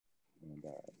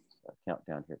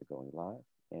Countdown here to going live,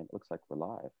 and it looks like we're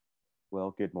live.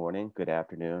 Well, good morning, good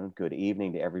afternoon, good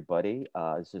evening to everybody.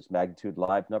 This is Magnitude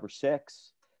Live number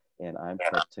 6, and I'm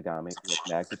Trent Tagami with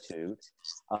Magnitude.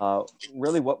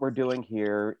 Really, what we're doing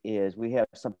here is we have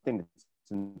something that's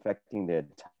infecting the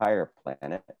entire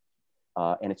planet,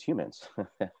 and it's humans.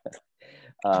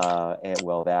 And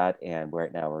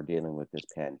right now we're dealing with this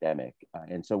pandemic.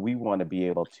 And so we want to be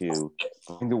able to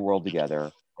bring the world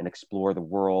together and explore the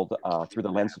world through the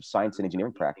lens of science and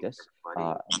engineering practice,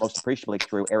 most appreciably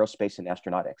through aerospace and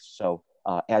astronautics. So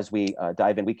as we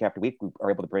dive in week after week, we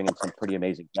are able to bring in some pretty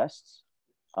amazing guests.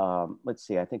 Let's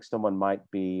see, I think someone might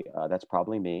be, that's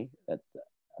probably me.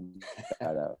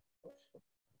 Got a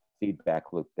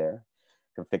feedback loop there.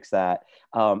 Can fix that.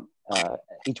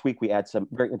 Each week we add some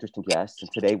very interesting guests,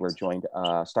 and today we're joined,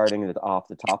 starting off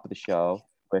the top of the show,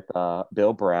 with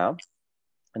Bill Brown,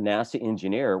 a NASA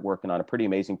engineer working on a pretty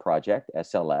amazing project,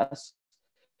 SLS.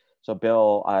 So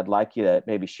Bill, I'd like you to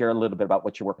maybe share a little bit about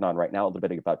what you're working on right now, a little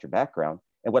bit about your background.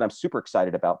 And what I'm super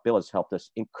excited about, Bill has helped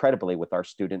us incredibly with our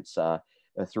students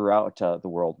throughout the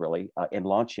world, really, in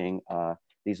launching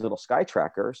these little sky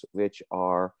trackers, which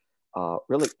are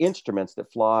really instruments that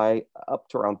fly up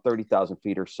to around 30,000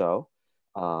 feet or so.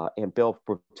 And Bill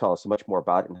will tell us much more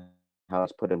about it and how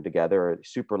he's put them together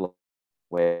super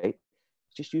way,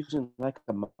 just using like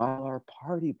a Mylar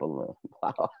party balloon.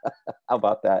 Wow, how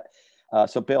about that?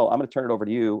 So Bill, I'm going to turn it over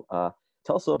to you.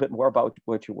 Tell us a little bit more about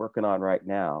what you're working on right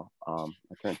now. I'll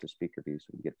turn to speaker view so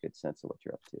we can get a good sense of what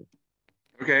you're up to.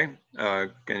 Okay,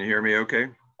 can you hear me okay?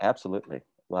 Absolutely,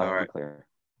 loud and clear.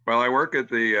 Well, I work at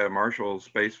the Marshall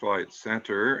Space Flight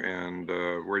Center, and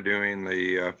we're doing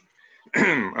the,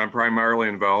 I'm primarily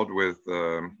involved with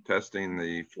testing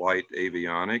the flight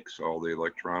avionics, all the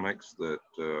electronics that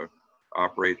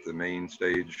operate the main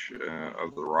stage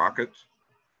of the rocket.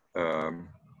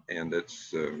 And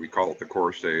it's, we call it the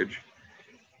core stage.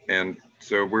 And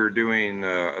so we're doing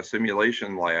a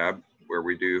simulation lab where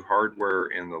we do hardware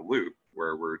in the loop,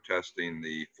 where we're testing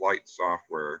the flight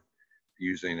software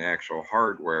using actual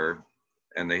hardware.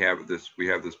 And we have this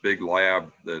big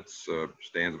lab that's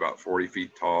stands about 40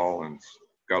 feet tall, and it's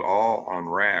got all on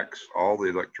racks, all the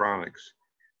electronics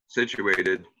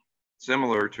situated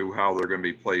similar to how they're going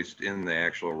to be placed in the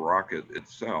actual rocket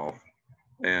itself,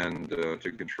 and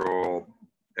to control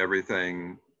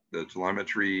everything, the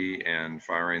telemetry and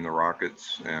firing the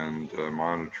rockets and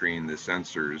monitoring the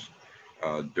sensors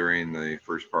during the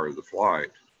first part of the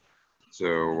flight.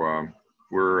 So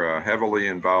we're heavily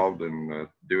involved in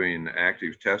doing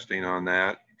active testing on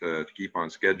that to keep on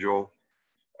schedule.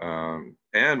 And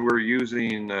we're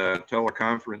using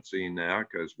teleconferencing now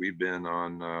because we've been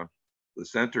on the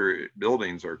center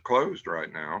buildings are closed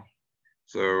right now.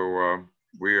 So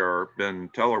we are been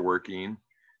teleworking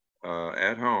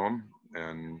at home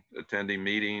and attending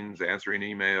meetings, answering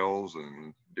emails,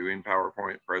 and doing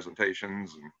PowerPoint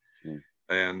presentations.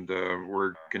 And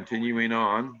we're continuing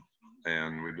on.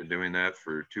 And we've been doing that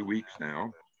for 2 weeks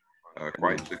now,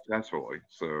 quite successfully.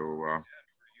 So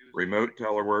remote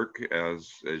telework,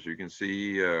 as you can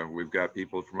see, we've got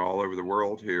people from all over the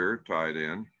world here tied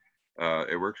in.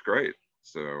 It works great.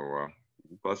 So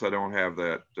plus I don't have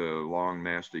that long,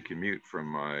 nasty commute from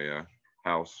my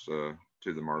house to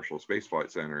the Marshall Space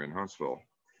Flight Center in Huntsville.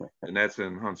 And that's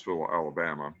in Huntsville,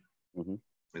 Alabama,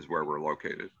 is where we're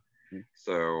located.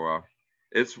 So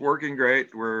it's working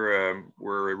great. We're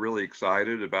really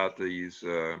excited about these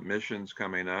missions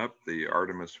coming up. The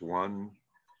Artemis 1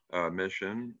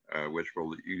 mission, which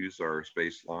will use our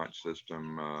Space Launch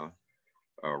System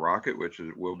rocket, which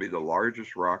will be the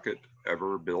largest rocket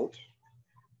ever built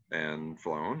and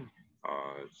flown.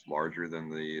 It's larger than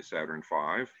the Saturn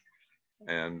V.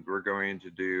 And we're going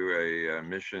to do a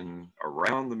mission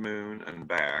around the moon and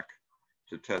back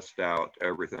to test out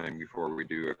everything before we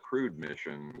do a crewed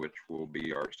mission, which will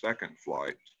be our second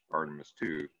flight. Artemis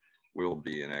 2 will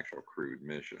be an actual crewed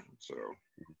mission. So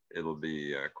it'll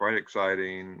be quite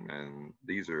exciting. And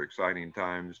these are exciting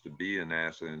times to be a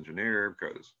NASA engineer,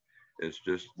 because it's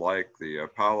just like the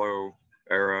Apollo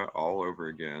era all over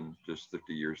again, just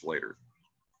 50 years later.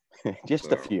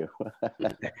 Just a few. I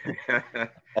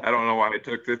don't know why it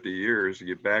took 50 years to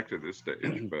get back to this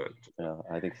stage, but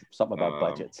I think something about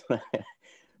budgets.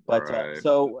 But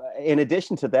so in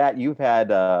addition to that, you've had,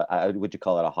 would you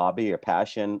call it a hobby or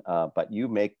passion? But you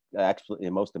make actually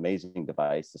the most amazing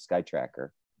device, the Sky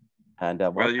Tracker. And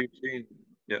well, you've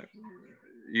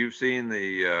seen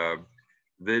the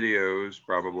videos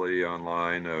probably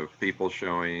online of people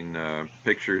showing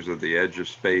pictures of the edge of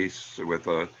space with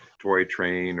a toy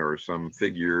train or some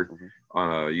figure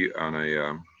on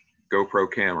a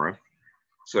GoPro camera.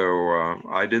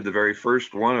 I did the very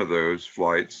first one of those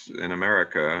flights in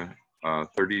America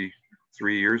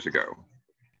 33 years ago.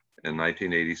 In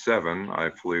 1987,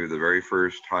 I flew the very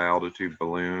first high altitude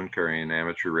balloon carrying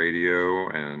amateur radio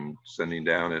and sending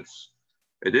down it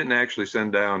didn't actually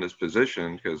send down its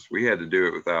position because we had to do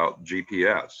it without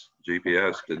GPS.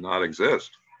 GPS did not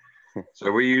exist.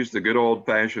 So we used the good old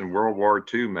fashioned World War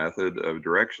II method of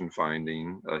direction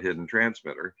finding a hidden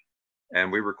transmitter.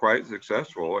 And we were quite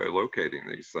successful at locating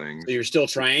these things. So you're still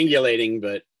triangulating,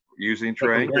 but using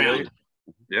triangulation.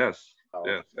 Yes, oh.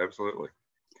 Yes, absolutely.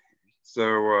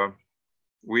 So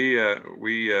we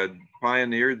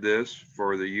pioneered this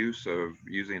for the use of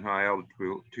using high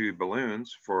altitude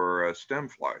balloons for STEM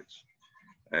flights,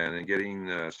 and in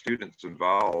getting students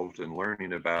involved in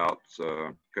learning about,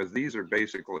 because these are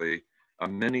basically a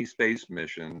mini space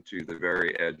mission to the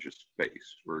very edge of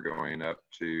space. We're going up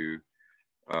to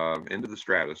into the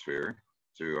stratosphere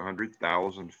to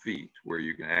 100,000 feet, where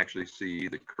you can actually see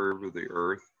the curve of the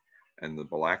Earth and the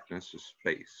blackness of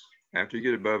space. After you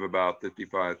get above about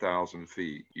 55,000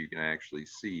 feet, you can actually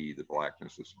see the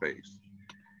blackness of space.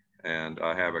 And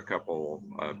I have a couple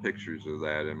pictures of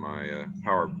that in my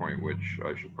PowerPoint, which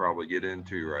I should probably get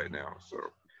into right now. So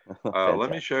let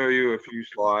me show you a few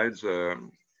slides.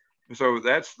 So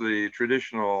that's the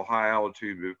traditional high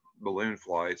altitude balloon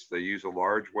flights. They use a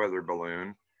large weather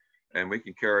balloon, and we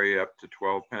can carry up to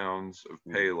 12 pounds of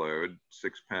payload,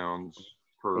 6 pounds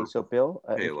per Hey, so Bill,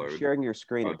 if payload. you're sharing your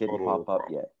screen, it didn't pop up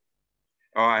yet.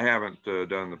 Oh, I haven't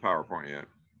done the PowerPoint yet.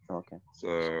 Okay.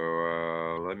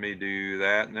 So let me do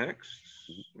that next.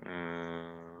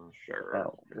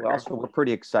 Sure. We're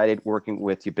pretty excited working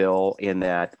with you, Bill, in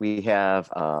that we have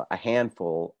a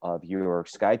handful of your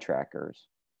sky trackers.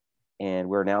 And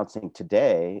we're announcing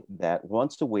today that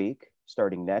once a week,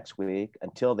 starting next week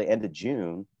until the end of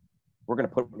June, we're going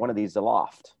to put one of these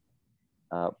aloft.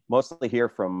 Mostly here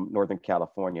from Northern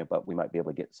California, but we might be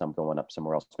able to get some going up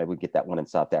somewhere else. Maybe we get that one in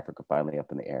South Africa finally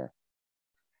up in the air.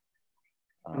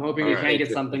 I'm hoping we can get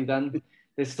something done.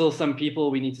 There's still some people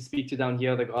we need to speak to down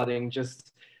here regarding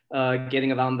just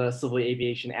getting around the Civil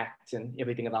Aviation Act and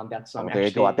everything around that. So there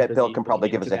you go. I bet Bill can probably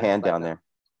give us a hand down there.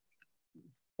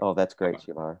 Oh, that's great,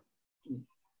 Shivar.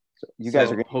 So you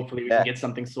guys are hopefully we can get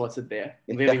something sorted there.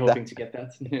 I'm really hoping to get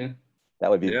that. That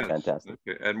would be fantastic.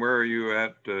 Okay. And where are you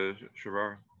at,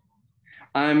 Shivar?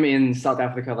 I'm in South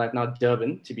Africa right now,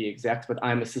 Durban to be exact, but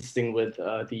I'm assisting with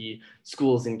the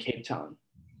schools in Cape Town.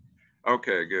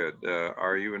 Okay, good.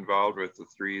 Are you involved with the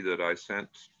 3 that I sent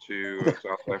to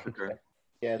South Africa?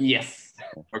 Yes.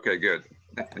 Okay, good.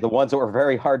 The ones that were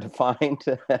very hard to find.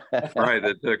 Right.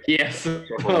 It took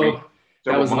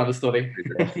that was another story.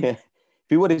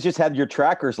 If you would have just had your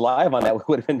trackers live on that, we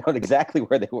would have known exactly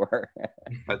where they were.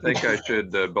 I think I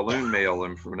should balloon mail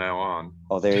them from now on.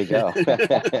 Oh, there you go. I think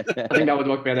that would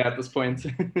work better at this point.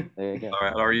 There you go. All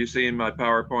right. Are you seeing my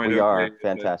PowerPoint? We are.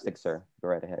 Fantastic, sir. Go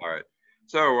right ahead. All right.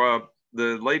 So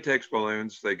the latex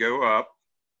balloons, they go up.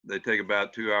 They take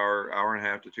about hour and a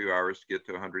half to 2 hours to get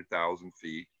to 100,000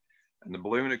 feet. And the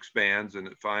balloon expands and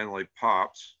it finally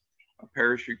pops. A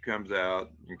parachute comes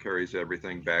out and carries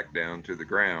everything back down to the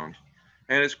ground.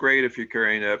 And it's great if you're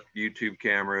carrying up YouTube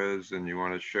cameras and you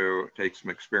want to take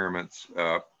some experiments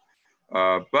up,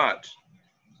 but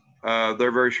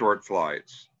they're very short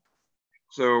flights.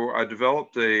 So I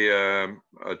developed a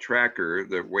tracker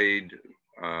that weighed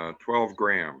 12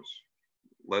 grams,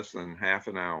 less than half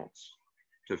an ounce,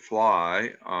 to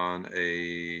fly on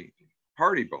a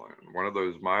party balloon, one of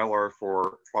those Mylar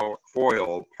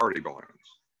foil party balloons.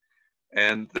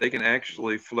 And they can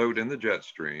actually float in the jet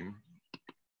stream.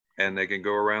 And they can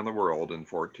go around the world in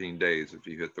 14 days if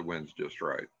you hit the winds just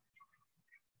right.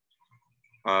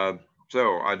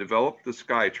 So I developed the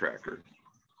Sky Tracker,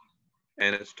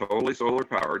 and it's totally solar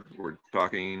powered. We're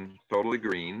talking totally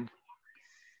green.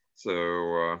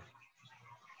 So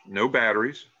no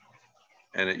batteries,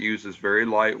 and it uses very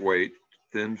lightweight,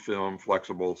 thin film,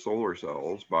 flexible solar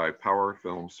cells by Power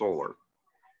Film Solar.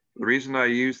 The reason I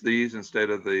use these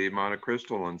instead of the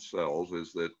monocrystalline cells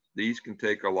is that these can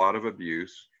take a lot of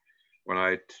abuse. When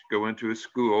I go into a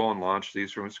school and launch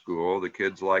these from a school, the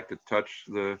kids like to touch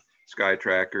the Sky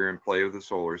Tracker and play with the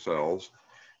solar cells,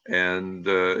 and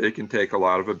it can take a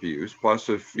lot of abuse. Plus,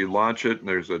 if you launch it and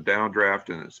there's a downdraft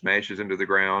and it smashes into the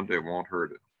ground, it won't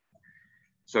hurt it.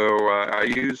 So I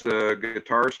use a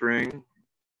guitar string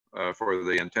for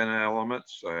the antenna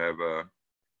elements. I have a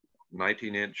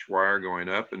 19-inch wire going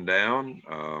up and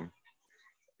down,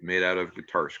 made out of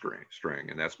guitar string,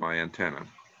 and that's my antenna.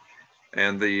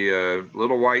 And the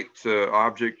little white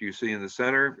object you see in the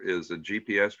center is a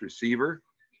GPS receiver.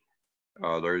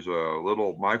 There's a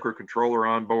little microcontroller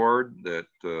on board that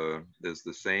is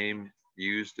the same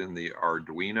used in the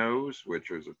Arduinos,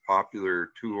 which is a popular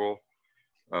tool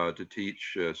to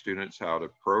teach students how to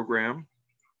program.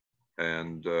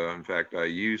 And in fact, I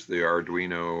use the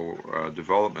Arduino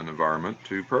development environment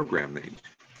to program these.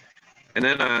 And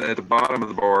then at the bottom of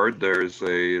the board, there's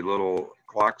a little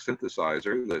clock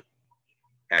synthesizer that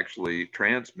actually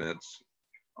transmits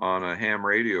on a ham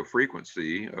radio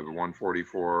frequency of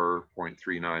 144.39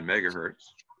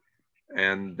 megahertz.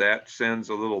 And that sends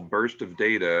a little burst of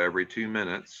data every 2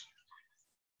 minutes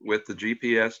with the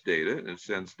GPS data. It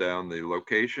sends down the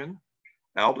location,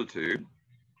 altitude,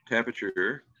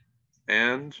 temperature,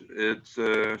 and it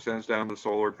sends down the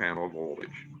solar panel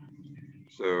voltage.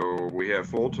 So we have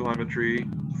full telemetry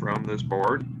from this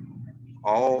board,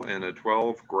 all in a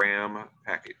 12-gram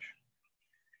package.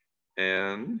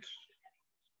 And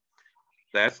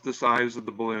that's the size of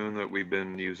the balloon that we've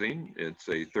been using. It's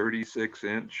a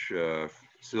 36-inch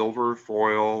silver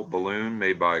foil balloon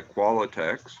made by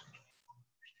Qualitex.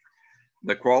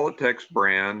 The Qualitex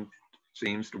brand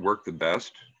seems to work the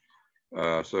best.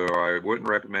 So I wouldn't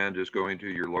recommend just going to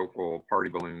your local party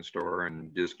balloon store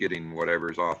and just getting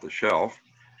whatever's off the shelf.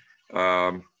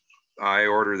 I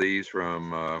order these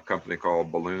from a company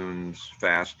called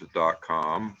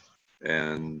balloonsfast.com,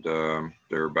 and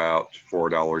they're about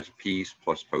 $4 a piece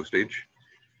plus postage.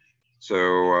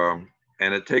 So,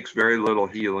 and it takes very little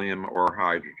helium or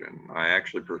hydrogen. I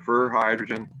actually prefer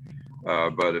hydrogen,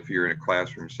 but if you're in a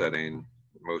classroom setting,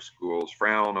 most schools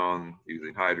frown on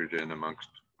using hydrogen amongst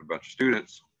a bunch of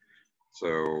students.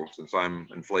 So since I'm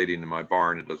inflating in my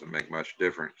barn, it doesn't make much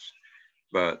difference.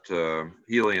 But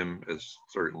helium is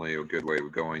certainly a good way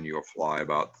of going. You'll fly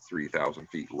about 3,000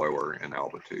 feet lower in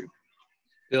altitude.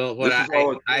 Bill, what I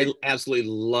absolutely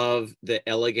love the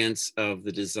elegance of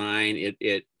the design.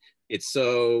 It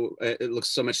looks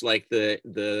so much like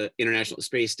the International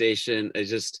Space Station.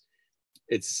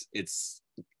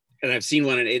 And I've seen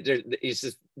one, and it's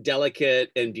just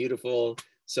delicate and beautiful.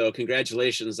 So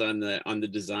congratulations on the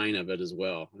design of it as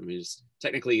well. I mean,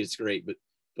 technically it's great, but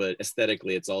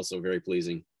aesthetically it's also very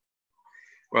pleasing.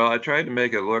 Well, I tried to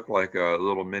make it look like a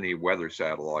little mini weather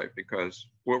satellite, because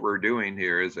what we're doing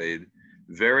here is a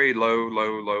very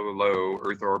low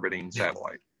Earth orbiting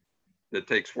satellite that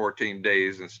takes 14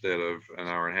 days instead of an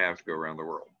hour and a half to go around the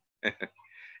world.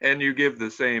 And you give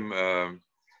the same,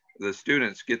 the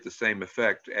students get the same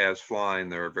effect as flying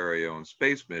their very own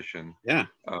space mission. Yeah.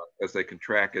 As they can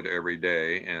track it every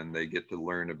day, and they get to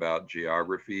learn about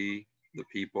geography, the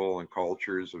people and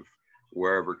cultures of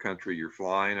wherever country you're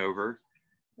flying over.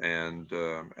 And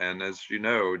as you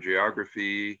know,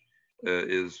 geography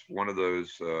is one of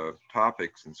those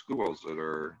topics in schools that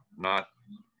are not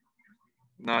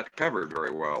covered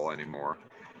very well anymore.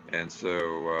 And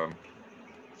so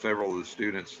several of the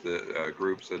students,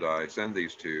 groups that I send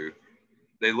these to,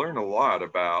 they learn a lot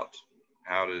about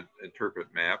how to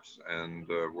interpret maps and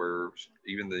where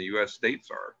even the US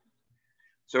states are.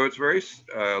 So it's very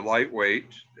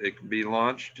lightweight. It can be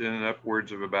launched in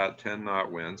upwards of about 10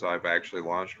 knot winds. I've actually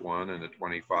launched one in a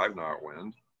 25 knot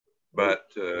wind,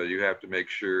 but you have to make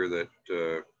sure that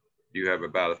you have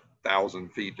about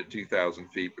 1,000 feet to 2,000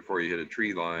 feet before you hit a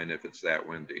tree line if it's that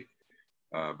windy.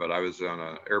 But I was on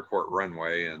an airport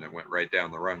runway, and it went right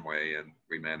down the runway, and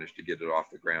we managed to get it off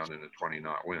the ground in a 20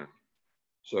 knot wind.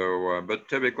 So, but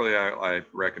typically I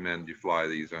recommend you fly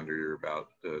these under about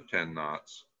 10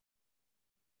 knots.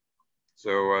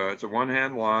 So it's a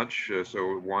one-hand launch,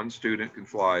 so one student can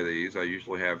fly these. I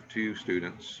usually have two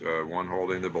students, one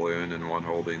holding the balloon and one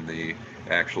holding the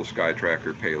actual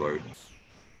Skytracker payload.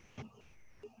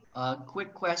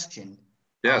 Quick question.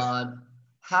 Yes.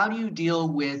 How do you deal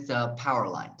with power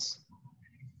lines?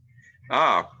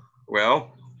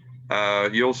 Well,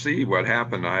 you'll see what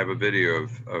happened. I have a video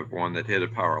of one that hit a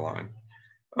power line.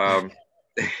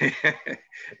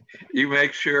 You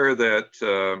make sure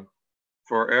that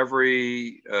for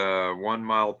every 1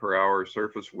 mile per hour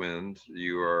surface wind,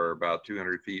 you are about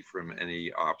 200 feet from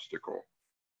any obstacle.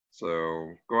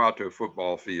 So go out to a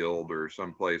football field or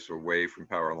someplace away from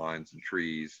power lines and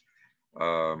trees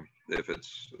if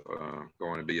it's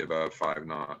going to be about 5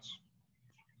 knots.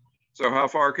 So how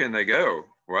far can they go?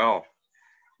 Well,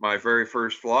 my very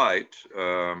first flight,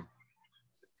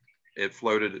 it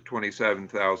floated at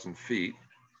 27,000 feet.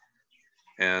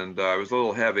 And I was a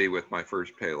little heavy with my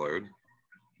first payload.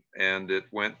 And it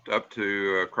went up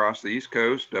to across the East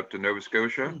Coast, up to Nova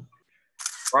Scotia,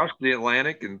 crossed the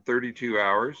Atlantic in 32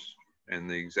 hours, and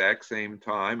the exact same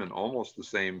time and almost the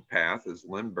same path as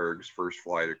Lindbergh's first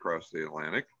flight across the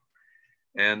Atlantic,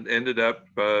 and ended up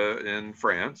in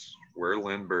France, where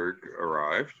Lindbergh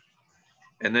arrived.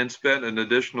 and then spent an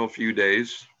additional few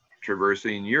days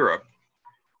traversing Europe,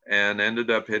 and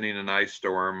ended up hitting an ice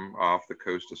storm off the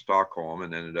coast of Stockholm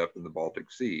and ended up in the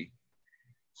Baltic Sea.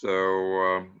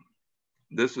 So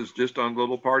this is just on a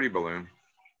little party balloon.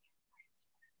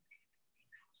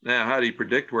 Now, how do you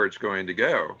predict where it's going to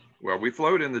go? Well, we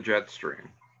float in the jet stream,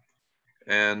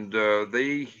 and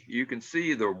you can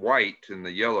see the white and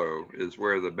the yellow is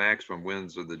where the maximum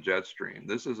winds of the jet stream.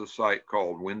 This is a site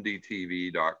called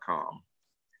windytv.com.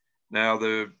 Now,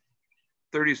 the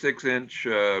 36-inch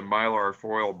Mylar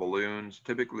foil balloons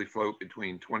typically float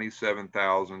between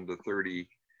 27,000 to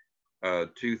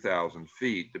 32,000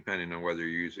 feet, depending on whether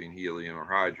you're using helium or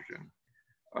hydrogen.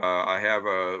 I have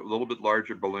a little bit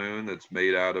larger balloon that's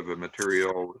made out of a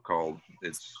material called,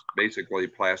 it's basically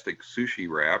plastic sushi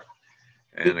wrap,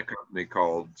 and a company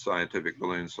called Scientific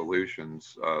Balloon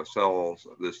Solutions sells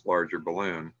this larger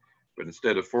balloon, but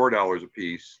instead of $4 a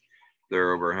piece,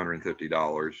 they're over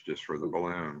 $150 just for the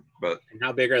balloon. But and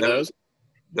how big are those?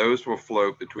 Those will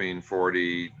float between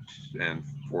 40 and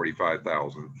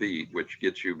 45,000 feet, which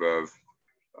gets you above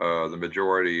the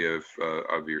majority of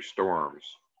your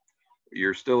storms.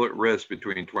 You're still at risk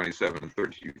between 27 and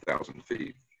 32,000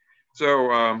 feet.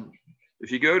 So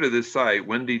if you go to this site,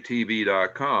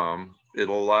 windytv.com,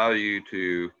 it'll allow you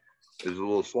to, there's a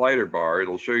little slider bar,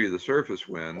 it'll show you the surface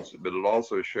winds, but it'll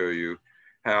also show you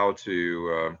how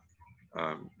to,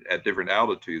 at different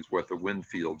altitudes, what the wind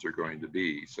fields are going to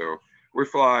be. So we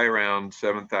fly around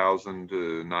 7,000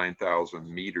 to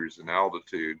 9,000 meters in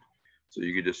altitude. So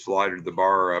you could just slide the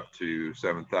bar up to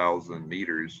 7,000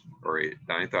 meters or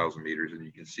 9,000 meters, and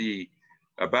you can see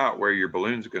about where your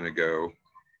balloon's going to go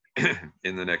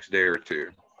in the next day or two.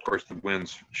 Of course, the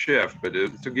winds shift, but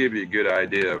to give you a good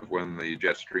idea of when the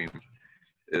jet stream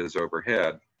is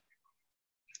overhead.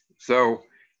 So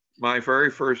my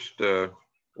very first,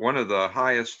 one of the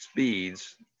highest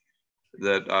speeds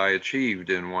that I achieved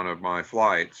in one of my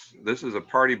flights, this is a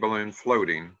party balloon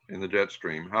floating in the jet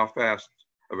stream. How fast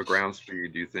of a ground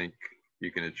speed do you think you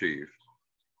can achieve?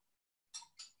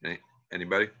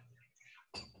 Anybody?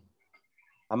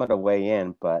 I'm going to weigh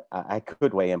in, but I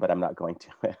could weigh in, but I'm not going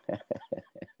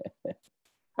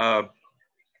to.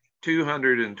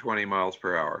 220 miles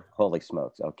per hour. Holy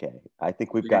smokes. Okay. I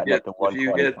think we've gotten up to 120. If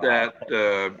you get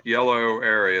that yellow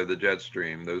area of the jet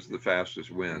stream, those are the fastest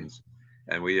winds.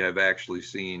 And we have actually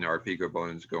seen our pico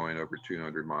balloons going over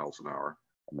 200 miles an hour.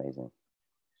 Amazing.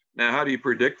 Now, how do you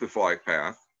predict the flight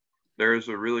path? There's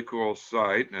a really cool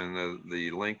site, and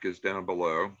the link is down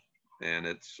below. And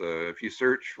it's, if you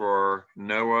search for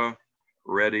NOAA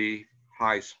Ready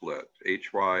High Split,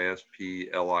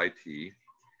 HYSPLIT,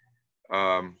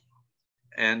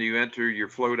 and you enter your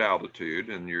float altitude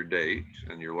and your date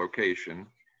and your location,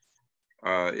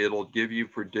 it'll give you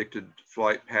predicted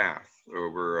flight path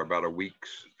over about a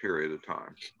week's period of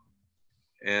time.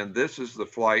 And this is the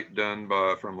flight done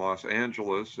from Los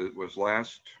Angeles. It was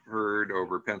last heard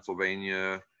over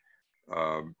Pennsylvania,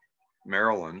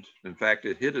 Maryland. In fact,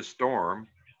 it hit a storm.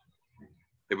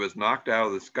 It was knocked out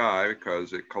of the sky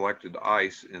because it collected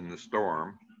ice in the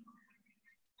storm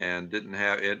and didn't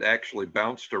have, it actually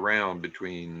bounced around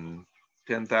between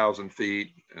 10,000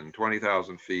 feet and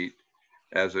 20,000 feet.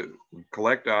 As it would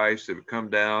collect ice, it would come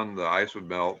down, the ice would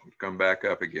melt, come back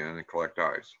up again and collect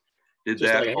ice. Did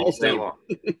just that like all day long.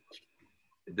 It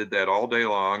did that all day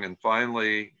long, and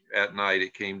finally at night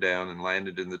it came down and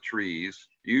landed in the trees.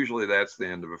 Usually that's the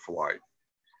end of a flight.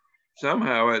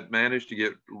 Somehow it managed to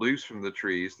get loose from the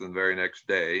trees the very next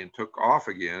day and took off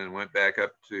again and went back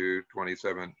up to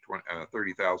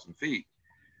 30,000 feet.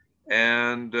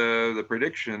 And the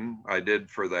prediction I did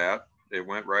for that, it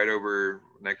went right over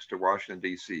next to Washington,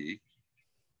 D.C.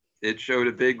 It showed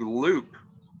a big loop.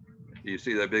 You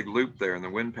see that big loop there in the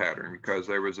wind pattern because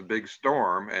there was a big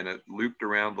storm and it looped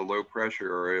around the low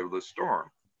pressure area of the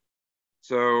storm.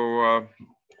 So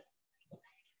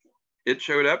it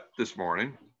showed up this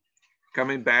morning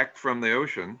coming back from the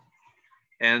ocean,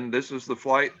 and this is the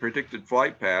predicted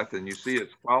flight path, and you see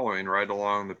it's following right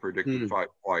along the predicted flight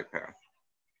path.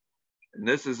 And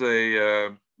this is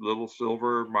a little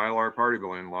silver Mylar party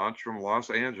balloon launched from Los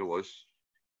Angeles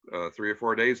 3 or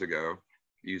 4 days ago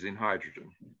using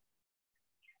hydrogen.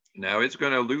 Now it's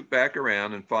going to loop back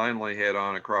around and finally head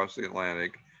on across the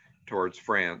Atlantic towards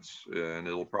France, and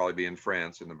it'll probably be in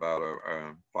France in about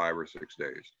 5 or 6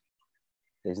 days.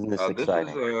 Isn't this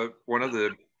exciting?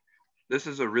 This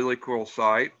is a really cool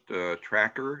site,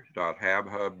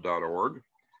 tracker.habhub.org.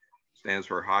 Stands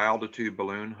for High Altitude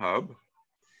Balloon Hub,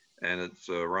 and it's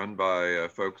run by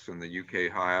folks in the UK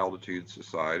High Altitude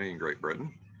Society in Great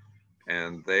Britain,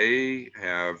 and they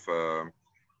have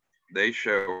they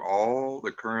show all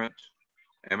the current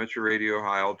amateur radio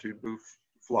high altitude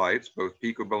flights, both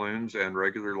pico balloons and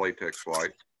regular latex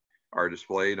flights, are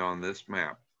displayed on this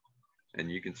map.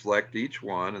 And you can select each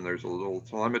one, and there's a little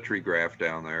telemetry graph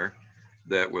down there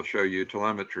that will show you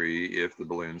telemetry if the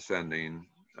balloon's sending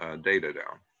data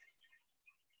down.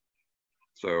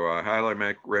 So I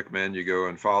highly recommend you go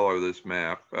and follow this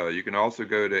map. You can also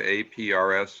go to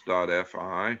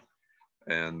aprs.fi,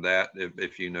 and that,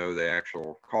 if you know the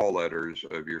actual call letters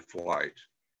of your flight.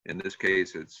 In this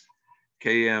case, it's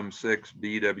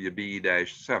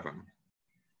KM6BWB-7.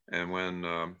 And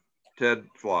when Ted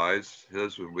flies,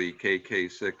 his will be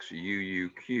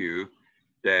KK6UUQ-,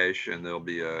 and there'll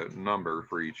be a number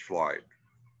for each flight.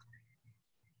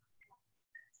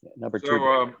 Number two.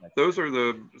 So those are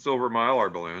the silver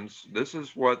mylar balloons. This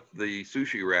is what the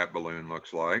sushi wrap balloon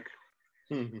looks like.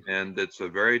 And it's a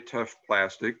very tough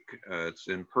plastic. It's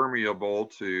impermeable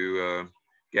to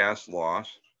gas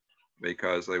loss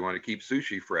because they want to keep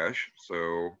sushi fresh.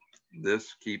 So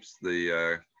this keeps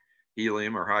the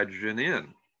helium or hydrogen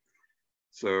in.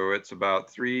 So it's about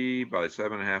 3 by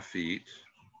 7.5 feet,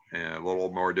 and a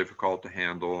little more difficult to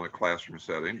handle in a classroom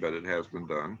setting, but it has been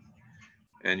done.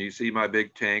 And you see my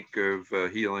big tank of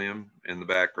helium in the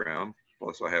background.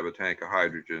 Plus I have a tank of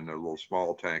hydrogen, a little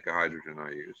small tank of hydrogen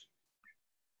I use.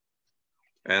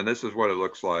 And this is what it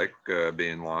looks like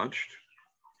being launched.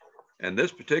 And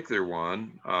this particular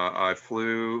one, I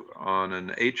flew on an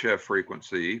HF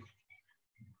frequency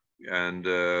and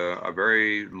a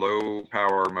very low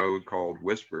power mode called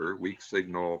Whisper, weak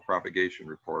signal propagation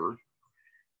reporter.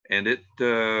 And it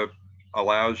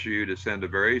allows you to send a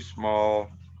very small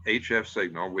HF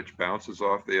signal, which bounces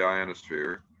off the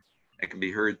ionosphere and can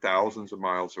be heard thousands of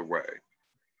miles away.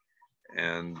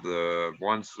 And the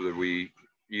ones that we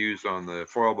used on the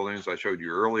foil balloons I showed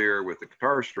you earlier with the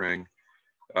guitar string,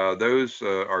 those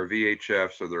are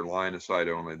VHF, so they're line of sight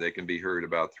only. They can be heard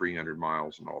about 300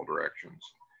 miles in all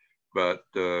directions. But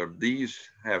these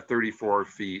have 34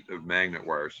 feet of magnet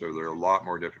wire, so they're a lot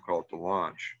more difficult to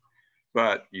launch.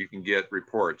 But you can get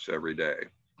reports every day.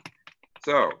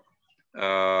 So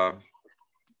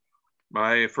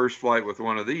my first flight with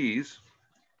one of these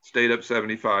stayed up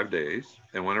 75 days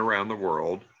and went around the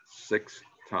world 6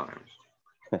 times.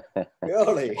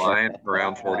 Really? Flying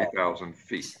around 40,000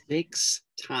 feet. 6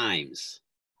 times.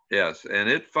 Yes, and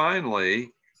it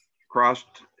finally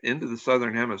crossed into the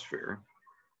southern hemisphere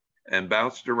and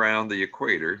bounced around the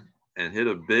equator and hit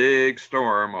a big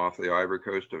storm off the Ivory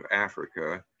Coast of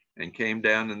Africa and came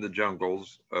down in the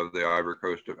jungles of the Ivory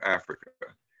Coast of Africa.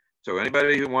 So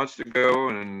anybody who wants to go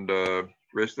and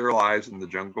risk their lives in the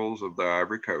jungles of the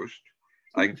Ivory Coast,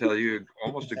 I can tell you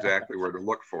almost exactly where to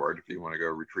look for it if you want to go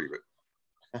retrieve it.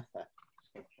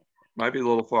 Might be a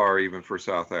little far even for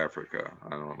South Africa.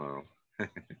 I don't know.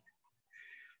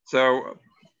 So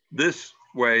this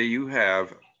way you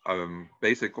have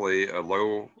basically a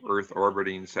low Earth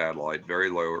orbiting satellite, very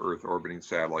low Earth orbiting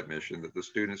satellite mission that the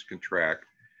students can track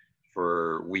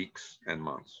for weeks and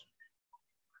months.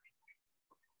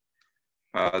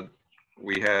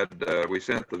 We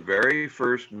sent the very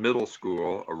first middle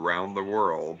school around the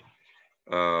world,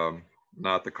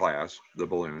 not the class, the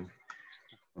balloon.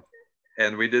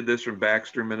 And we did this from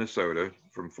Baxter, Minnesota,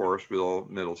 from Forestville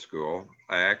Middle School.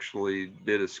 I actually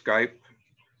did a Skype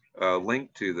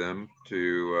link to them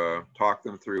to talk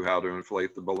them through how to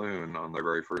inflate the balloon on their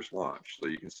very first launch. So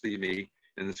you can see me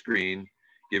in the screen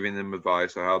giving them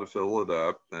advice on how to fill it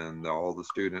up, and all the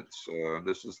students,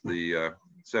 this is the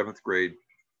 7th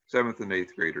and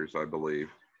 8th graders, I believe.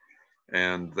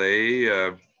 And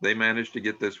they managed to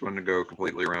get this one to go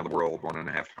completely around the world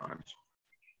 1.5 times.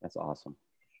 That's awesome.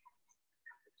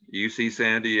 UC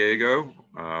San Diego,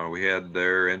 we had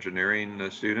their engineering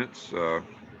students.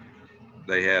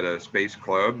 They had a space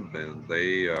club, and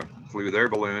they flew their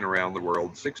balloon around the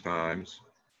world 6 times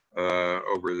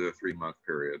over the 3-month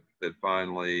period. It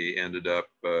finally ended up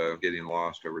getting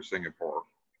lost over Singapore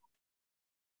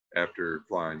after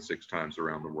flying 6 times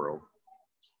around the world.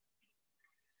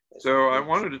 So I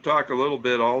wanted to talk a little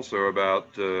bit also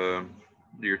about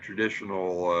your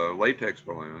traditional latex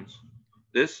balloons.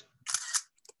 This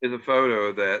is a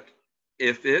photo that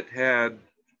if it had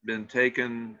been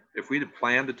taken, if we'd have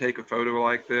planned to take a photo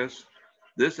like this,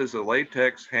 this is a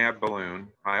latex HAB balloon,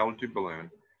 high altitude balloon,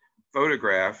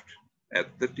 photographed at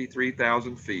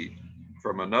 53,000 feet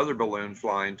from another balloon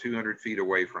flying 200 feet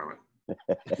away from it.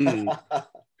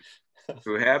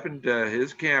 Who happened to,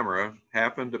 his camera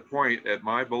happened to point at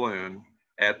my balloon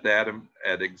at that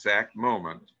exact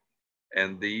moment.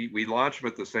 And we launched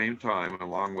them at the same time,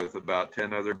 along with about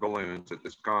 10 other balloons at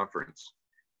this conference.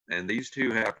 And these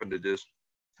two happened to just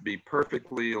be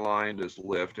perfectly aligned as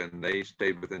lift, and they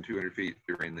stayed within 200 feet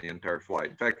during the entire flight.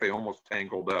 In fact, they almost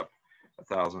tangled up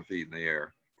 1,000 feet in the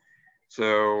air.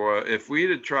 So if we'd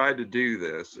have tried to do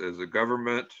this as a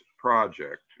government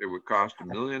project, it would cost $1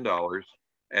 million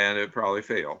and it'd probably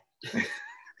fail.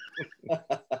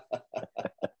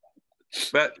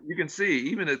 But you can see,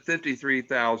 even at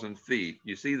 53,000 feet,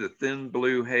 you see the thin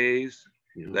blue haze.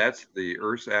 Yeah. That's the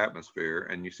Earth's atmosphere,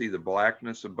 and you see the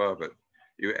blackness above it.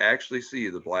 You actually see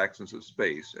the blackness of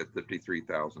space at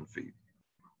 53,000 feet.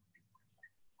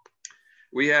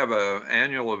 We have an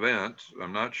annual event.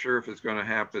 I'm not sure if it's going to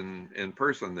happen in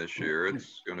person this year.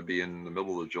 It's going to be in the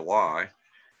middle of July.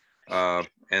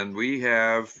 And we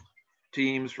have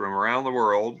teams from around the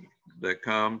world that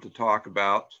come to talk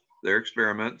about their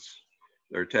experiments,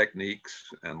 their techniques,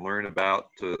 and learn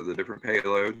about the different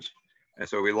payloads. And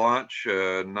so we launch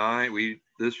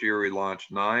this year we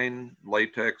launched 9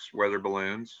 latex weather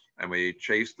balloons, and we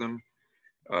chase them.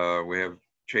 We have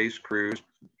chase crews.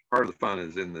 Part of the fun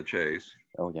is in the chase.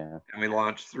 Oh yeah. And we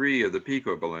launched 3 of the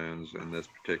Pico balloons in this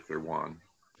particular one.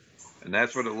 And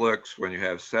that's what it looks when you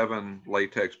have 7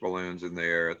 latex balloons in the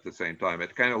air at the same time.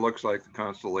 It kind of looks like the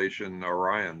constellation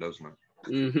Orion, doesn't it?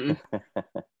 Mm-hmm.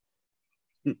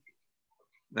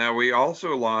 Now, we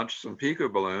also launched some Pico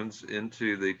balloons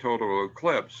into the total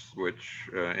eclipse, which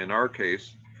in our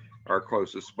case, our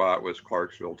closest spot was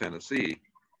Clarksville, Tennessee.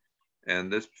 And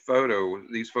these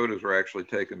photos were actually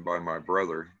taken by my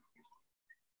brother.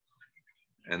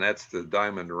 And that's the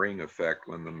diamond ring effect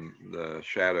when the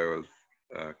shadow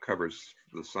covers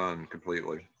the sun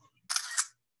completely.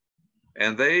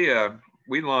 And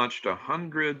we launched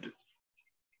 100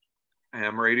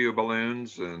 ham radio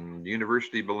balloons and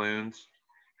university balloons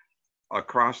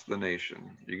across the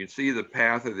nation. You can see the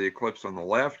path of the eclipse on the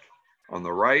left. On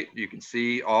the right, you can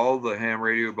see all the ham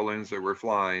radio balloons that were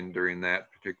flying during that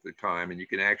particular time, and you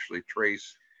can actually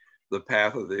trace the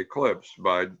path of the eclipse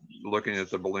by looking at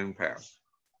the balloon path.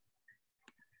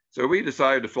 So we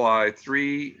decided to fly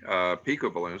 3 Pico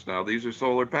balloons. Now, these are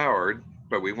solar powered,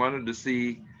 but we wanted to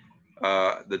see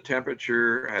the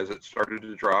temperature as it started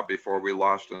to drop before we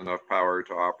lost enough power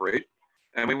to operate.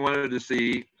 And we wanted to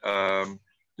see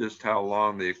just how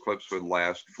long the eclipse would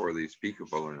last for these Pico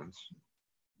balloons.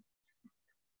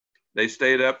 They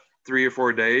stayed up 3 or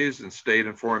 4 days and stayed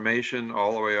in formation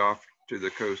all the way off to the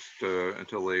coast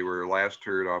until they were last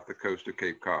heard off the coast of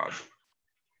Cape Cod.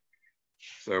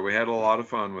 So we had a lot of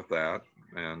fun with that,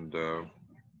 and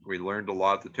we learned a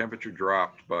lot. The temperature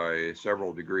dropped by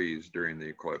several degrees during the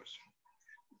eclipse.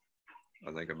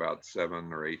 I think about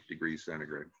 7 or 8 degrees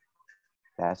centigrade.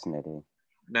 Fascinating.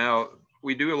 Now,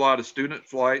 we do a lot of student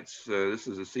flights. This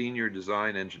is a senior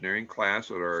design engineering class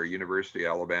at our University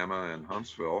of Alabama in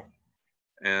Huntsville.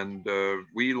 And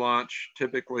we launch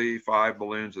typically 5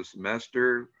 balloons a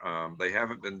semester. They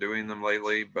haven't been doing them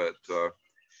lately, but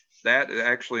that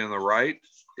actually on the right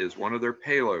is one of their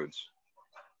payloads.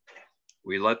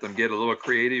 We let them get a little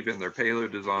creative in their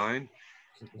payload design.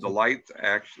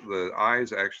 The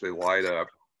eyes actually light up.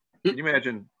 Can you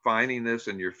imagine finding this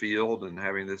in your field and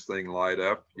having this thing light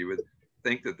up? You would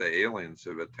think that the aliens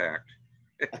have attacked.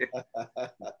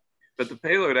 But the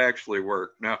payload actually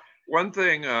worked. Now, one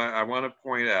thing I want to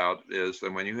point out is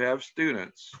that when you have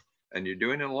students and you're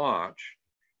doing a launch,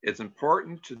 it's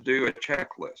important to do a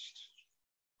checklist.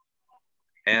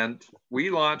 And we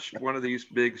launched one of these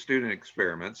big student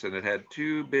experiments, and it had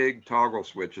 2 big toggle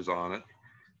switches on it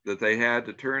that they had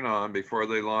to turn on before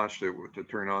they launched it to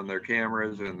turn on their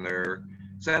cameras and their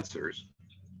sensors.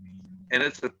 And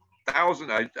it's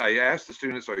 1,000. I asked the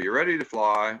students, are you ready to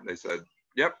fly? They said,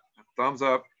 yep, thumbs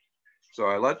up. So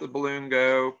I let the balloon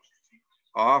go.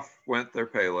 Off went their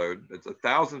payload. It's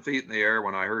 1,000 feet in the air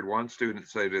when I heard one student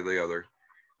say to the other,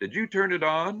 did you turn it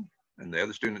on? And the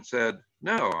other student said,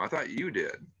 no, I thought you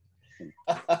did.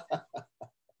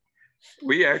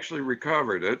 We actually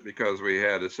recovered it because we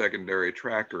had a secondary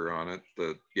tracker on it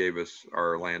that gave us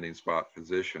our landing spot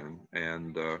position.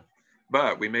 And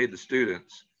but we made the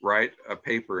students write a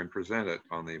paper and present it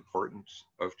on the importance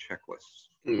of checklists.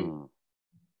 Mm.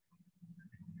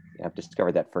 I've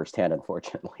discovered that firsthand,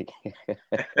 unfortunately.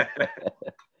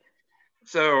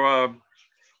 So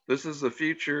this is the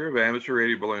future of amateur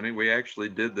radio ballooning. We actually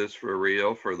did this for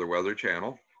real for the Weather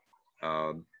Channel.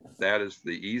 That is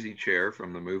the easy chair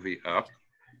from the movie Up.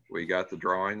 We got the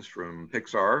drawings from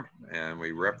Pixar and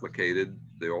we replicated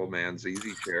the old man's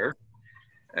easy chair.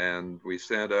 And we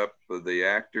sent up the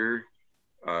actor.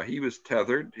 He was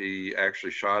tethered. He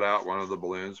actually shot out one of the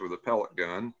balloons with a pellet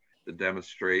gun to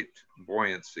demonstrate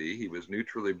buoyancy. He was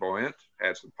neutrally buoyant,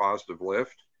 had some positive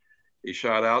lift. He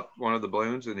shot out one of the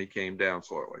balloons and he came down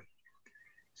slowly.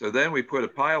 So then we put a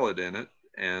pilot in it,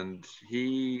 and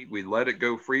we let it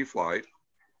go free flight,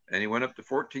 and he went up to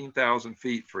 14,000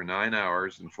 feet for 9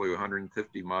 hours and flew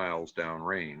 150 miles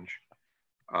downrange.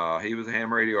 He was a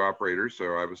ham radio operator,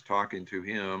 so I was talking to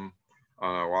him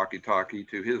on a walkie-talkie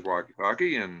to his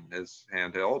walkie-talkie and his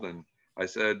handheld, and I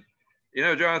said, you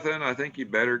know, Jonathan, I think you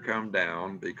better come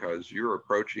down because you're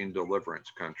approaching deliverance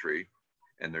country,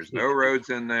 and there's no roads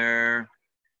in there.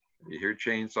 You hear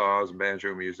chainsaws and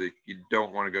banjo music. You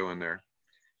don't want to go in there.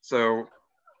 So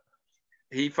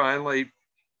he finally,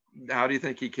 how do you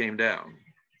think he came down?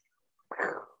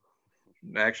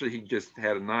 Actually, he just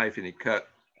had a knife and he cut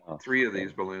 3 of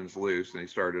these balloons loose, and he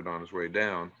started on his way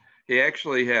down. He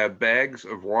actually had bags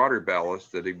of water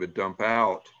ballast that he would dump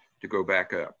out to go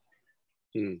back up.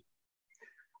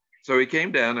 So he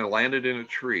came down and landed in a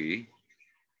tree,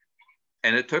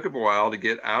 and it took him a while to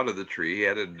get out of the tree. He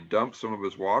had to dump some of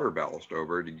his water ballast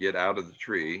over to get out of the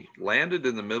tree, landed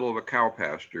in the middle of a cow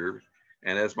pasture,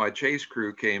 and as my chase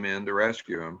crew came in to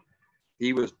rescue him,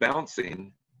 he was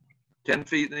bouncing 10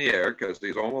 feet in the air because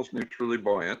he's almost neutrally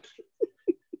buoyant,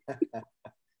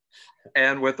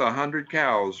 and with 100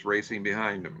 cows racing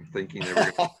behind him, thinking they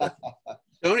were going to...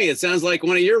 Tony, it sounds like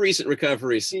one of your recent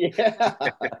recoveries. Yeah.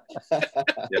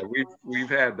 Yeah, we've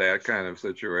had that kind of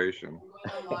situation.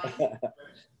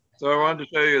 So I wanted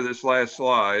to show you this last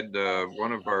slide.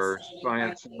 One of our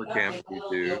science summer camps we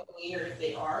do.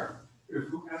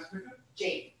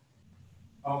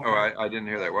 Oh, I didn't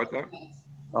hear that. What's that?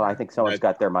 Oh, I think someone's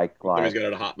got their mic live. Somebody's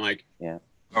got a hot mic. Yeah.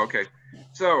 Okay.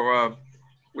 So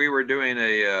we were doing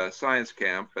a science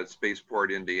camp at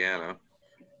Spaceport, Indiana,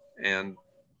 and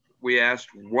we asked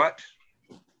what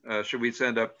should we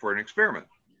send up for an experiment.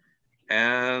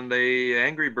 And the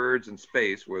Angry Birds in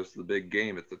space was the big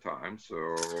game at the time.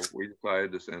 So we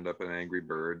decided to send up an Angry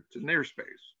Bird to near space.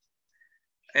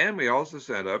 And we also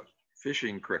sent up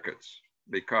fishing crickets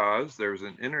because there's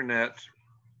an internet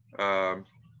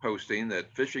posting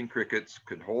that fishing crickets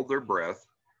could hold their breath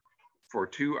for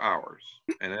 2 hours.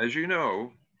 And as you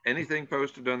know, anything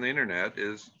posted on the internet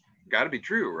is got to be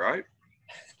true, right?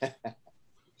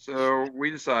 So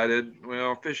we decided,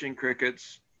 well, fishing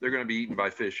crickets, they're going to be eaten by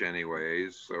fish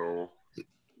anyways. So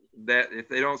that if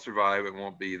they don't survive, it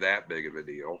won't be that big of a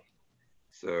deal.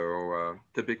 So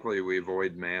typically we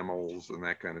avoid mammals and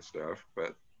that kind of stuff,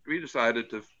 but we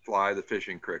decided to fly the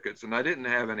fishing crickets, and I didn't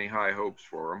have any high hopes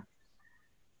for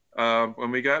them. When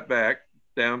we got back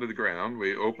down to the ground,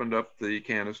 we opened up the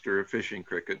canister of fishing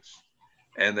crickets,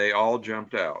 and they all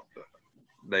jumped out.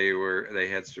 They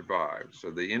had survived.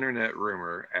 So the internet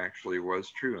rumor actually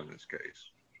was true in this case.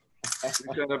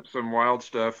 We set up some wild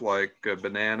stuff like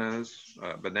bananas.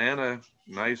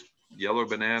 Nice yellow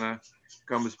banana,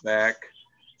 comes back,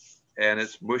 and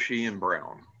it's mushy and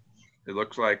brown. It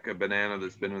looks like a banana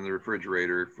that's been in the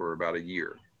refrigerator for about a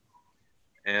year.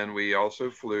 And we also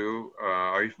flew,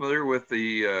 are you familiar with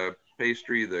the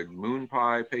pastry, the moon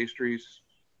pie pastries?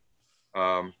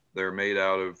 They're made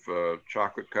out of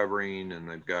chocolate covering, and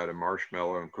they've got a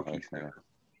marshmallow and cookie center.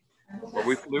 Well,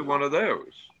 we flew one of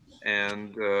those,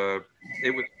 and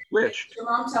it was squished. Your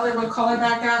mom tell her we'll call her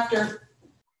back after.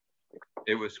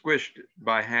 It was squished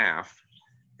by half,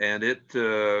 and it,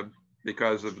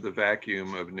 because of the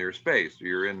vacuum of near space,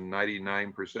 you're in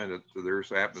 99% of the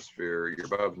Earth's atmosphere, you're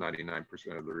above 99%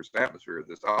 of the Earth's atmosphere at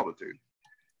this altitude.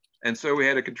 And so we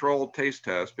had a controlled taste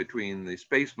test between the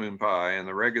space moon pie and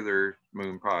the regular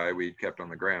moon pie we kept on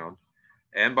the ground.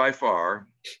 And by far,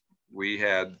 we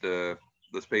had the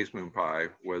space moon pie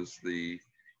was the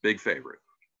big favorite.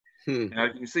 Now,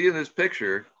 you can see in this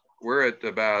picture, we're at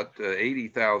about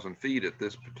 80,000 feet at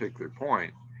this particular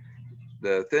point.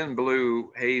 The thin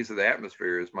blue haze of the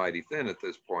atmosphere is mighty thin at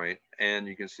this point, and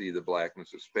you can see the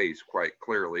blackness of space quite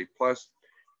clearly, plus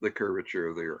the curvature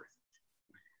of the Earth.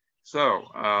 So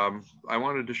I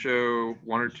wanted to show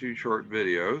 1 or 2 short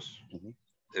videos.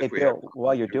 Hey, Bill,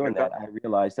 while you're doing that, I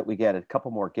realized that we got a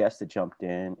couple more guests that jumped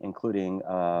in, including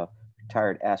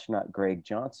retired astronaut Greg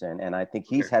Johnson. And I think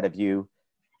he's had a view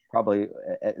probably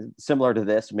similar to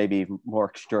this, maybe more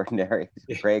extraordinary.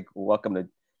 Greg, welcome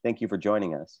thank you for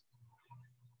joining us.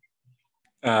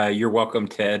 You're welcome,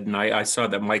 Ted. And I saw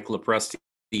that Mike Lepresti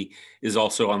is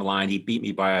also on the line. He beat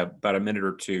me by about a minute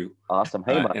or 2. Awesome.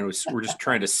 Hey, Mike. And we're just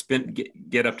trying to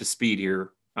get up to speed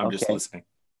here. I'm just listening.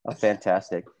 Oh,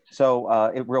 fantastic.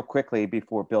 So real quickly,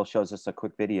 before Bill shows us a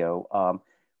quick video,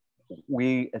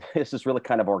 this is really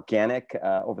kind of organic.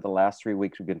 Over the last 3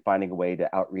 weeks, we've been finding a way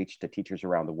to outreach to teachers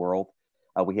around the world.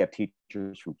 We have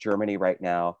teachers from Germany right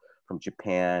now, from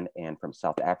Japan, and from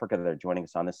South Africa that are joining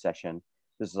us on this session.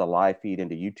 This is a live feed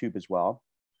into YouTube as well.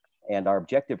 And our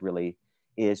objective really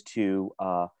is to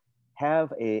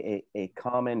have a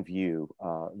common view.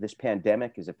 This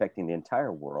pandemic is affecting the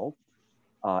entire world,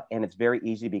 and it's very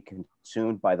easy to be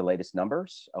consumed by the latest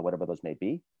numbers, whatever those may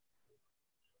be.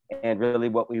 And really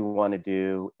what we want to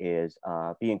do is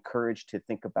be encouraged to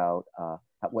think about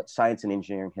what science and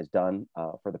engineering has done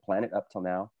for the planet up till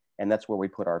now. And that's where we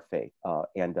put our faith.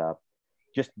 And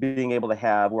just being able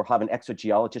to we'll have an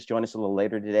exogeologist join us a little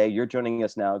later today. You're joining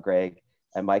us now, Greg.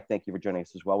 And Mike, thank you for joining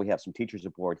us as well. We have some teachers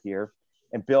aboard here.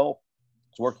 And Bill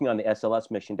is working on the SLS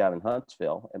mission down in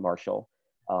Huntsville at Marshall.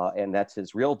 And that's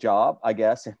his real job, I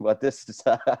guess. And what this is,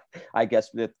 I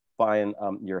guess, with flying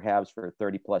your halves for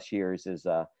 30 plus years is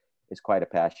quite a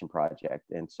passion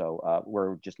project. And so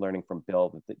we're just learning from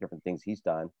Bill the different things he's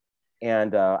done.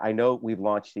 And I know we've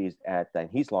launched these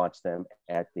he's launched them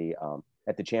at the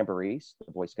Jamborees,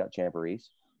 the Boy Scout Jamborees.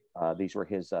 These were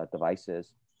his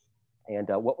devices. And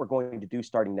what we're going to do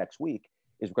starting next week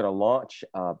is we're going to launch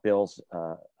Bill's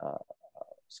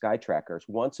sky trackers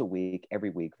once a week, every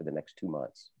week for the next 2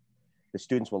 months. The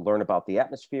students will learn about the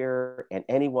atmosphere, and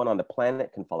anyone on the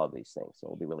planet can follow these things. So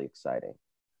it'll be really exciting.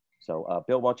 So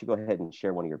Bill, why don't you go ahead and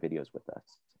share one of your videos with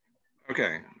us?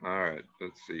 Okay, all right,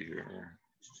 let's see here.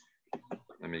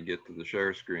 Let me get to the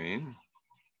share screen.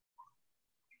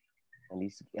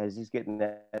 And as he's getting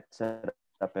that set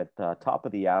up at the top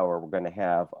of the hour, we're going to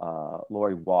have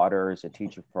Lori Waters, a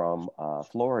teacher from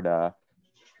Florida,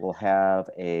 will have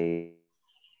a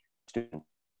student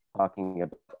talking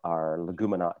about our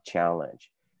Leguminaut challenge,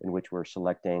 in which we're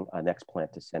selecting a next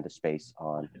plant to send to space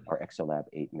on our ExoLab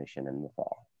 8 mission in the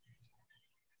fall.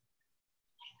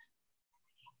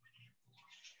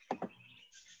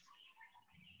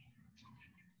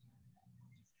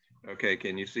 Okay,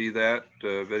 can you see that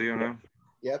video now?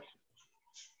 Yep.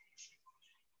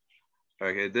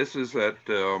 Okay, this is at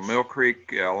Mill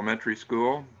Creek Elementary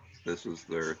School. This is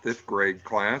their 5th grade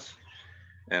class.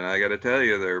 And I got to tell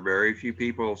you, there are very few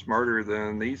people smarter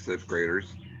than these 5th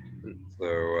graders.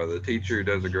 So the teacher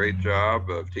does a great job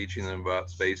of teaching them about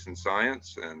space and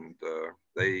science. And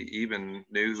they even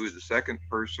knew who the second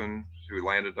person who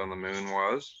landed on the moon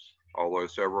was, although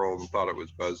several of them thought it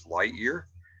was Buzz Lightyear.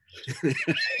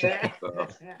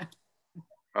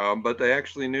 But they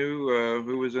actually knew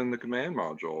who was in the command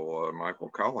module. Michael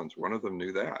Collins, one of them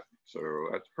knew that. So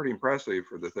that's pretty impressive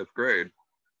for the 5th grade.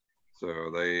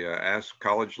 So they ask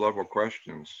college level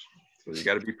questions. So you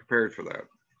got to be prepared for that.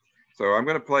 So I'm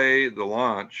going to play the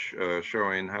launch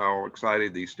showing how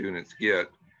excited these students get.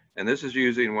 And this is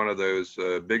using one of those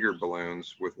bigger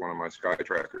balloons with one of my sky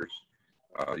trackers,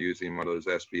 using one of those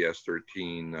SBS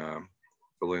 13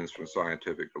 balloons from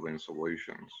Scientific Balloon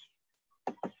Solutions.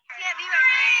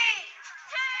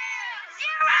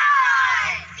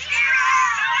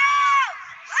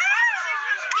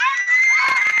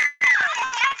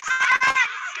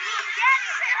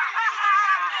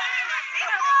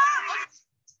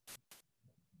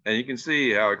 And you can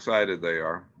see how excited they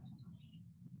are.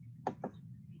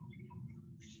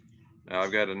 Now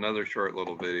I've got another short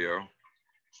little video,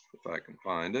 if I can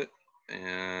find it.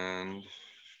 And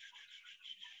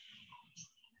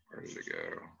where did it go?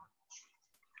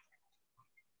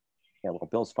 Yeah, well,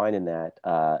 Bill's finding that.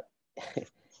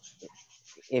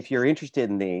 If you're interested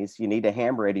in these, you need a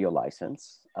ham radio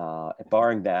license.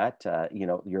 Barring that, you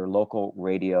know, your local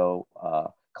radio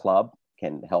club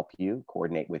can help you,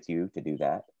 coordinate with you to do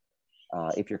that.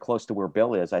 If you're close to where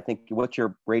Bill is, I think, what's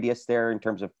your radius there in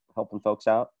terms of helping folks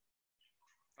out?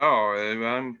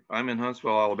 Oh, I'm in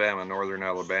Huntsville, Alabama, northern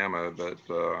Alabama, but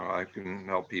I can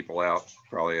help people out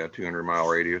probably a 200-mile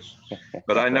radius.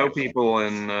 But I know people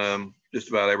in just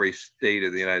about every state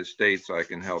of the United States. I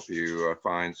can help you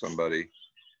find somebody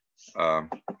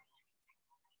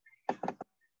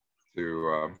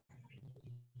to.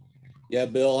 Yeah,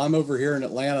 Bill, I'm over here in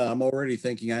Atlanta. I'm already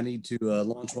thinking I need to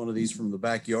launch one of these from the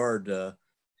backyard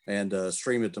and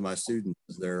stream it to my students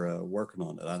as they're working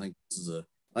on it. I think this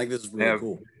is really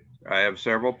cool. I have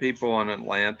several people in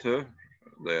Atlanta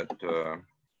that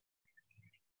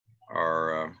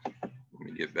are, let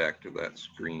me get back to that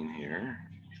screen here.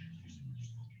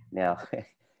 Now,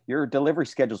 your delivery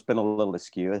schedule's been a little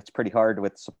askew. It's pretty hard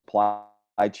with supply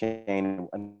chain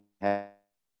and have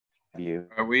you.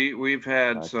 We've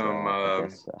had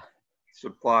some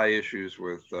supply issues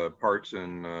with parts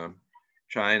in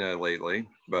China lately,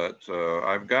 but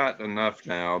I've got enough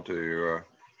now to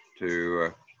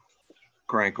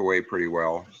crank away pretty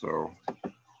well. So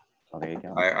there you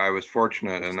go. I was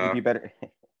fortunate enough. You better.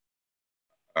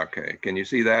 Okay, can you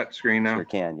see that screen now? Sure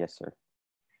can, yes, sir.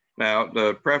 Now,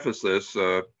 to preface this,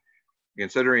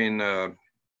 considering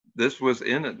this was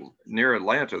near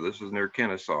Atlanta, this is near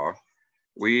Kennesaw.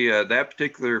 We that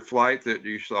particular flight that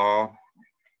you saw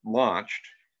launched,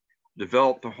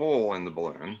 developed a hole in the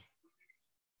balloon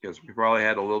because we probably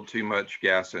had a little too much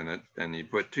gas in it, and you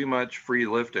put too much free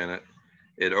lift in it,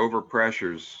 it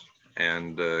overpressures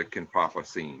and can pop a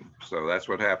seam. So that's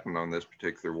what happened on this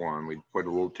particular one. We put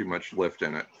a little too much lift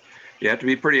in it. You have to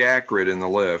be pretty accurate in the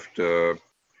lift.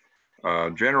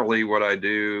 Generally, what I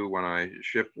do when I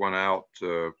ship one out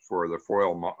for the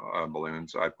foil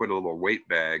balloons, I put a little weight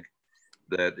bag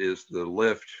that is the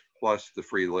lift plus the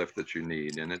free lift that you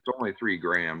need. And it's only 3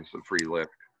 grams of free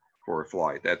lift for a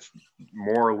flight. That's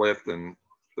more lift than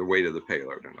the weight of the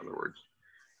payload, in other words.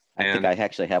 I think I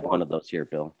actually have one of those here,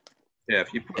 Bill. Yeah,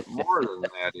 if you put more than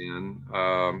that in,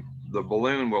 the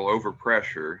balloon will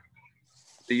overpressure.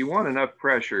 So you want enough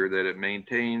pressure that it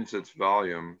maintains its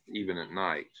volume even at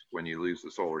night when you lose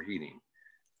the solar heating.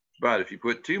 But if you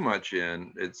put too much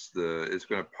in, it's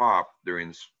going to pop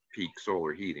during peak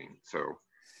solar heating. So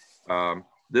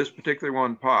this particular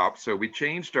one popped. So we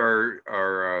changed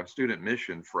our student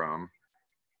mission from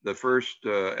the first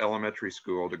elementary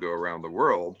school to go around the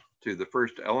world to the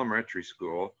first elementary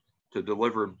school to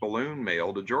deliver balloon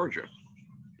mail to Georgia,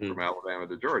 from Alabama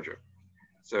to Georgia.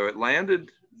 So it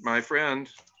landed, my friend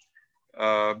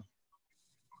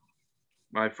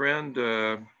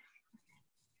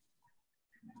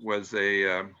was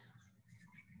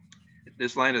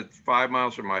this landed 5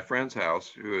 miles from my friend's house,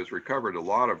 who has recovered a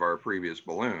lot of our previous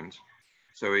balloons.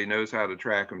 So he knows how to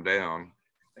track them down.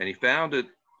 And he found it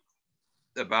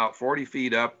about 40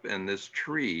 feet up in this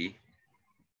tree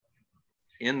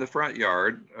in the front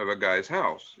yard of a guy's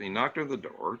house. He knocked on the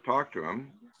door, talked to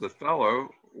him. The fellow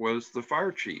was the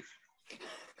fire chief.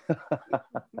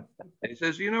 He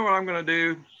says, you know what I'm going to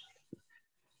do?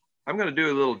 I'm going to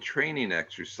do a little training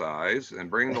exercise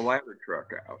and bring the ladder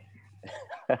truck out.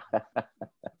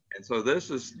 And so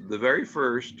this is the very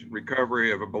first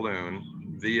recovery of a balloon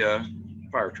via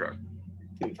fire truck.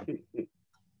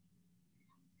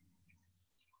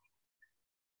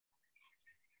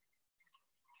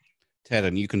 Ted,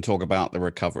 and you can talk about the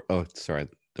recovery. Oh, sorry,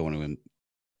 don't want to.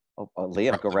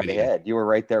 Liam, go right ahead. You were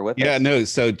right there with us. Yeah, no.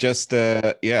 So just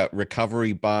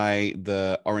recovery by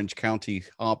the Orange County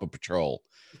Harbor Patrol.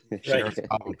 Sheriff's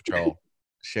Harbor Patrol.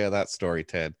 Share that story,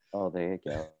 Ted. Oh, there you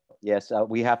go. Yes,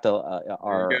 we have to.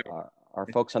 Our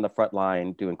folks on the front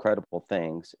line do incredible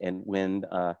things, and when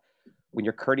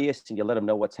you're courteous and you let them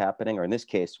know what's happening, or in this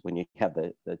case, when you have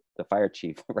the fire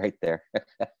chief right there.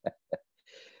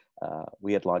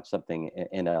 We had launched something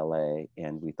in LA,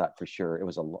 and we thought for sure it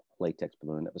was a latex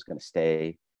balloon that was going to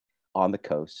stay on the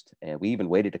coast. And we even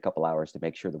waited a couple hours to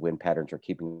make sure the wind patterns were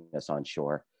keeping us on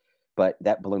shore. But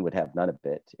that balloon would have none of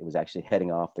it. It was actually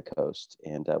heading off the coast.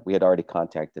 And we had already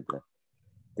contacted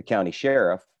the county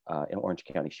sheriff, Orange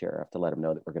County Sheriff, to let him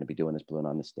know that we're going to be doing this balloon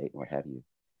on the state and what have you.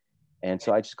 And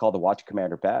so I just called the watch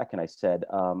commander back and I said,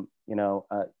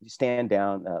 stand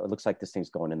down. It looks like this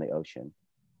thing's going in the ocean.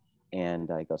 And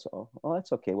he goes, oh, well,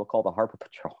 that's okay. We'll call the Harbor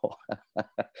Patrol.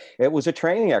 It was a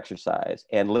training exercise.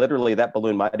 And literally that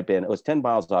balloon it was 10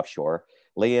 miles offshore.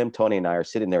 Liam, Tony, and I are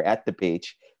sitting there at the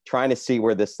beach trying to see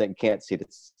where this thing can't see.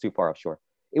 It's too far offshore.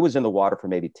 It was in the water for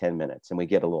maybe 10 minutes. And we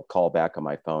get a little call back on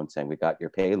my phone saying, we got your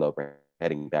payload. We're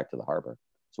heading back to the harbor.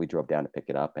 So we drove down to pick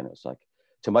it up. And it was like,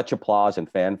 to much applause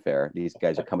and fanfare, these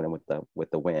guys are coming in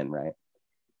with the win, right?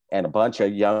 And a bunch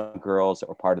of young girls that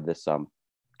were part of this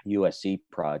USC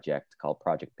project called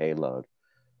Project Payload.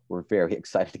 We're very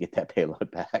excited to get that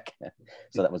payload back.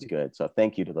 So that was good. So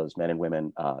thank you to those men and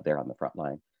women there on the front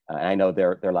line. I know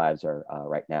their lives are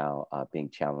right now being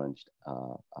challenged,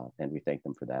 and we thank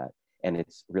them for that. And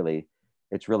it's really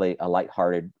a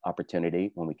lighthearted opportunity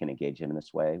when we can engage them in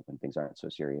this way, when things aren't so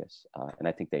serious. And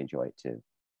I think they enjoy it too.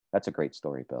 That's a great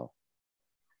story, Bill.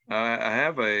 I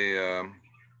have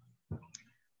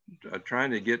I'm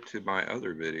trying to get to my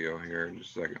other video here in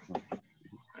just a second.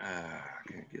 I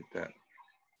can't get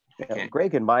that.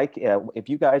 Greg and Mike, if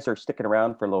you guys are sticking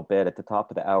around for a little bit, at the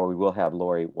top of the hour, we will have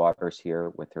Lori Waters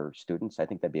here with her students. I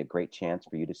think that'd be a great chance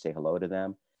for you to say hello to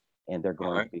them. And they're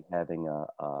going to be having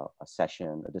a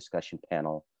discussion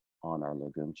panel on our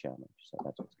Legume challenge. So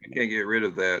that's what's I can't get rid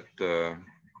of that.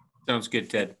 Sounds good,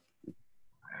 Ted.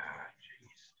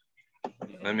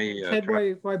 Let me Ted,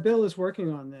 while Bill is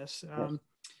working on this,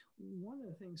 one of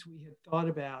the things we had thought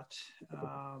about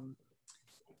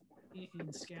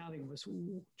in scouting was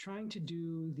trying to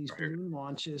do these balloon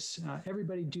launches.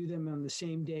 Everybody do them on the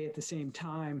same day at the same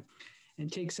time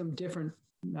and take some different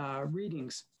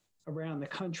readings around the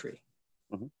country.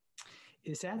 Mm-hmm.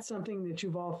 Is that something that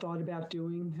you've all thought about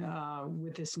doing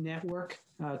with this network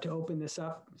to open this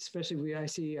up? Especially I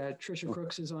see Tricia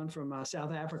Crooks is on from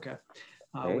South Africa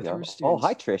with her students. Oh,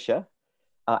 hi, Tricia.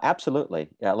 Absolutely.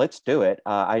 Yeah, let's do it.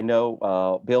 I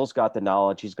know Bill's got the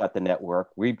knowledge. He's got the network.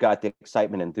 We've got the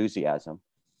excitement, enthusiasm.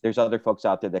 There's other folks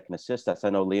out there that can assist us. I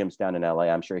know Liam's down in LA.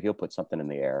 I'm sure he'll put something in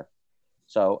the air.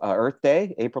 So Earth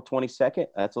Day, April 22nd.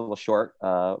 That's a little short,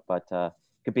 but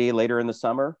could be later in the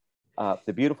summer.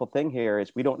 The beautiful thing here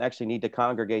is we don't actually need to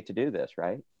congregate to do this,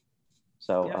 right?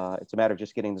 So it's a matter of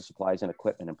just getting the supplies and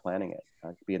equipment and planning it.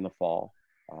 It could be in the fall.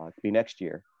 It could be next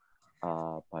year.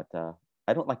 But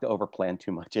I don't like to overplan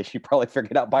too much, as you probably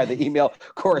figured out by the email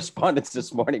correspondence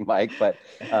this morning, Mike. But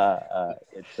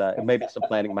maybe some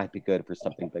planning might be good for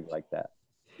something big like that.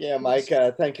 Yeah, Mike,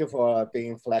 thank you for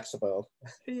being flexible.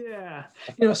 Yeah.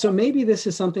 So maybe this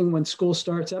is something when school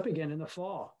starts up again in the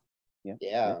fall. Yeah.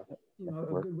 A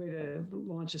good way to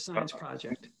launch a science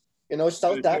project.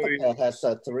 South Africa has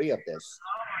 3 of this.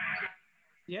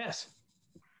 Yes.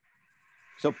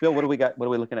 So, Bill, what do we got? What are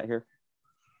we looking at here?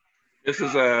 This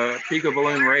is a Pico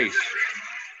balloon race.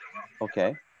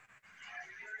 Okay.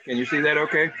 Can you see that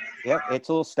okay? Yep, it's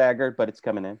a little staggered, but it's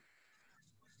coming in.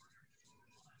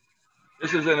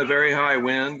 This is in a very high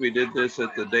wind. We did this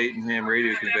at the Dayton Ham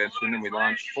Radio Convention, and we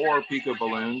launched 4 Pico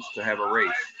balloons to have a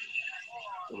race.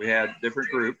 So we had different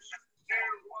groups.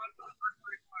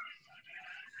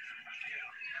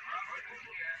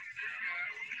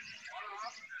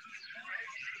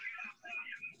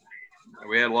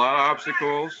 We had a lot of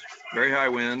obstacles, very high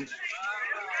winds.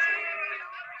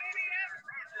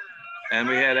 And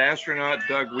we had astronaut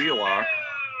Doug Wheelock.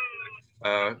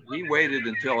 He waited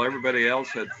until everybody else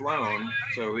had flown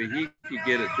so he could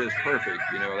get it just perfect.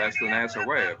 That's the NASA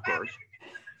way, of course.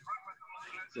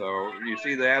 So you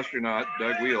see the astronaut,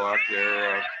 Doug Wheelock,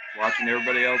 there watching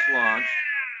everybody else launch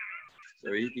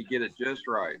so he could get it just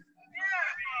right.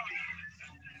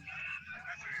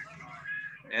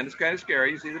 And it's kind of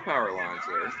scary. You see the power lines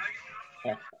there.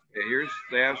 Okay, here's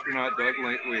the astronaut, Doug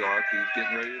Wheelock. He's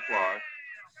getting ready to fly.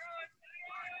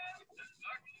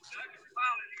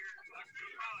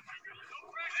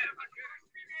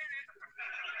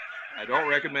 I don't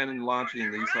recommend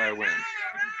launching these high winds.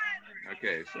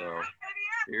 Okay, so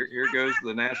here goes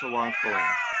the NASA launch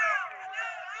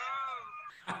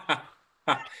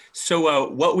balloon. So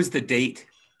what was the date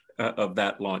of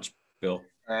that launch, Bill?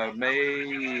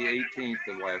 May 18th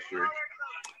of last year.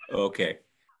 Okay.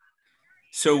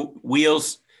 So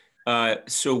Wheels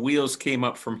came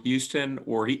up from Houston,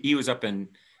 or he was up in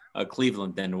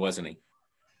Cleveland then, wasn't he?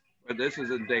 But this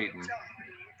is in Dayton.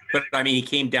 But I mean, he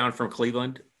came down from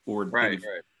Cleveland, or right.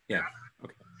 Yeah.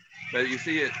 Okay. But you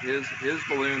see it, his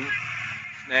balloon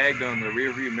snagged on the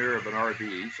rearview mirror of an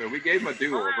RV, so we gave him a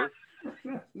do-over.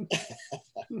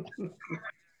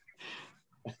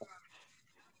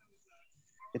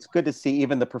 It's good to see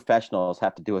even the professionals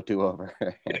have to do a do-over.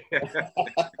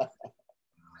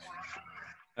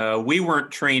 We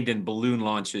weren't trained in balloon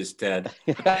launches, Ted.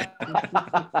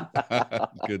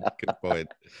 Good point.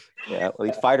 Yeah, well,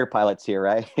 these fighter pilots here,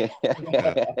 right?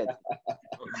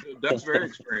 That's very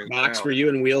experienced. Max, were you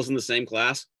and Wheels in the same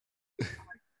class?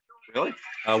 Really?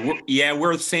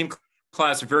 We're the same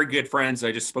class. Very good friends.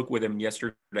 I just spoke with him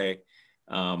yesterday.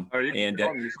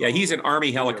 He's an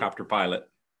Army helicopter pilot.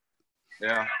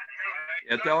 Yeah.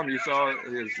 Tell him you saw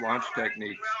his launch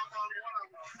techniques.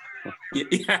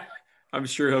 Yeah, I'm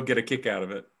sure he'll get a kick out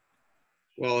of it.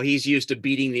 Well, he's used to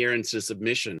beating the air into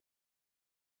submission.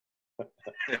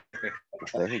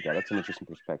 There you go. That's an interesting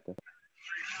perspective.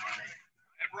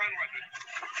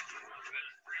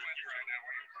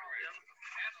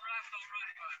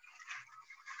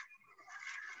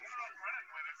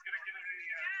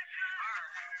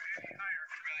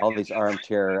 All these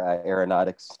armchair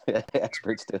aeronautics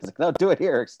experts do. It's like, no, do it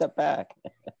here. Step back.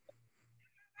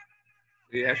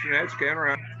 The astronauts can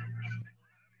run.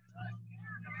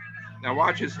 Now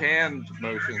watch his hand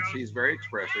motions. He's very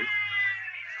expressive.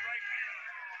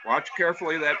 Watch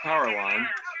carefully that power line.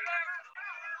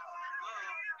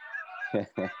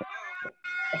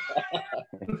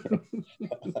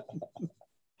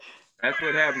 That's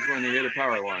what happens when you hit a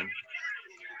power line.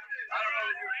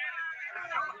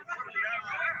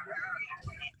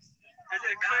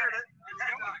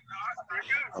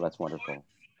 Oh, that's wonderful.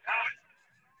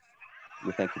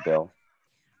 Thank you, Bill.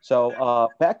 So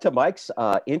back to Mike's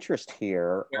interest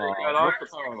here.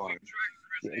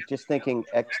 Just thinking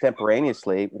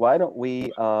extemporaneously, why don't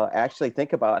we actually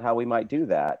think about how we might do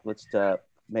that? Let's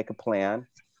make a plan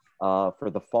for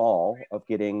the fall of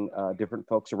getting different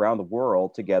folks around the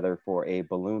world together for a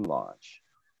balloon launch.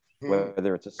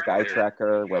 Whether it's a sky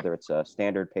tracker, whether it's a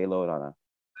standard payload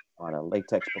on a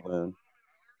latex balloon.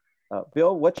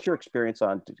 Bill, what's your experience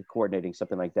on coordinating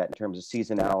something like that in terms of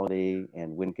seasonality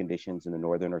and wind conditions in the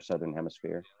northern or southern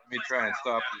hemisphere? Let me try and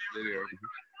stop this video.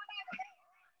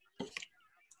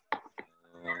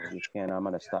 You can. I'm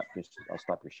going to stop. I'll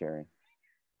stop your sharing.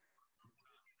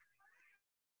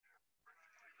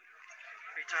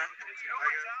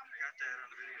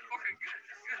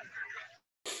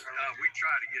 We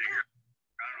tried to get it here.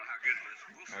 I don't know how good it is.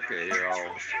 Okay, here,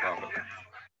 I'll stop it.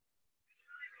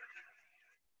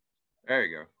 There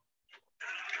you go.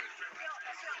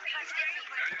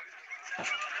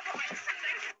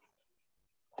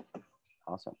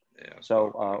 Awesome. Yeah,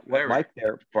 so what Mike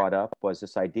there brought up was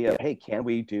this idea of, hey, can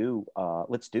we do,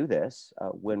 let's do this.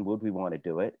 When would we want to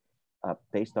do it?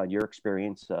 Based on your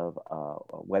experience of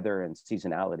weather and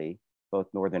seasonality, both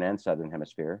northern and southern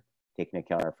hemisphere, taking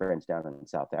account our friends down in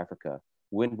South Africa,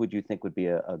 when would you think would be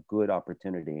a good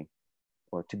opportunity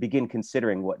or to begin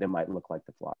considering what it might look like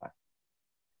to fly?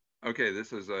 Okay,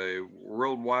 this is a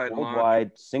worldwide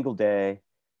launch. Single day,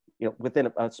 you know,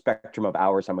 within a spectrum of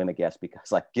hours, I'm going to guess,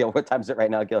 because like, Gil, what time is it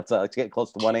right now, Gil? It's getting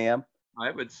close to 1 a.m.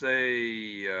 I would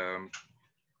say the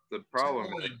problem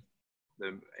is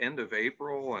the end of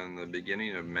April and the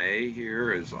beginning of May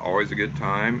here is always a good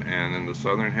time. And in the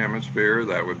Southern Hemisphere,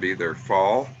 that would be their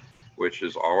fall, which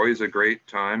is always a great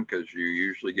time because you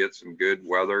usually get some good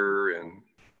weather. And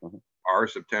our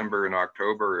September and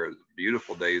October are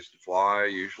beautiful days to fly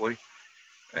usually.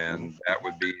 And that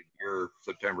would be your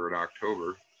September and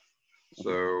October.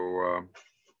 So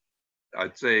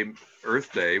I'd say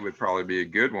Earth Day would probably be a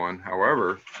good one.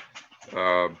 However,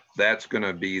 that's going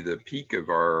to be the peak of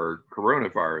our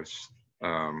coronavirus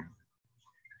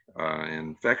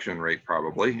infection rate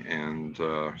probably. And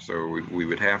so we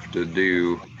would have to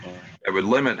do, it would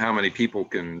limit how many people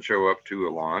can show up to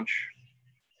a launch.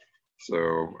 So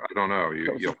I don't know,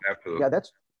 you'll have to. Yeah,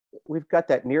 we've got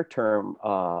that near-term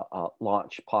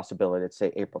launch possibility. Let's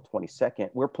say April 22nd.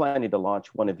 We're planning to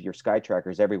launch one of your Sky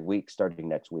Trackers every week starting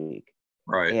next week.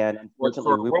 Right. And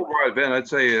unfortunately, for a worldwide event, I'd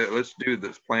say let's do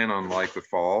this plan on like the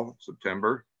fall,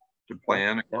 September, to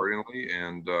plan accordingly.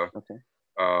 And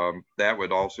that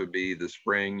would also be the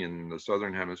spring in the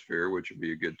Southern Hemisphere, which would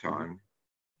be a good time.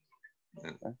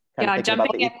 Kind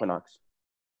about the equinox.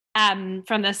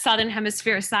 From the Southern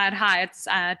Hemisphere side. Hi, it's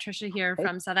Trisha here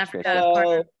from South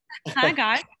Africa. Hi,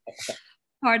 guys.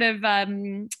 Part of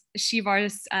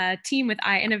Shivar's team with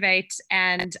iInnovate.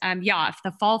 And yeah, if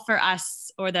the fall for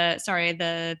us, or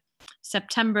the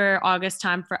September, August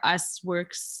time for us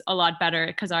works a lot better,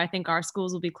 because I think our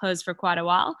schools will be closed for quite a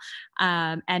while.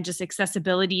 And just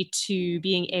accessibility to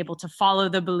being able to follow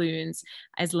the balloons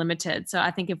is limited. So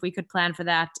I think if we could plan for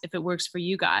that, if it works for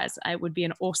you guys, it would be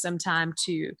an awesome time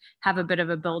to have a bit of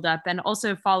a build up and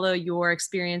also follow your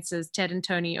experiences, Ted and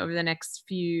Tony, over the next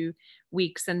few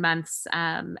weeks and months,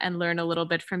 and learn a little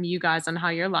bit from you guys on how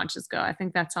your launches go. I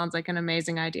think that sounds like an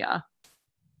amazing idea.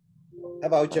 How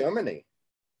about Germany?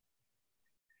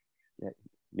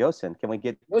 Yosin, can we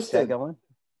get that going?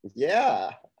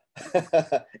 Yeah.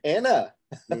 Anna.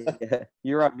 Yeah,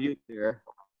 you're on mute there.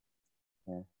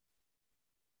 Yeah.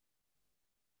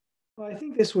 Well, I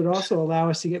think this would also allow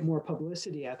us to get more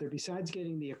publicity out there, besides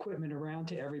getting the equipment around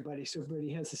to everybody so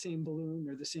everybody has the same balloon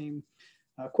or the same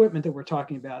equipment that we're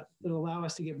talking about. It'll allow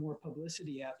us to get more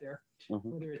publicity out there,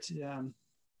 whether it's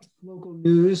local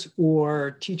news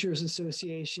or teachers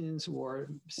associations or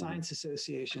science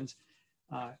associations.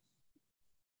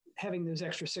 Having those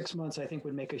extra 6 months, I think,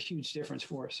 would make a huge difference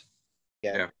for us.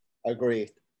 Yeah. Agreed.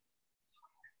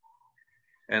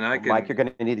 And Mike, you're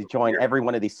going to need to join every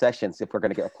one of these sessions if we're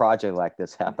going to get a project like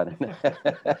this happening.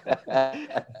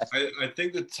 I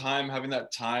think having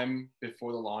that time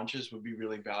before the launches would be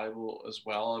really valuable as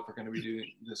well if we're going to be doing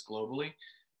this globally,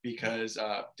 because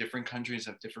different countries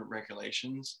have different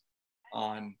regulations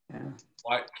on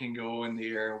what can go in the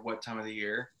air, what time of the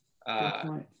year.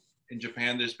 In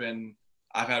Japan,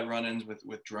 I've had run-ins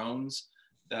with drones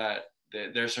that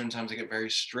there are certain times they get very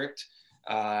strict.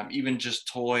 Even just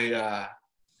toy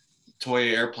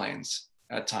airplanes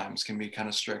at times can be kind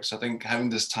of strict. So I think having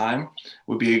this time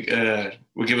would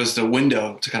give us the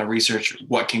window to kind of research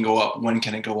what can go up, when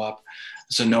can it go up,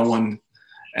 so no one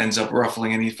ends up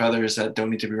ruffling any feathers that don't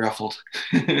need to be ruffled.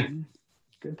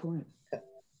 Good point.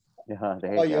 Yeah,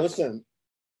 Yosin.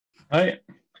 Hi.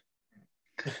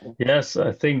 Yes,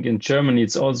 I think in Germany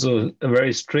it's also a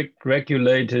very strict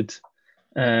regulated,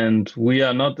 and we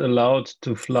are not allowed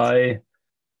to fly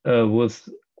with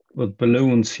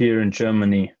balloons here in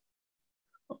Germany.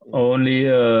 Only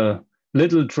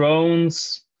little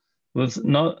drones with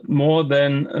not more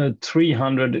than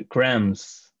 300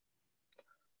 grams.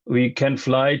 We can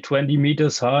fly 20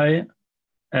 meters high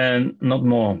and not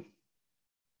more.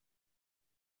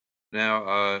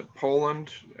 Now,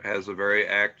 Poland has a very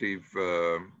active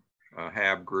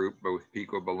HAB group, both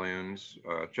Pico balloons.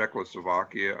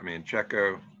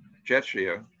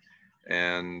 Czechia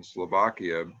and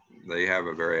Slovakia, they have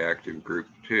a very active group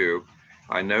too.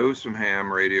 I know some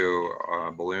ham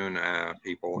radio balloon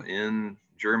people in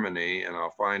Germany, and I'll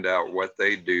find out what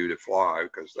they do to fly,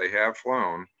 because they have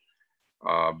flown,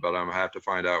 but I'm gonna have to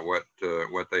find out what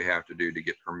they have to do to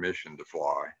get permission to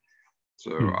fly.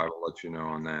 So I will let you know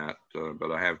on that.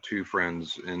 But I have two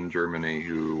friends in Germany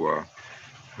who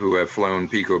have flown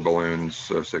Pico balloons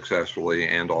successfully,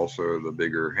 and also the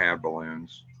bigger HAB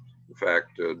balloons. In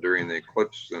fact, during the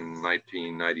eclipse in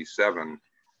 1997,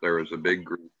 there was a big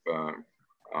group,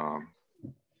 I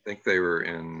think they were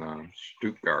in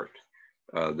Stuttgart,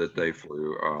 that they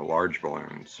flew large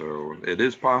balloons. So it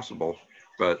is possible,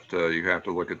 but you have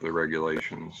to look at the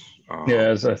regulations.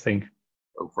 Yes, I think.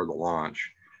 For the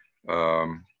launch.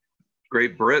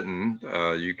 Great Britain,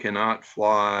 you cannot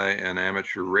fly an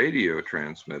amateur radio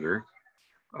transmitter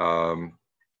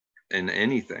in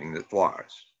anything that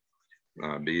flies.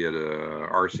 Be it a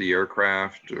RC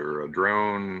aircraft or a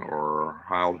drone or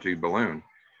high altitude balloon.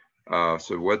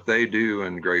 So what they do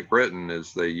in Great Britain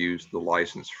is they use the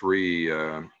license-free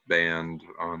band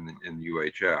in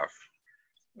UHF.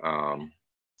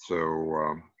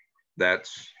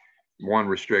 That's one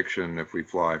restriction if we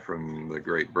fly from the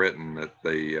Great Britain, that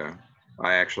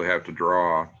I actually have to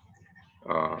draw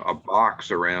a box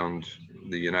around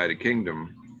the United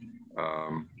Kingdom.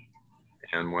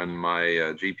 And when my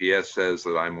GPS says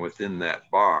that I'm within that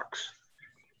box,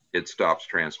 it stops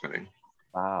transmitting.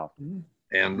 Wow.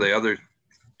 And the other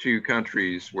two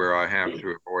countries where I have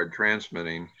to avoid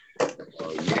transmitting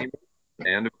are Yemen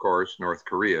and, of course, North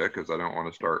Korea, because I don't want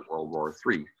to start World War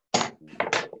III.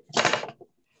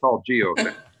 It's called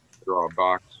geofence. Draw a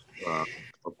box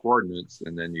of coordinates,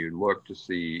 and then you look to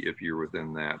see if you're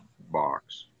within that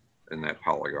box, in that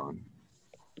polygon.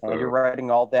 And you're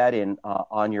writing all that in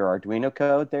on your Arduino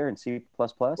code there in C++?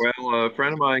 Well, a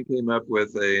friend of mine came up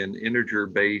with an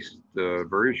integer-based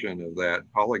version of that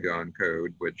polygon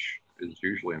code, which is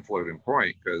usually in floating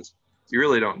point, because you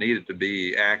really don't need it to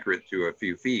be accurate to a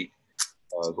few feet,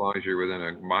 as long as you're within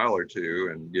a mile or two,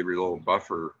 and give your little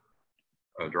buffer,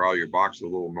 draw your box a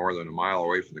little more than a mile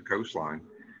away from the coastline.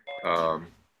 The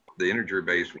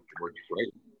integer-based works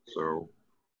great. So,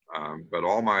 but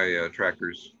all my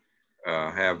trackers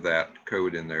have that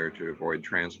code in there to avoid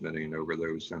transmitting over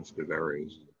those sensitive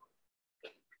areas.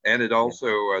 And it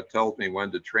also tells me when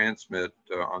to transmit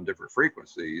on different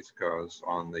frequencies, because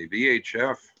on the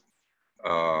VHF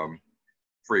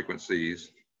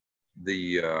frequencies,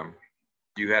 you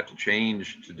have to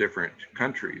change to different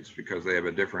countries because they have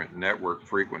a different network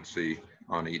frequency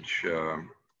on each.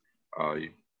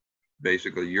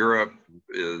 Basically, Europe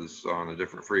is on a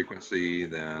different frequency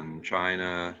than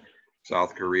China,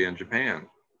 South Korea, and Japan.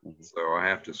 So I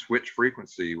have to switch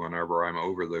frequency whenever I'm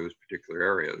over those particular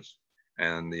areas.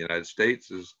 And the United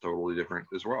States is totally different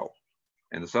as well.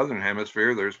 In the Southern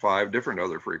Hemisphere, there's 5 different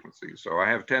other frequencies. So I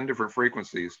have 10 different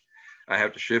frequencies I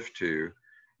have to shift to.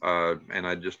 And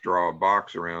I just draw a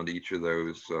box around each of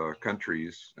those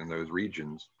countries and those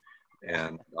regions.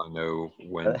 And I know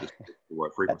when to stick to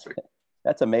what frequency.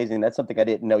 That's amazing. That's something I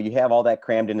didn't know. You have all that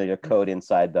crammed into your code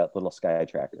inside that little Sky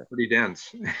Tracker. Pretty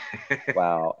dense.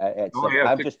 Wow.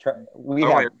 I'm just trying. We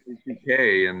have have CK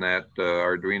in that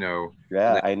Arduino.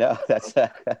 Yeah, I know. That's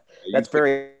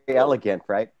very elegant,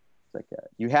 right? It's like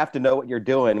you have to know what you're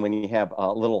doing when you have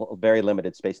a little, very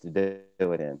limited space to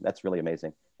do it in. That's really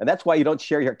amazing, and that's why you don't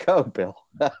share your code, Bill.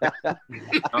 I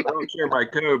don't share my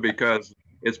code because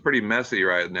it's pretty messy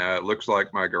right now. It looks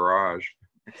like my garage.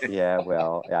 Yeah,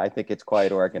 well, I think it's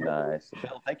quite organized.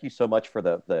 Bill, thank you so much for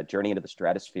the journey into the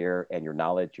stratosphere and your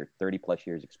knowledge, your 30+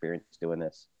 years experience doing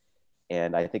this.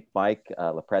 And I think Mike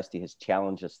Lepresti has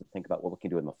challenged us to think about what we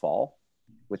can do in the fall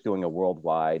with doing a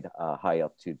worldwide high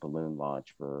altitude balloon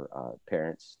launch for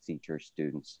parents, teachers,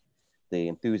 students, the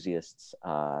enthusiasts,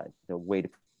 the way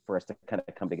for us to kind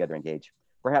of come together and engage,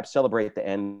 perhaps celebrate the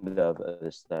end of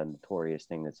this notorious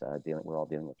thing that's we're all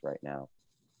dealing with right now.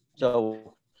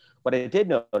 So what I did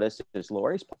notice is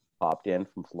Lori's popped in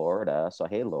from Florida. So,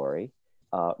 hey, Lori.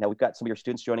 Now we've got some of your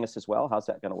students joining us as well. How's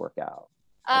that going to work out?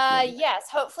 Yes,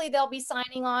 hopefully they'll be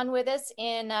signing on with us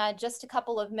in just a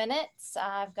couple of minutes.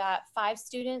 I've got 5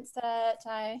 students that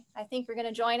I think are going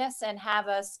to join us and have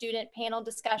a student panel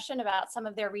discussion about some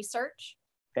of their research.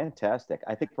 Fantastic.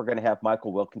 I think we're going to have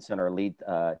Michael Wilkinson, our lead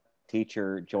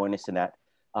teacher, join us in that.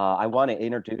 I want to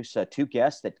introduce 2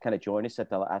 guests that kind of joined us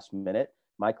at the last minute.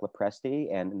 Mike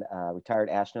Lepresti and retired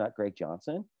astronaut Greg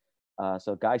Johnson.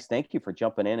 So guys, thank you for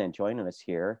jumping in and joining us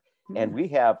here. And we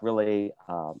have really,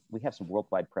 we have some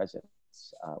worldwide presence.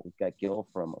 We've got Gil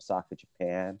from Osaka,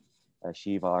 Japan,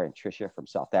 Shivar and Trisha from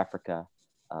South Africa,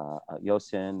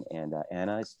 Yosin and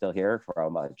Anna is still here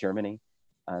from Germany.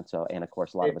 And so, and of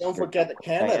course, a lot of us. Don't forget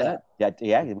Canada. Diana.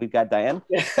 Yeah, we've got Diane.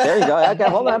 There you go. Okay,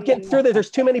 hold on, I'm getting through there.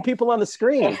 There's too many people on the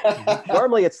screen.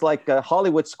 Normally, it's like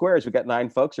Hollywood Squares. We've got 9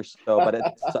 folks or so, but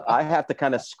I have to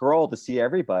kind of scroll to see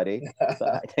everybody.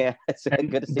 So, Diana, it's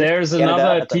good to see there's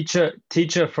Canada. another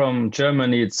teacher from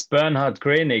Germany. It's Bernhard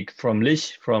Grenig from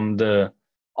Lich, from the.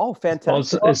 Oh,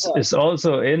 fantastic! Is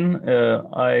also in.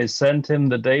 I sent him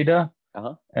the data.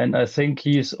 And I think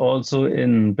he's also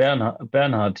in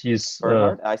Bernhard. He's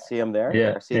Bernhard. I see him there.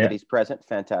 Yeah, I see that he's present.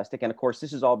 Fantastic. And of course,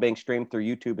 this is all being streamed through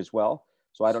YouTube as well.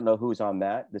 So I don't know who's on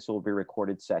that. This will be a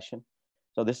recorded session.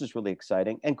 So this is really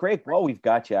exciting. And Greg, while we've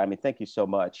got you, I mean, thank you so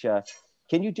much.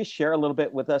 Can you just share a little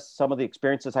bit with us some of the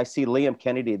experiences? I see Liam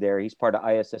Kennedy there. He's part of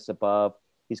ISS Above.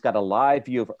 He's got a live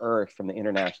view of Earth from the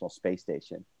International Space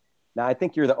Station. Now, I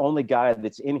think you're the only guy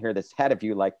that's in here that's had a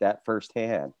view like that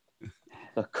firsthand.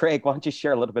 So Craig, why don't you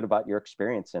share a little bit about your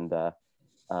experience and for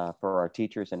our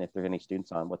teachers and if there are any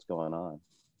students on what's going on?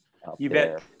 You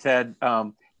bet, Ted.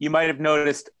 You might have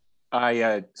noticed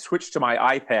I switched to my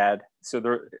iPad. So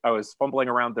I was fumbling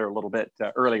around there a little bit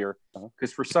earlier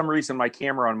because for some reason my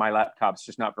camera on my laptop's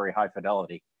just not very high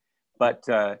fidelity. But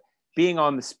being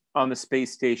on the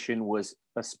space station was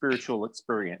a spiritual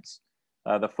experience.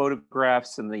 The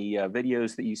photographs and the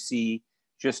videos that you see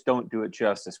just don't do it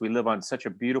justice. We live on such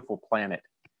a beautiful planet.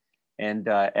 And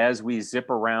as we zip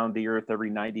around the Earth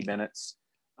every 90 minutes,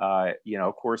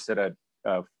 of course, at a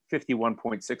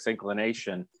 51.6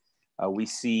 inclination, we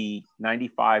see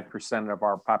 95% of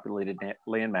our populated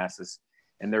land masses.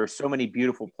 And there are so many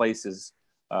beautiful places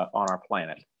on our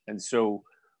planet. And so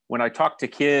when I talk to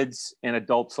kids and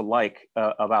adults alike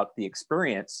about the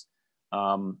experience,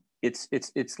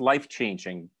 it's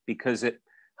life-changing because it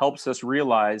helps us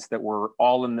realize that we're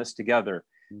all in this together.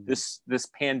 This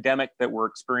pandemic that we're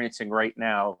experiencing right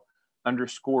now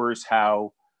underscores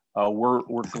how we're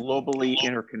globally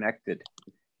interconnected,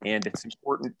 and it's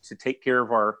important to take care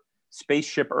of our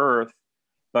spaceship Earth,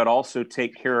 but also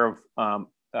take care of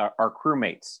our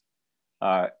crewmates.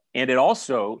 And it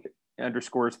also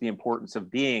underscores the importance of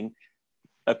being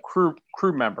a crew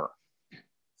member,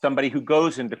 somebody who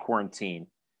goes into quarantine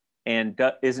and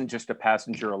isn't just a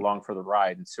passenger along for the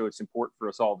ride. And so it's important for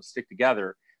us all to stick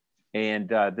together. And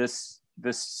this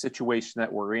situation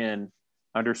that we're in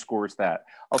underscores that.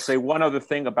 I'll say one other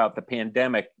thing about the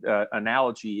pandemic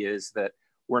analogy is that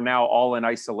we're now all in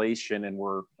isolation and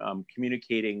we're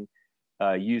communicating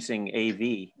using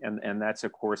AV. And that's,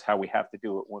 of course, how we have to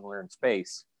do it when we're in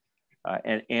space.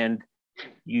 And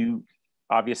you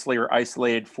obviously are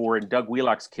isolated for, in Doug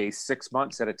Wheelock's case, 6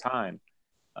 months at a time.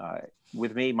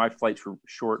 With me, my flights were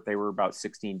short. They were about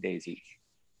 16 days each.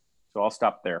 So I'll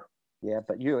stop there. Yeah,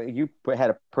 but you had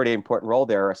a pretty important role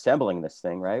there assembling this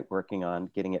thing, right? Working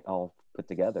on getting it all put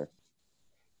together.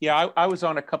 Yeah, I was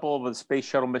on a couple of the space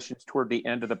shuttle missions toward the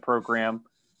end of the program,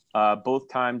 both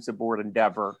times aboard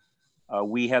Endeavour.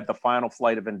 We had the final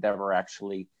flight of Endeavour,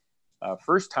 actually.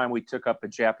 First time we took up a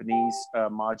Japanese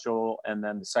module, and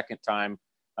then the second time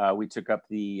we took up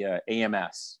the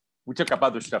AMS. We took up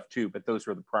other stuff too, but those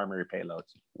were the primary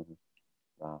payloads.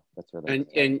 Wow, that's really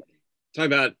and talk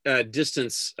about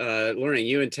distance learning.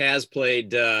 You and Taz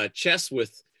played chess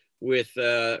with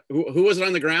who was it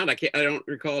on the ground? I don't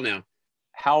recall now.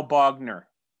 Hal Bogner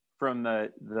from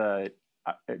the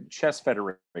Chess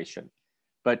Federation.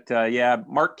 But yeah,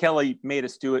 Mark Kelly made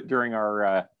us do it during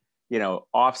our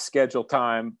off schedule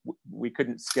time. We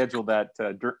couldn't schedule that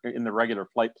in the regular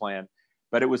flight plan.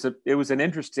 But it was an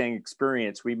interesting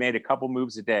experience. We made a couple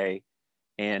moves a day,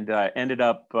 and ended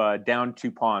up down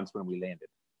 2 pawns when we landed.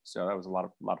 So that was a lot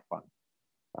of fun.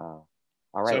 Wow!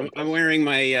 All right. So I'm wearing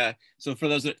my. So for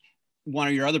those that one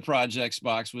of your other projects,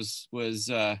 Box was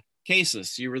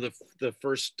Pisus. You were the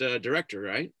first director,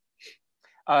 right?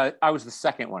 I was the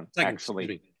second one,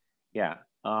 actually. Yeah.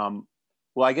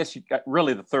 Well, I guess you got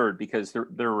really the third because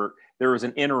there was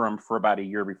an interim for about a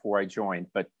year before I joined.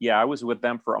 But yeah, I was with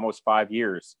them for almost 5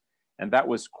 years, and that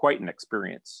was quite an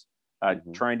experience.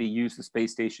 Trying to use the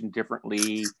space station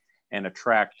differently and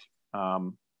attract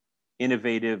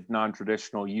innovative,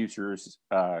 non-traditional users,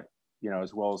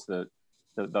 as well as the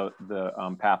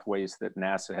pathways that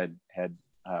NASA had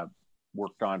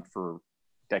worked on for a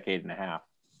decade and a half.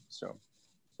 So.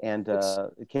 And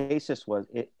CASIS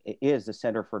is the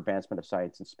Center for Advancement of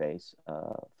Science and Space,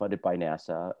 funded by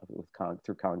NASA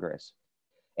through Congress.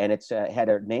 And it's had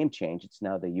a name change. It's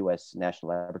now the U.S.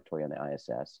 National Laboratory on the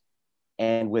ISS.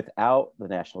 And without the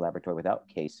National Laboratory, without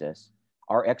CASIS,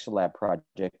 our ExoLab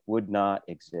project would not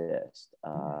exist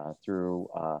through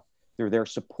their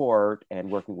support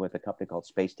and working with a company called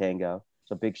Space Tango.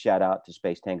 So big shout out to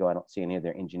Space Tango. I don't see any of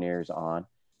their engineers on.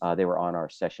 They were on our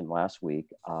session last week.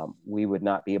 We would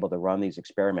not be able to run these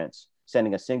experiments,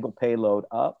 sending a single payload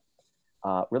up,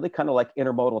 really kind of like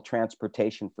intermodal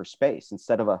transportation for space.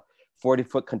 Instead of a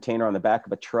 40-foot container on the back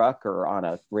of a truck or on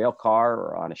a rail car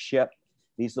or on a ship,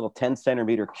 these little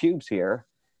 10-centimeter cubes here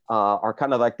are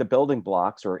kind of like the building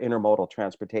blocks or intermodal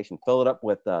transportation. Fill it up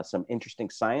with some interesting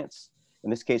science. In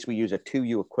this case, we use a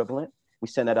 2U equivalent. We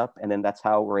send it up, and then that's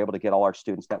how we're able to get all our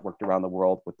students networked around the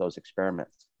world with those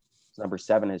experiments. So number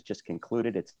 7 has just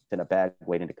concluded. It's in a bag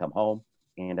waiting to come home.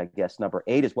 And I guess number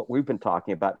 8 is what we've been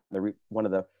talking about, one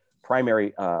of the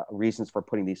primary reasons for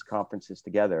putting these conferences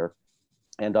together.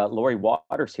 And Lori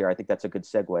Waters here, I think that's a good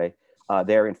segue.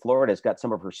 There in Florida has got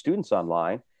some of her students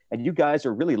online. And you guys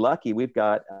are really lucky. We've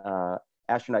got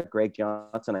astronaut Greg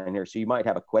Johnson in here, so you might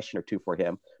have a question or two for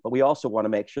him. But we also want to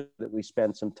make sure that we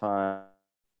spend some time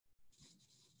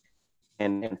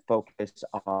and focus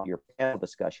on your panel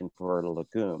discussion for the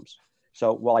legumes.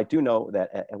 So while I do know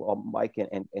that while Mike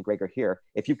and Greg are here,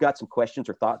 if you've got some questions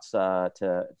or thoughts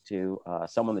to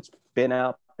someone that's been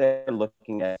out there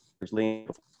looking at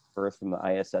Earth from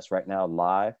the ISS right now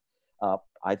live,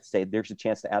 I'd say there's a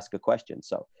chance to ask a question.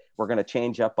 So we're going to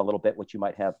change up a little bit what you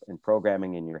might have in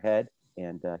programming in your head.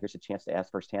 And here's a chance to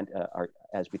ask firsthand,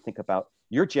 as we think about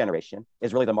your generation,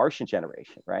 is really the Martian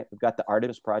generation, right? We've got the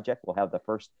Artemis project. We'll have the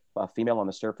first female on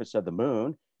the surface of the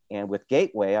moon. And with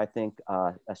Gateway, I think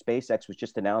SpaceX was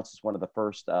just announced as one of the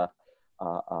first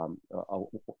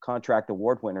contract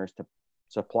award winners to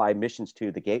supply missions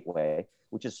to the Gateway,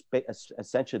 which is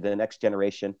essentially the next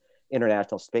generation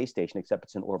International Space Station, except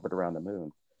it's in orbit around the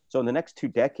moon. So in the next 2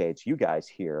 decades, you guys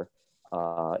here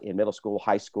in middle school,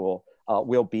 high school,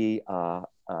 will be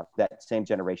that same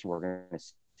generation we're going to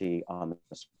see on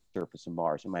the surface of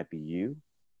Mars. It might be you,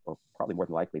 or probably more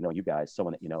than likely, you guys,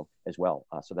 someone that you know as well.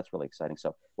 So that's really exciting.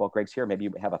 So while Greg's here, maybe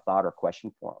you have a thought or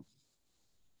question for him.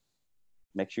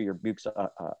 Make sure your mic's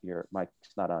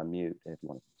not on mute if you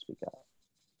want to speak out.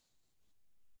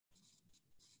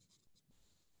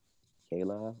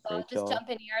 Kayla, I'll just jump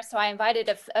in here. So I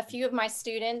invited a few of my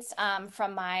students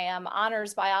from my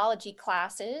honors biology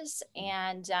classes.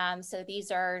 And so these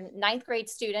are 9th grade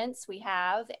students we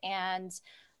have. And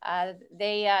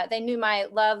they knew my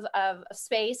love of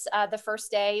space the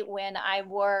first day when I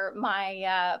wore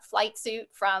my flight suit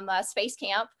from space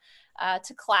camp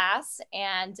to class.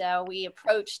 And we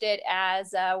approached it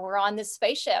as we're on this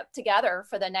spaceship together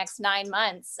for the next 9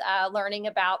 months, learning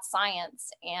about science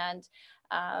and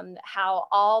how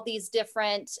all these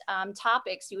different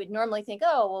topics you would normally think,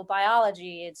 oh, well,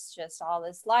 biology, it's just all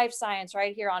this life science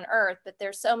right here on Earth, but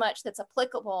there's so much that's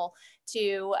applicable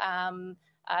to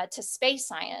space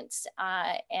science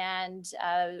and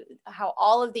how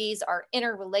all of these are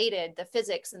interrelated, the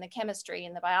physics and the chemistry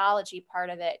and the biology part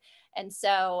of it. And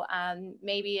so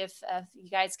maybe if you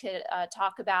guys could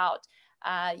talk about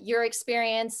your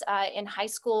experience in high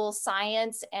school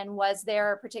science, and was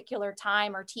there a particular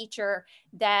time or teacher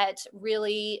that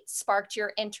really sparked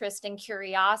your interest and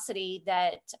curiosity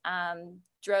that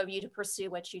drove you to pursue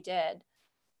what you did?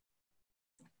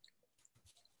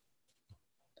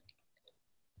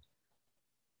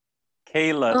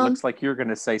 Kayla, it looks like you're going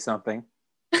to say something.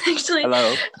 Actually,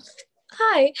 hello.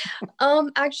 Hi.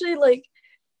 Actually, like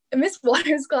Miss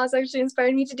Waters' class actually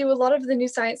inspired me to do a lot of the new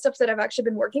science stuff that I've actually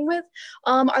been working with.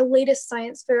 Our latest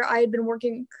science fair,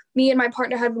 me and my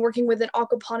partner had been working with an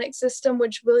aquaponics system,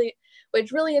 which really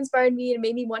inspired me and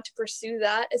made me want to pursue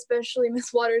that, especially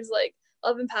Miss Waters' like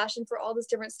love and passion for all this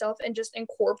different stuff and just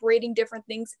incorporating different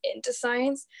things into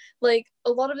science. Like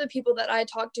a lot of the people that I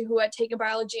talked to who had taken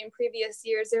biology in previous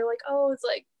years, they're like, oh, it's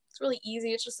really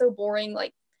easy. It's just so boring.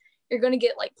 Like you're going to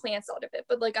get like plants out of it.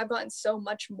 But like I've gotten so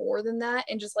much more than that.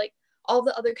 And just like all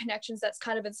the other connections that's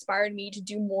kind of inspired me to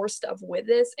do more stuff with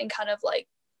this and kind of like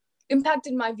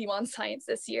impacted my view on science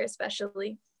this year,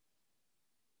 especially.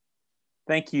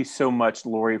 Thank you so much,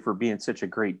 Lori, for being such a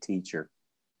great teacher.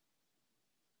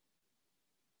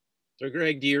 So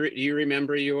Greg, do you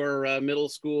remember your middle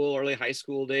school, early high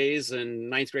school days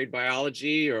and 9th grade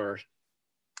biology? Or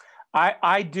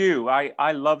I do.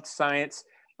 I loved science,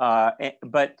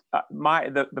 but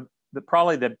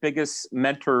probably the biggest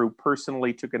mentor who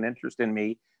personally took an interest in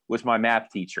me was my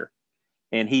math teacher,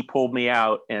 and he pulled me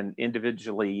out and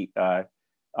individually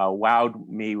wowed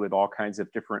me with all kinds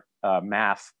of different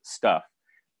math stuff.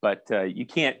 But you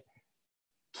can't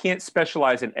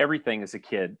specialize in everything as a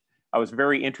kid. I was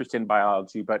very interested in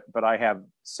biology, but I have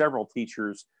several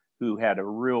teachers who had a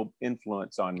real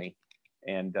influence on me.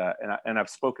 and I've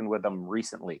spoken with them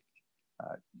recently.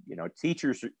 You know,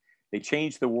 teachers, they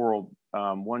change the world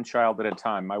one child at a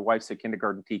time. My wife's a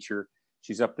kindergarten teacher.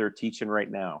 She's up there teaching right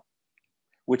now,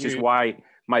 which is why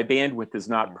my bandwidth is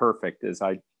not perfect as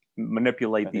I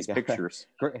manipulate these pictures.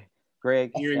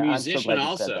 Greg, you're a musician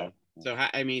also. So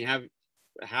I mean,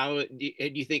 how do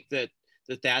you think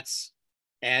that's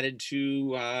added to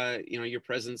you know, your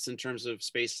presence in terms of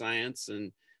space science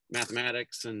and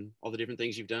mathematics and all the different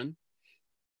things you've done?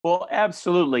 Well,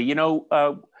 absolutely. You know,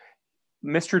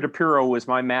 Mr. DePiro was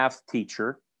my math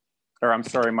teacher, or I'm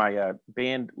sorry, my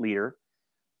band leader.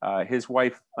 His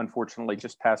wife, unfortunately,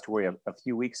 just passed away a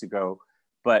few weeks ago,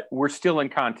 but we're still in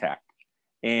contact.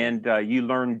 And you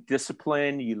learn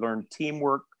discipline, you learn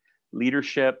teamwork,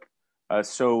 leadership.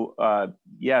 So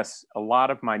yes, a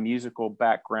lot of my musical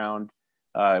background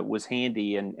was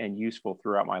handy and useful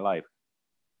throughout my life.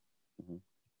 Mm-hmm.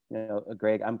 You know,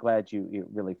 Greg, I'm glad you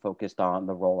really focused on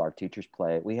the role our teachers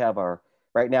play. We have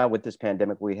right now with this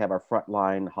pandemic, we have our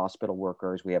frontline hospital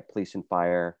workers, we have police and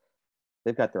fire.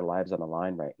 They've got their lives on the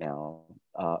line right now.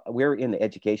 We're in the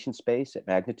education space at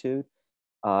Magnitude,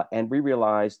 and we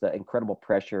realize the incredible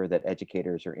pressure that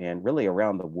educators are in really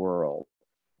around the world.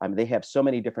 I mean, they have so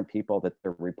many different people that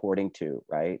they're reporting to,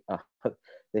 right?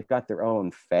 They've got their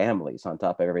own families on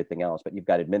top of everything else, but you've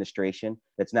got administration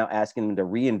that's now asking them to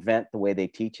reinvent the way they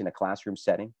teach in a classroom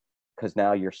setting, because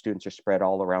now your students are spread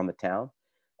all around the town.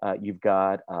 You've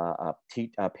got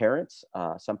parents.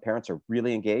 Some parents are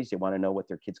really engaged. They want to know what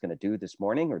their kid's going to do this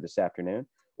morning or this afternoon,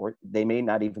 or they may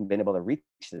not even been able to reach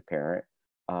the parent.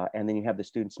 And then you have the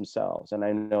students themselves. And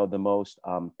I know the most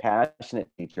passionate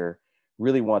teacher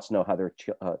really wants to know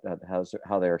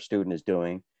how their student is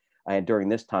doing. And during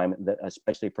this time,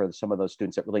 especially for some of those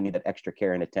students that really need that extra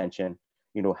care and attention,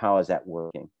 you know, how is that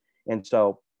working? And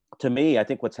so to me, I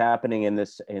think what's happening in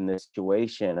this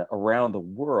situation around the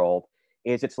world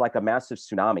is it's like a massive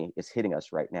tsunami is hitting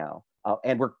us right now.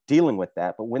 And we're dealing with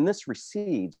that. But when this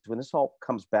recedes, when this all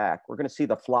comes back, we're going to see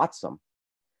the flotsam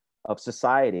of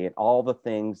society and all the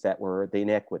things that were the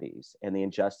inequities and the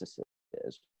injustices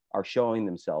are showing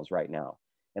themselves right now.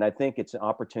 And I think it's an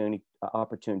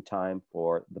opportune time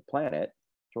for the planet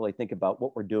to really think about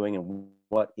what we're doing and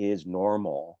what is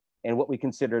normal and what we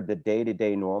consider the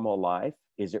day-to-day normal life.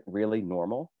 Is it really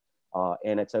normal?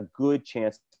 And it's a good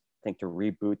chance, I think, to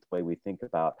reboot the way we think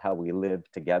about how we live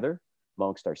together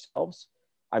amongst ourselves.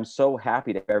 I'm so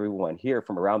happy to have everyone here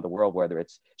from around the world, whether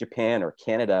it's Japan or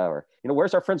Canada or, you know,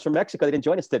 where's our friends from Mexico? They didn't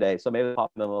join us today, so maybe they'll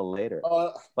pop in a little later.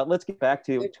 But let's get back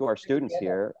to our students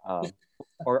here,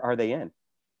 or are they in?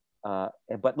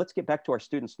 But let's get back to our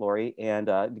students, Lori, and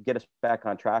get us back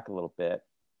on track a little bit,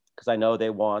 because I know they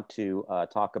want to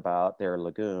talk about their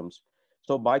legumes.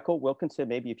 So Michael Wilkinson,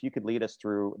 maybe if you could lead us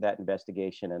through that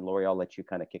investigation, and Lori, I'll let you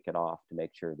kind of kick it off to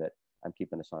make sure that I'm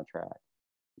keeping us on track.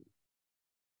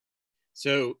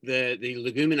 So the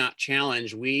Leguminaut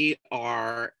challenge, we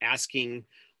are asking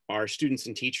our students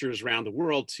and teachers around the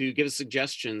world to give us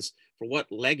suggestions for what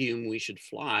legume we should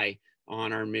fly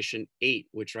on our mission 8,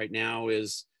 which right now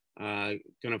is going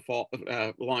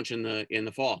to launch in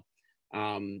the fall.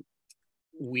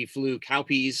 We flew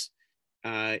cowpeas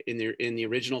in the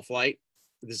original flight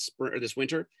this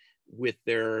winter with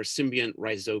their symbiont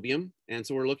rhizobium, and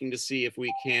so we're looking to see if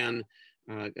we can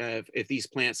if these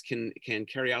plants can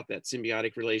carry out that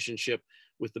symbiotic relationship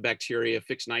with the bacteria,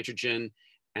 fix nitrogen,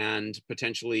 and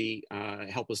potentially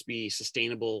help us be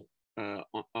sustainable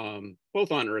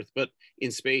both on Earth, but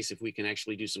in space if we can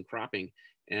actually do some cropping.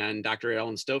 And Dr.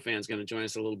 Ellen Sofan is going to join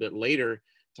us a little bit later,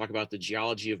 talk about the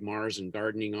geology of Mars and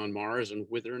gardening on Mars and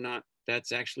whether or not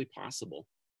that's actually possible.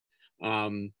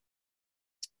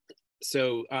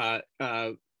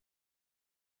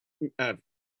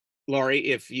 Laurie,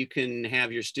 if you can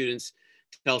have your students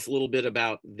tell us a little bit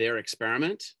about their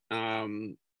experiment,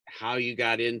 how you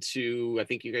got into, I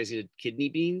think you guys did kidney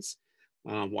beans,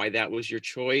 why that was your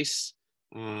choice,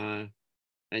 and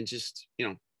just, you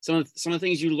know, some of the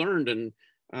things you learned and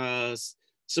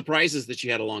surprises that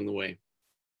you had along the way.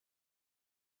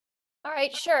 All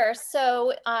right, sure.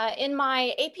 So in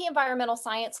my AP Environmental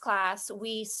Science class,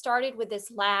 we started with this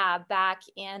lab back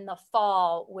in the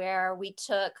fall where we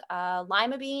took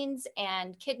lima beans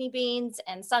and kidney beans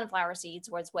and sunflower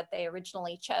seeds was what they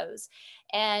originally chose.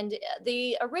 And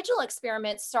the original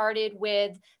experiment started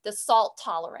with the salt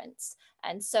tolerance.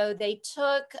 And so they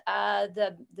took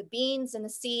the beans and the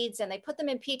seeds and they put them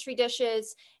in Petri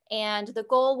dishes. And the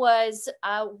goal was,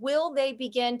 will they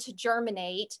begin to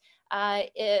germinate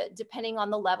depending on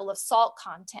the level of salt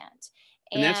content.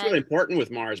 And that's really important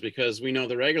with Mars because we know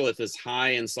the regolith is high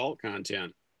in salt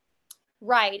content.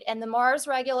 Right, and the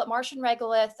Martian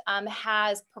regolith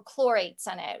has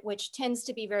perchlorates in it, which tends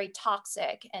to be very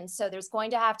toxic. And so there's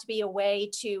going to have to be a way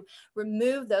to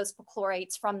remove those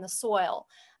perchlorates from the soil.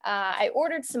 I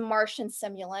ordered some Martian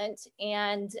simulant,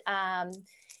 and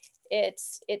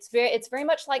it's very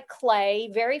much like clay,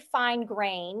 very fine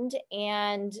grained,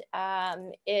 and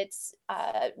it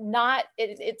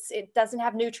doesn't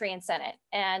have nutrients in it.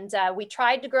 And we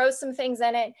tried to grow some things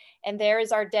in it, and there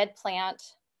is our dead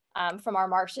plant from our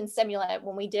Martian simulant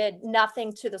when we did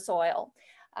nothing to the soil.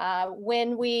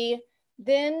 When we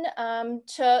then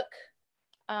took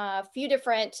a few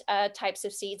different types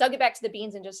of seeds. I'll get back to the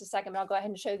beans in just a second, but I'll go ahead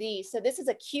and show these. So this is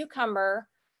a cucumber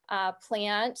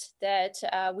plant that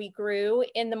we grew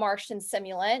in the Martian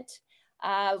simulant.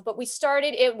 But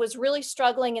it was really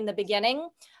struggling in the beginning.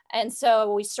 And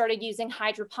so we started using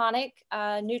hydroponic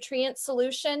nutrient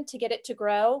solution to get it to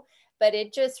grow. But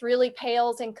it just really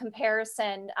pales in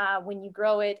comparison when you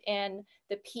grow it in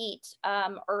the peat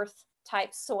earth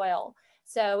type soil.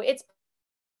 So it's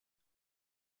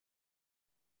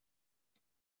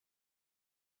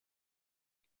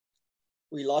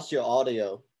We lost your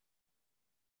audio.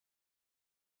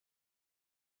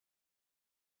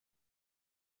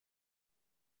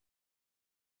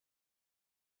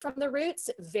 from the roots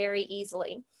very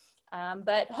easily.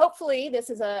 But hopefully this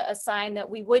is a sign that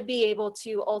we would be able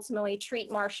to ultimately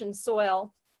treat Martian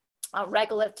soil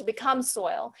regolith to become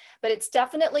soil, but it's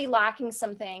definitely lacking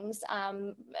some things,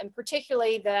 and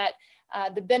particularly that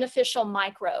the beneficial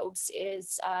microbes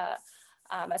is,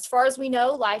 as far as we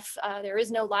know, there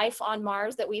is no life on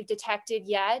Mars that we've detected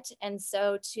yet. And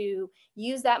so to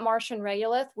use that Martian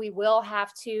regolith, we will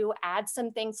have to add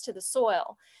some things to the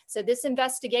soil. So this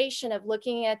investigation of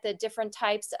looking at the different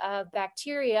types of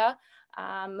bacteria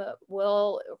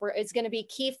it's going to be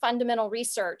key fundamental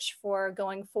research for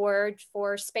going forward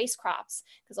for space crops,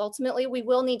 because ultimately we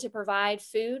will need to provide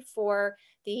food for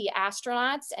the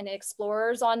astronauts and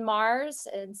explorers on Mars.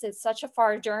 And it's such a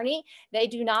far journey, they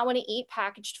do not want to eat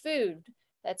packaged food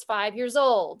that's 5 years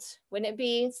old. Wouldn't it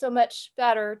be so much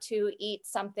better to eat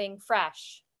something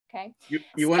fresh? Okay.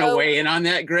 You want to weigh in on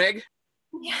that, Greg?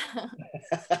 Yeah.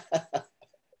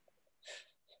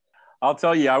 I'll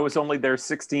tell you, I was only there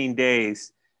 16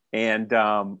 days, and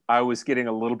I was getting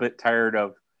a little bit tired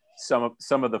of some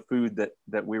of the food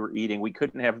that we were eating. We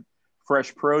couldn't have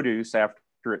fresh produce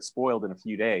after it spoiled in a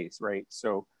few days, right?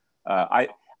 So I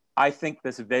think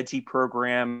this veggie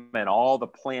program and all the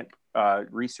plant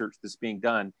research that's being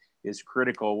done is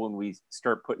critical when we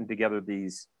start putting together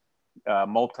these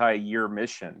multi-year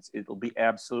missions. It'll be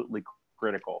absolutely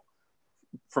critical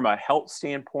from a health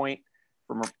standpoint,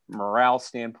 from a morale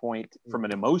standpoint, from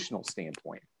an emotional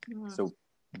standpoint. So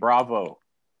bravo.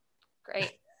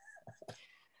 Great.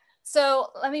 So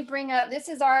let me bring up, this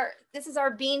is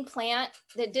our bean plant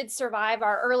that did survive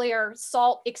our earlier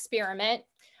salt experiment.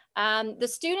 The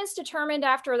students determined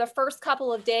after the first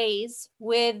couple of days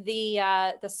with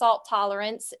the salt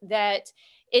tolerance that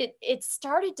it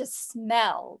started to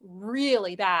smell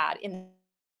really bad in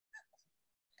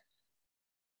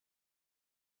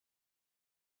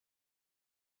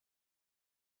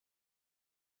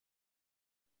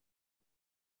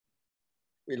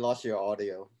We lost your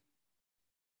audio.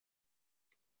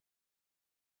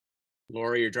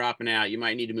 Laura, you're dropping out. You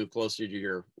might need to move closer to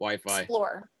your Wi-Fi.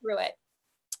 Explore through it.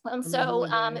 So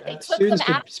they took students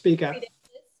them out could speak up.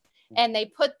 and they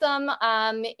put them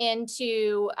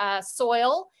into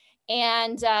soil,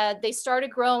 and they started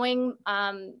growing.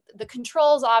 The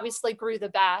controls obviously grew the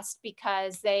best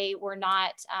because they were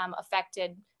not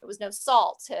affected. There was no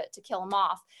salt to kill them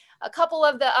off. A couple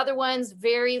of the other ones,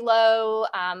 very low.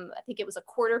 I think it was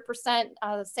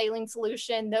 0.25% saline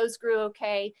solution. Those grew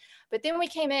okay. But then we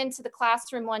came into the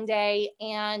classroom one day,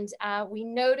 and we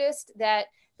noticed that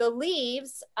the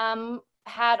leaves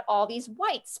had all these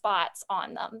white spots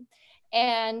on them.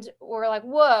 And we're like,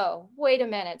 whoa, wait a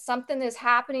minute, something is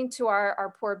happening to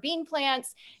our poor bean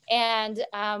plants. And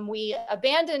we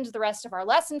abandoned the rest of our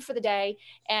lesson for the day.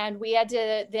 And we had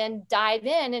to then dive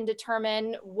in and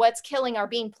determine what's killing our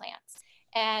bean plants.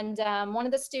 And one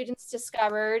of the students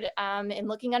discovered in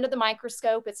looking under the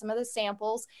microscope at some of the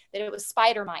samples that it was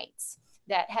spider mites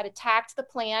that had attacked the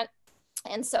plant.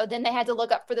 And so then they had to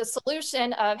look up for the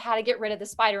solution of how to get rid of the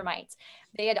spider mites.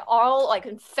 They had all like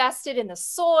infested in the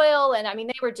soil, and I mean,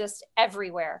 they were just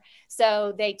everywhere.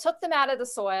 So they took them out of the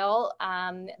soil,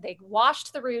 they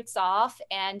washed the roots off,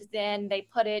 and then they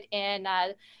put it in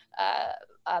a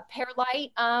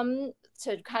perlite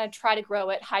to kind of try to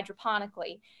grow it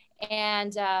hydroponically.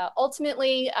 And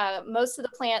ultimately, most of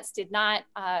the plants did not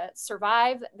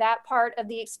survive that part of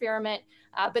the experiment,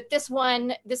 but this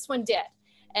one did.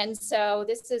 And so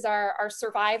this is our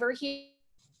survivor here.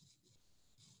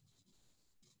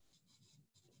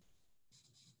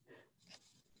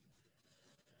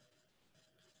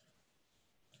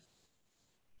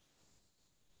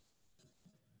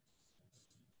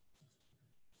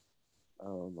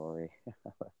 Oh, Lori.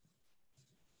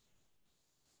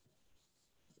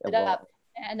 It up.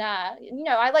 And, you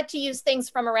know, I like to use things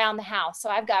from around the house. So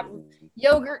I've got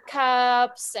yogurt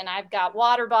cups and I've got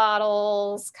water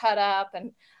bottles cut up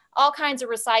and all kinds of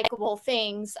recyclable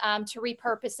things to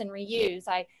repurpose and reuse.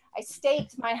 I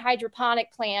staked my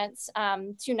hydroponic plants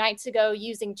 2 nights ago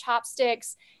using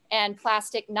chopsticks and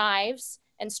plastic knives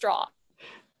and straw.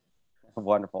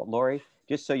 Wonderful. Lori,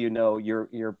 just so you know, your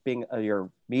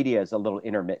media is a little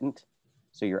intermittent.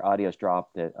 So your audio's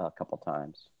dropped it a couple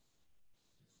times.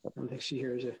 I don't think she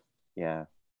hears you. Yeah.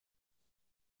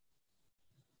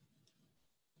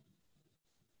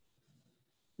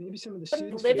 Maybe some of the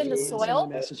students live in the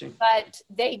soil, but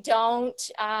they don't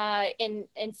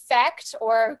infect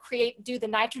or do the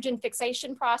nitrogen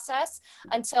fixation process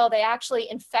until they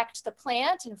actually infect the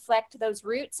plant, infect those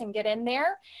roots and get in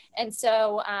there. And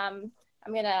so I'm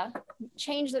gonna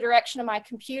change the direction of my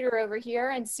computer over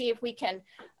here and see if we can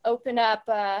open up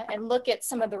and look at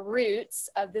some of the roots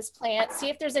of this plant, see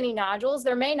if there's any nodules.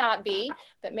 There may not be,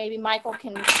 but maybe Michael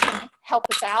can help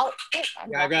us out.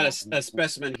 Yeah, I've got a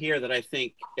specimen here that I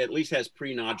think at least has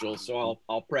pre-nodules, so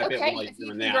I'll prep it while you're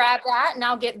doing that. Grab that and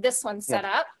I'll get this one set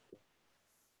up.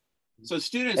 So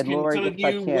students, and can Lori, some of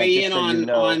you weigh in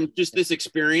on just this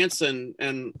experience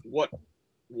and what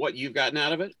you've gotten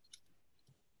out of it?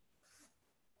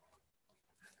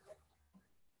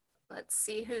 Let's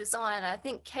see who's on. I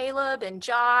think Caleb and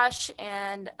Josh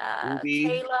and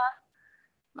Kayla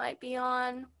might be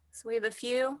on. So we have a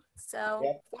few. So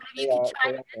one of you can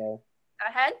chime in. Go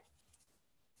ahead.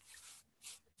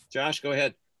 Josh, go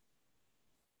ahead.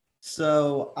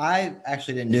 So I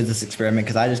actually didn't do this experiment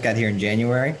because I just got here in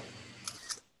January.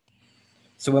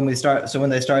 So when they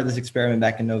started this experiment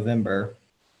back in November,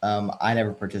 I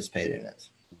never participated in it.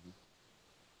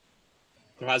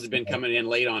 So how's it been coming in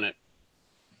late on it?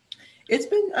 It's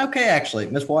been okay, actually.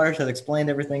 Ms. Waters has explained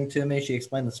everything to me. She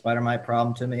explained the spider mite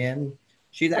problem to me, and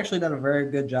she's actually done a very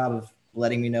good job of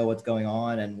letting me know what's going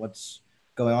on and what's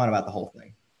going on about the whole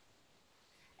thing.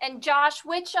 And Josh,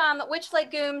 which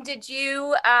legume did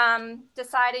you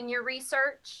decide in your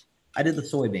research? I did the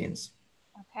soybeans.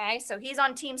 Okay, so he's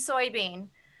on team soybean.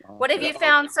 What have you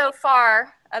found so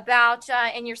far about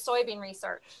in your soybean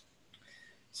research?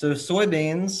 So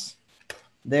soybeans,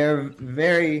 they're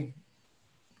very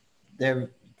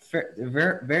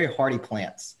hardy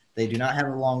plants. They do not have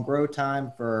a long grow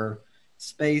time for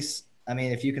space. I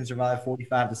mean, if you can survive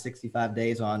 45 to 65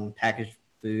 days on packaged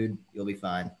food, you'll be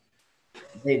fine.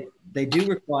 They do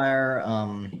require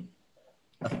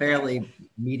a fairly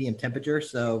medium temperature,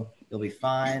 so you'll be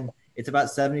fine. It's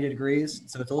about 70 degrees,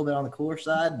 so it's a little bit on the cooler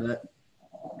side, but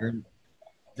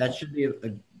that should be a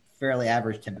fairly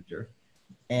average temperature.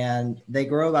 And they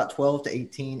grow about 12 to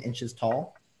 18 inches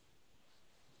tall.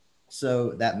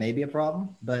 So that may be a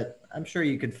problem, but I'm sure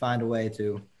you could find a way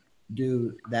to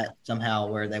do that somehow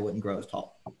where they wouldn't grow as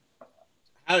tall.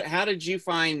 How did you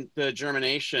find the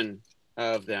germination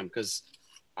of them? Because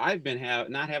I've been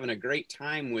not having a great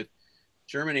time with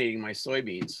germinating my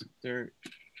soybeans.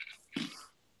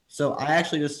 So I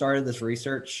actually just started this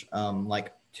research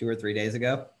like 2 or 3 days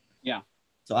ago. Yeah.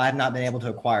 So I have not been able to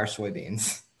acquire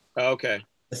soybeans. Okay.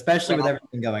 Especially with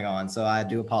everything going on. So I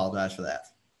do apologize for that.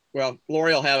 Well,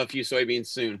 Lori will have a few soybeans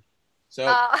soon. So,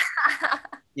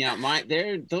 yeah,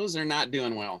 those are not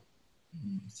doing well.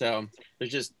 So they're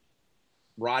just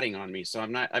rotting on me. So I've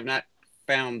not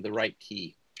found the right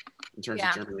key in terms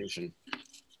of germination.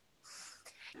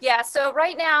 Yeah, so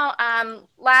right now,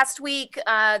 last week,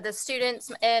 the students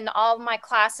in all of my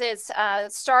classes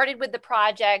started with the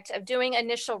project of doing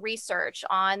initial research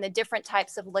on the different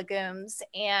types of legumes,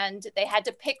 and they had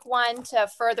to pick one to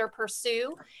further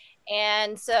pursue.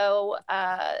 And so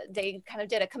they kind of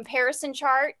did a comparison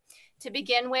chart to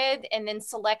begin with, and then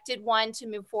selected one to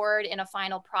move forward in a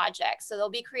final project. So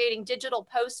they'll be creating digital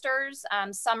posters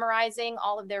summarizing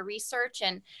all of their research,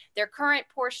 and their current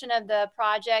portion of the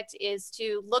project is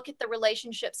to look at the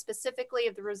relationship specifically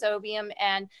of the rhizobium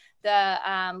and the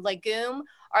legume.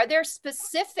 Are there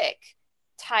specific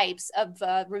types of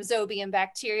rhizobium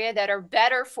bacteria that are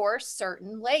better for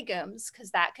certain legumes, because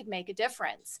that could make a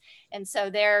difference? And so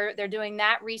they're doing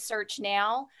that research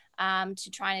now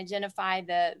to try and identify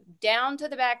down to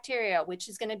the bacteria, which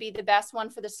is going to be the best one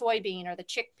for the soybean or the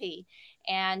chickpea.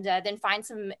 and then find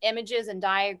some images and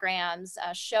diagrams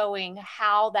showing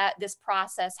how this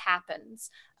process happens,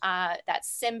 that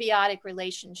symbiotic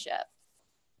relationship.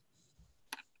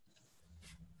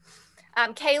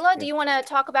 Kayla, do you want to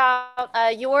talk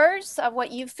about yours, of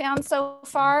what you've found so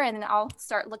far? And then I'll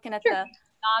start looking at the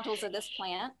nodules of this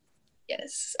plant.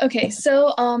 Yes. Okay.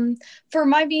 So for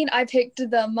my bean, I picked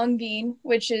the mung bean,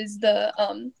 which is the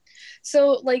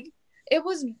so like it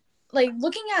was like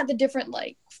looking at the different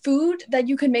like food that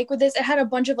you could make with this. It had a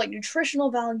bunch of like nutritional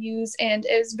values, and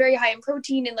it was very high in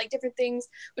protein and like different things,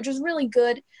 which was really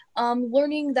good.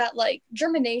 Learning that like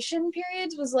germination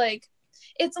periods was like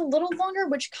it's a little longer,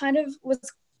 which kind of was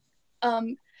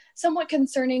somewhat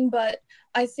concerning, but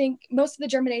I think most of the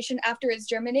germination after it's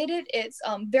germinated, it's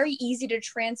very easy to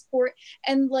transport.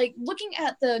 And like looking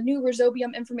at the new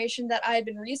rhizobium information that I had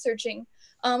been researching,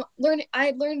 I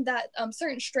had learned that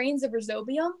certain strains of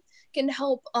rhizobium can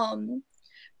help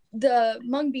the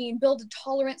mung bean build a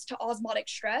tolerance to osmotic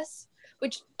stress,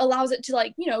 which allows it to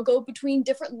like, you know, go between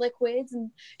different liquids,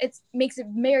 and it makes it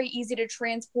very easy to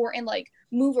transport and like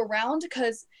move around,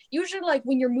 because usually like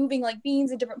when you're moving like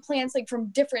beans and different plants, like from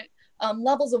different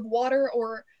levels of water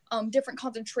or different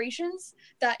concentrations,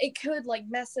 that it could like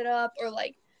mess it up or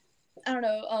like, I don't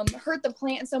know, hurt the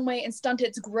plant in some way and stunt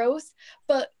its growth.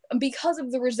 But because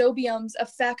of the rhizobium's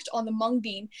effect on the mung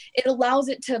bean, it allows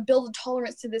it to build a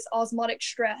tolerance to this osmotic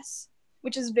stress,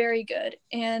 which is very good.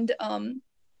 And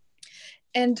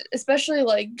especially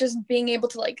like just being able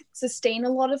to like sustain a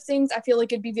lot of things, I feel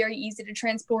like it'd be very easy to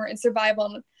transport and survive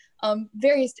on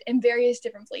various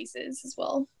different places as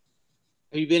well.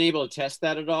 Have you been able to test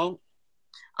that at all?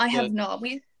 I have not.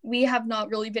 We have not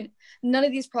really been, none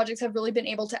of these projects have really been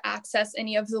able to access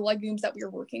any of the legumes that we're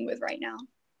working with right now.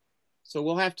 So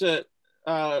we'll have to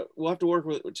work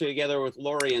together with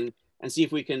Lori and see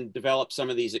if we can develop some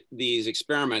of these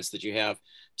experiments that you have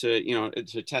to, you know,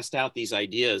 to test out these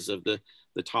ideas of the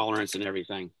tolerance and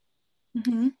everything.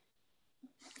 Mm-hmm.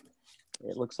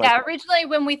 It looks like originally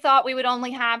when we thought we would only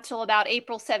have till about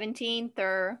April 17th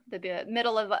or the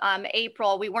middle of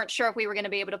April, we weren't sure if we were going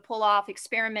to be able to pull off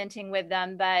experimenting with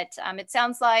them, but it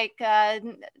sounds like Ted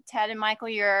and Michael,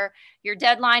 your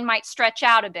deadline might stretch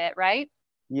out a bit, right?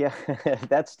 Yeah,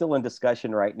 that's still in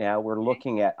discussion right now. We're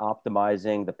looking at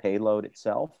optimizing the payload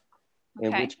itself,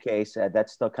 in which case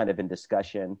that's still kind of in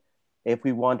discussion. If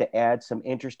we want to add some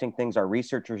interesting things our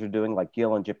researchers are doing, like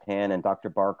Gil in Japan and Dr.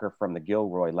 Barker from the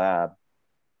Gilroy lab,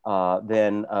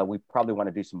 then we probably want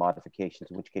to do some modifications,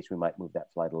 in which case we might move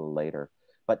that flight a little later.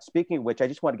 But speaking of which, I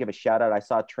just want to give a shout out. I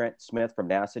saw Trent Smith from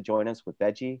NASA join us with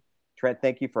Veggie. Trent,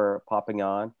 thank you for popping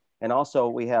on. And also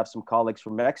we have some colleagues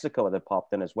from Mexico that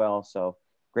popped in as well. So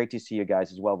great to see you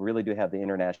guys as well. We really do have the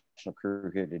international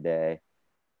crew here today.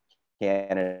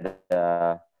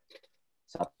 Canada,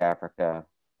 South Africa,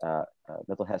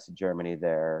 Little Hesse, Germany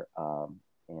there,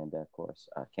 and of course,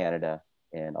 Canada,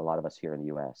 and a lot of us here in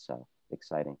the US. So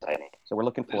exciting. So we're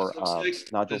looking for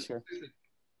nodules here.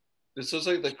 This looks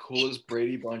like the coolest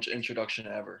Brady Bunch introduction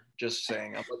ever. Just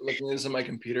saying. I'm looking at this on my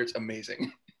computer. It's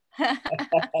amazing.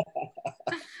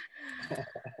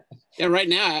 Yeah, right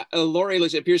now, Lori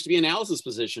appears to be in Alice's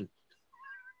position.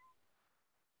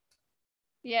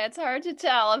 Yeah, it's hard to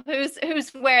tell who's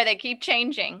where. They keep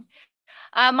changing.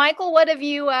 Michael, what have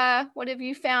you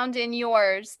found in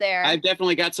yours there? I've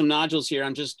definitely got some nodules here.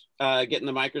 I'm just getting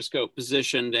the microscope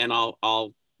positioned, and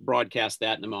I'll broadcast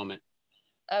that in a moment.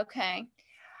 Okay.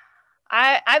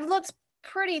 I've looked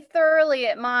pretty thoroughly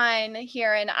at mine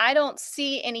here, and I don't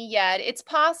see any yet. It's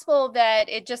possible that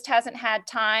it just hasn't had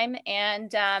time,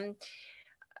 and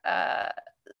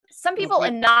some people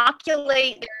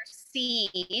inoculate their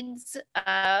seeds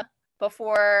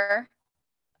before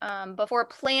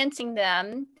planting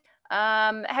them.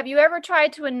 Have you ever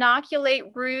tried to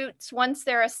inoculate roots once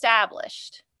they're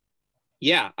established?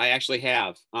 Yeah, I actually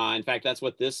have. In fact, that's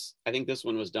what I think this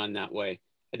one was done that way.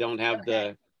 I don't have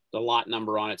the lot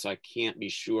number on it, so I can't be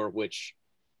sure which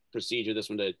procedure this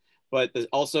one did. But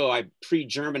also I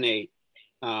pre-germinate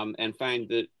and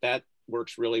find that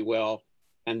works really well.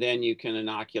 And then you can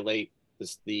inoculate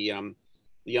the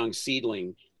young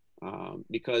seedling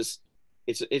because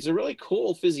it's a really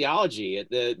cool physiology.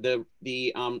 The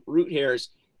root hairs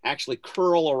actually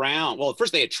curl around. Well,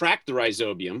 first they attract the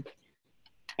rhizobium,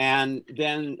 and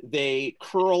then they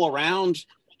curl around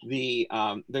the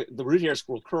root hairs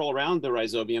will curl around the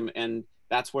rhizobium, and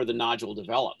that's where the nodule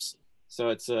develops. So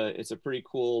it's a pretty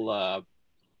cool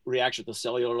reaction at the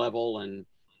cellular level, and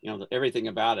everything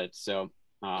about it. So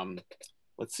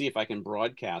let's see if I can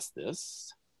broadcast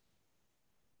this.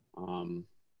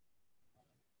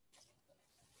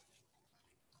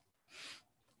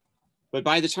 But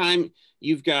by the time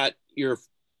you've got your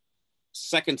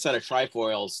second set of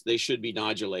trifoils, they should be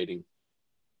nodulating.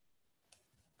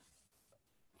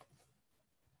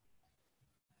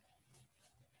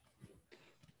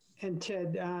 And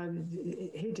Ted,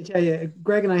 hate to tell you,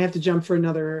 Greg and I have to jump for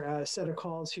another set of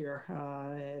calls here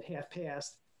at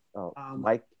 1:30. Oh,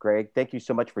 Mike, Greg, thank you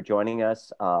so much for joining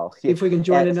us. See if we can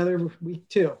join another week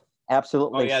too.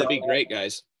 Absolutely. Oh yeah, that'd be great,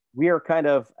 guys. We are kind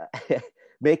of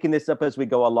making this up as we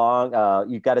go along.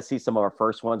 You've got to see some of our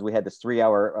first ones. We had this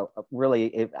 3-hour,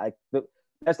 really, the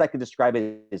best I could describe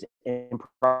it is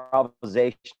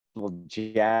improvisational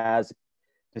jazz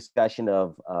discussion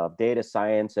of data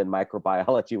science and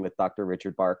microbiology with Dr.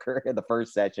 Richard Barker in the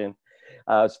first session.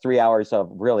 It's 3 hours of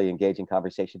really engaging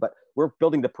conversation, but we're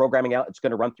building the programming out. It's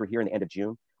going to run through here in the end of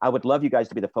June. I would love you guys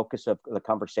to be the focus of the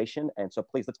conversation. And so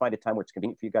please, let's find a time where it's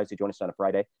convenient for you guys to join us on a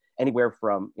Friday, anywhere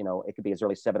from, it could be as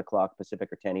early as 7 o'clock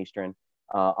Pacific or 10 Eastern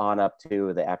on up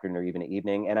to the afternoon or even the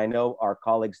evening. And I know our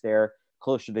colleagues there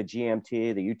closer to the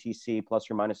GMT, the UTC, plus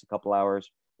or minus a couple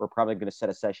hours, we're probably going to set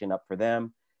a session up for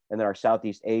them. And then our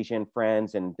Southeast Asian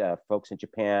friends and folks in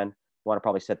Japan want to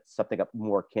probably set something up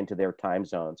more akin to their time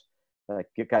zones. Like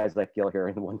guys like Gil here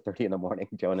at 1:30 in the morning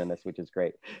joining us, which is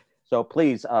great. So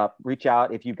please reach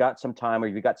out if you've got some time or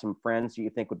you've got some friends that you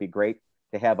think would be great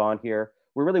to have on here.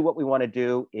 What we want to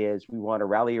do is we want to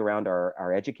rally around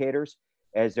our educators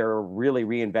as they're really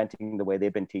reinventing the way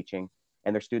they've been teaching,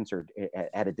 and their students are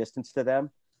at a distance to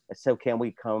them. So can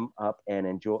we come up and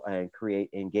enjoy and create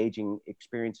engaging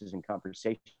experiences and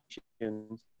conversations?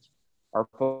 Our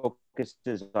focus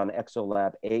is on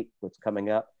ExoLab 8, what's coming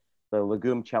up. The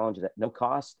Legume Challenge is at no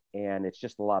cost, and it's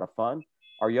just a lot of fun.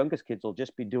 Our youngest kids will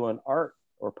just be doing art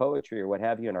or poetry or what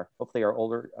have you, and hopefully our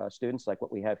older students, like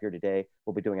what we have here today,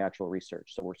 will be doing actual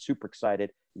research. So we're super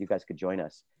excited you guys could join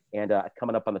us. And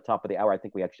coming up on the top of the hour, I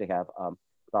think we actually have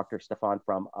Dr. Sofan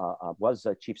from, was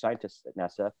a chief scientist at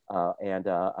NASA and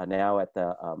now at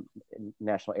the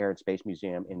National Air and Space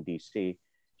Museum in DC.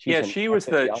 She was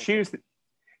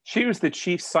the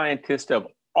chief scientist of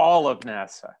all of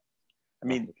NASA. I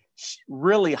mean,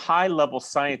 really high level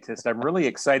scientist. I'm really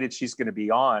excited she's going to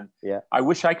be on. Yeah. I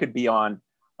wish I could be on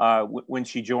when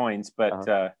she joins, but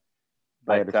I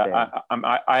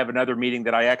have another meeting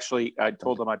that I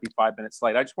told them I'd be 5 minutes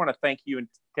late. I just want to thank you and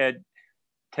Ted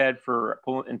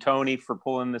and Tony for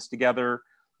pulling this together.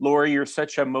 Lori, you're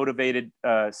such a motivated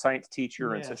science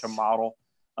teacher and such a model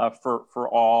for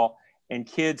all. And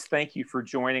kids, thank you for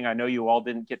joining. I know you all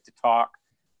didn't get to talk,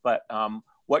 but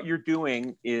what you're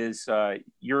doing is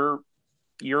you're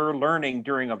learning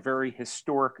during a very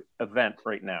historic event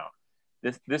right now.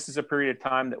 This is a period of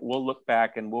time that we'll look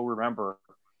back and we'll remember.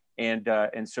 And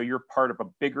so you're part of a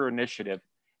bigger initiative,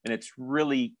 and it's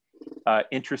really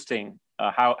interesting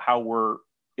how we're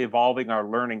evolving our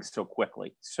learning so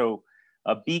quickly. So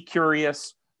be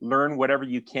curious, learn whatever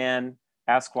you can,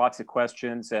 ask lots of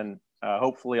questions, and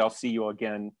hopefully I'll see you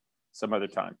again some other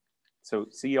time. So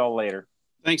see you all later.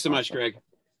 Thanks so much, Greg.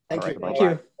 Thank you. Thank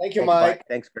you. Thank you, Mike.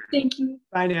 Thanks, Greg. Thank you.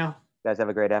 Bye now. You guys have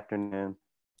a great afternoon.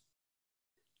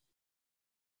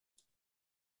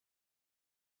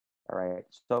 All right,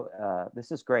 so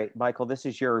this is great. Michael, this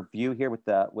is your view here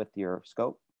with your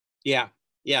scope? Yeah.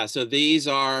 So these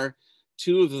are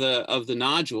two of the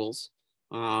nodules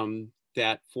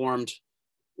that formed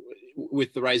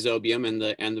with the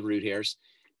rhizobium and the root hairs.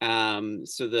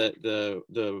 So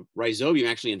the rhizobium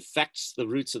actually infects the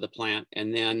roots of the plant,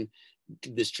 and then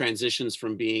this transitions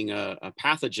from being a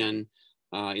pathogen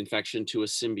infection to a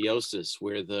symbiosis,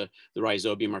 where the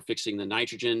rhizobium are fixing the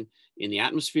nitrogen in the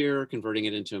atmosphere, converting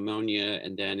it into ammonia,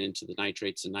 and then into the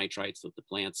nitrates and nitrites that the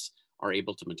plants are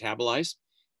able to metabolize,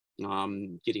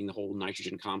 getting the whole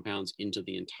nitrogen compounds into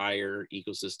the entire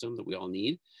ecosystem that we all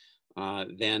need.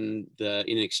 Then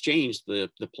in exchange, the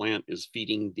plant is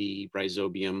feeding the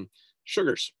rhizobium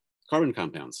sugars, carbon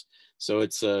compounds. So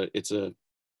it's a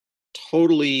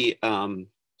totally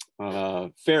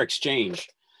fair exchange.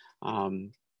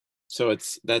 So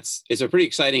it's a pretty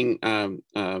exciting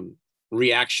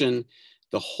reaction.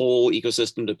 The whole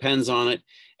ecosystem depends on it.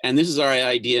 And this is our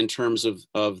idea in terms of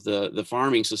the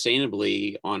farming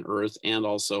sustainably on Earth and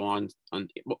also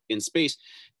in space.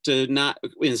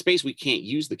 In space, we can't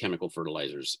use the chemical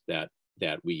fertilizers that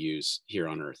we use here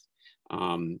on Earth.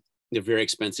 They're very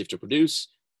expensive to produce,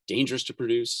 dangerous to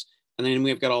produce, and then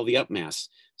we've got all the upmass.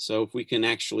 So if we can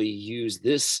actually use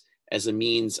this as a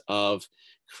means of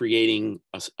creating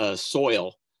a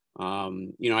soil,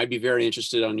 I'd be very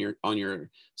interested on your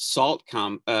salt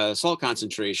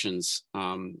concentrations,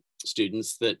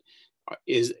 students. That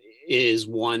is is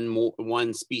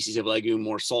one species of legume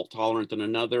more salt tolerant than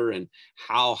another, and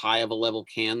how high of a level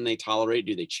can they tolerate?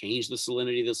 Do they change the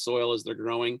salinity of the soil as they're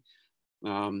growing?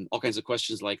 All kinds of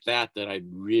questions like that I'd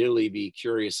really be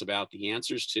curious about the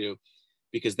answers to,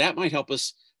 because that might help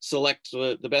us select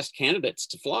the best candidates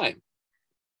to fly.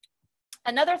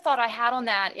 Another thought I had on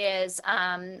that is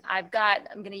I'm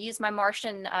going to use my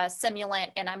Martian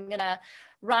simulant, and I'm going to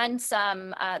run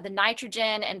some the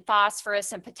nitrogen and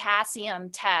phosphorus and potassium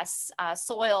tests,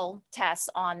 soil tests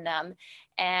on them,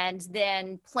 and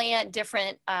then plant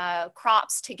different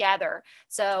crops together.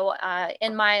 So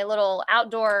in my little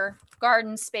outdoor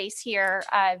garden space here,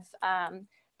 I've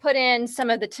put in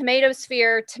some of the tomato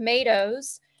sphere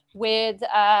tomatoes with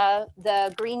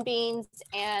the green beans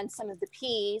and some of the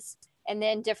peas, and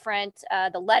then different,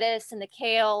 the lettuce and the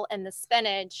kale and the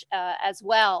spinach as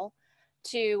well,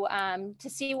 to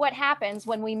see what happens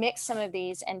when we mix some of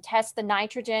these and test the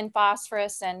nitrogen,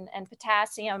 phosphorus, and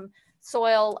potassium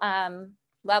soil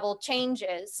level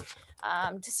changes,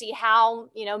 to see how,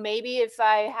 maybe if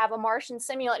I have a Martian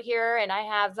simulant here and I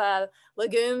have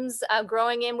legumes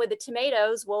growing in with the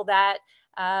tomatoes, will that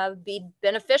be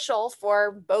beneficial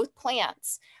for both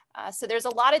plants? So there's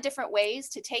a lot of different ways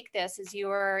to take this, as you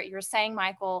were saying,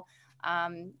 Michael,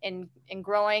 in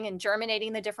growing and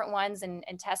germinating the different ones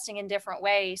and testing in different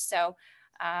ways. So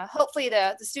hopefully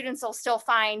the students will still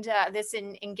find this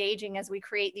engaging as we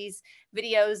create these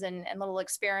videos and little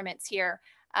experiments here.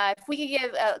 If we could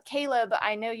give Caleb,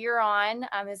 I know you're on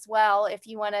as well, if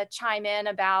you want to chime in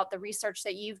about the research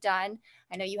that you've done.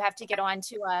 I know you have to get on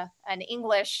to an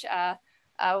English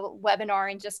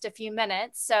webinar in just a few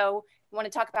minutes. So you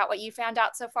want to talk about what you found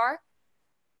out so far?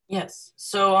 Yes.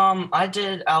 So I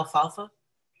did alfalfa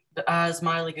as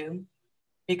my legume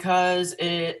because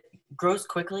it grows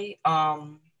quickly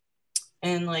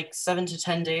in like 7 to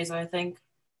 10 days, I think.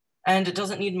 And it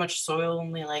doesn't need much soil,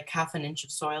 only like ½ an inch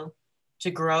of soil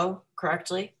to grow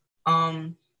correctly.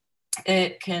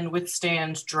 It can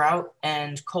withstand drought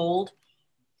and cold,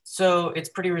 so it's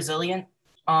pretty resilient.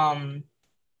 And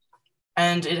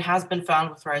it has been found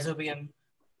with rhizobium.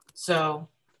 So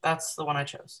that's the one I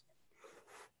chose.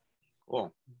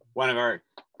 Cool. One of our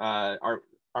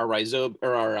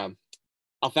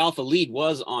alfalfa lead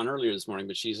was on earlier this morning,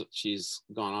 but she's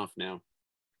gone off now.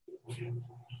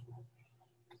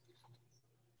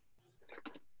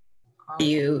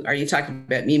 Are you talking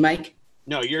about me, Mike?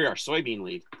 No, you're our soybean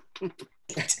lead.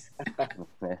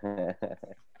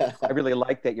 I really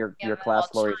like that your class,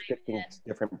 Lori, is picking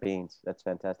different beans. That's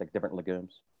fantastic. Different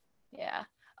legumes. Yeah.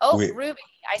 Oh, Ruby,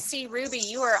 I see Ruby,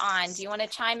 you are on. Do you want to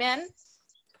chime in?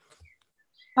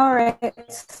 All right,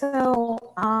 so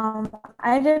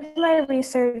I did my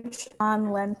research on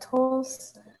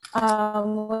lentils,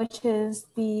 which is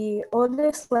the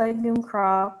oldest legume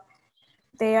crop.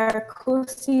 They are cool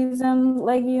season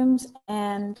legumes,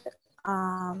 and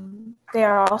they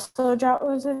are also drought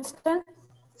resistant.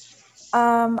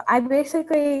 I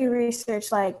basically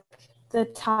researched like the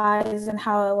ties and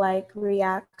how it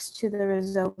reacts to the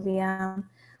rhizobium.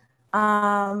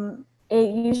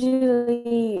 It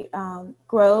usually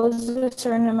grows a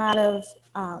certain amount of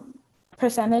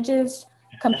percentages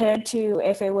compared to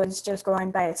if it was just growing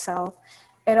by itself.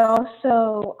 It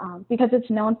also, because it's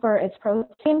known for its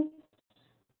protein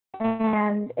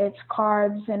and its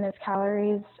carbs and its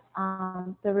calories,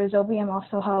 the rhizobium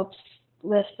also helps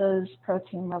lift those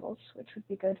protein levels, which would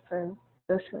be good for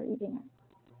those who are eating it.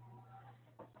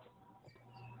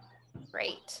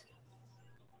 Great.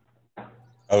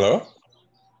 Hello?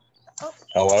 Oh.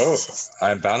 Hello,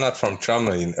 I'm Bernhard from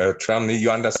Germany. Germany, you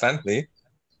understand me?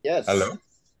 Yes. Hello?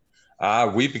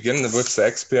 We begin with the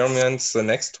experiments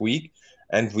next week,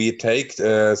 and we take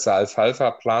the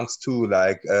alfalfa plants too,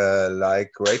 like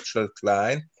Rachel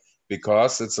Klein,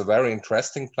 because it's a very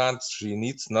interesting plant. She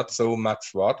needs not so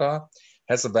much water,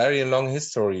 has a very long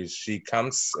history. She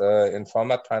comes in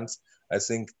former times, I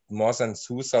think more than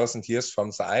 2,000 years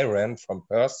from the Iran, from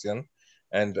Persian,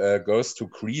 and goes to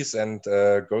Greece and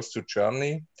goes to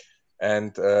Germany.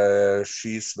 And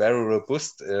she's very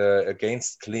robust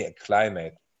against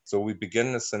climate. So we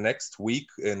begin this the next week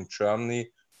in Germany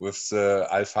with the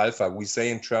alfalfa. We say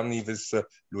in Germany with the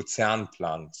Luzern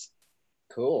plants.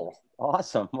 Cool.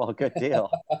 Awesome. Well, good deal.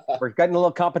 We're getting a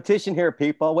little competition here,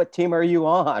 people. What team are you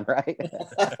on, right?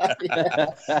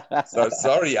 So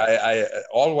sorry, I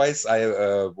always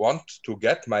want to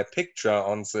get my picture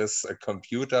on this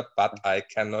computer, but I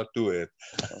cannot do it.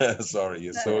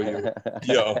 Sorry. So you're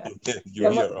here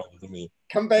on me.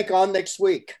 Come back on next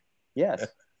week. Yes.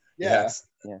 Yeah. Yes.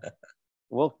 Yeah.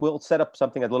 We'll set up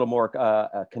something a little more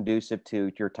conducive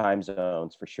to your time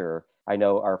zones for sure. I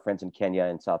know our friends in Kenya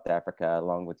and South Africa,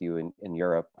 along with you in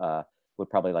Europe, would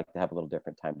probably like to have a little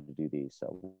different time to do these.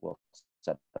 So we'll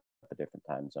set up a different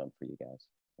time zone for you guys.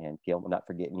 And Gil, we're not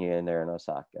forgetting you in there in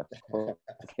Osaka. We'll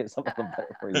get something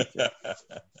better for you too.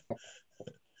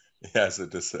 Yes,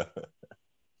 it is.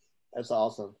 That's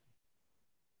awesome.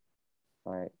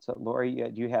 All right. So Lori,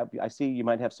 do you have, I see you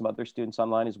might have some other students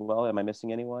online as well. Am I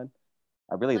missing anyone?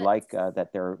 I really like that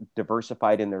they're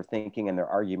diversified in their thinking and their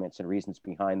arguments and reasons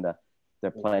behind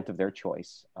the plant of their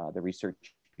choice. The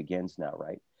research begins now,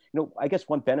 right? You know, I guess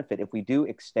one benefit, if we do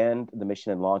extend the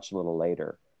mission and launch a little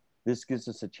later, this gives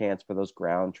us a chance for those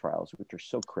ground trials, which are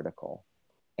so critical,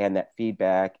 and that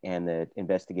feedback and the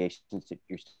investigations that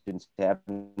your students have.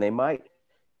 And they might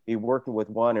be working with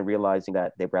one and realizing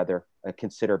that they'd rather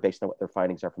consider, based on what their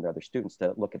findings are from their other students,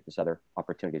 to look at this other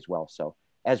opportunity as well. So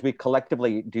as we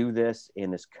collectively do this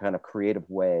in this kind of creative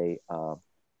way,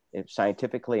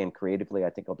 scientifically and creatively,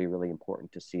 I think it'll be really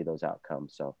important to see those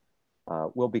outcomes. So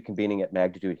we'll be convening at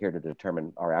Magnitude here to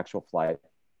determine our actual flight.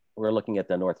 We're looking at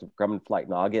the Northrop Grumman flight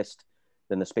in August,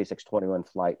 then the SpaceX 21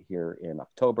 flight here in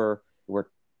October. We're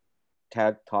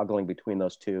toggling between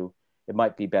those two. It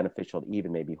might be beneficial to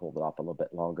even maybe hold it off a little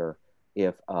bit longer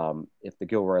if the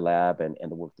Gilroy lab and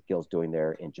the work that Gil's doing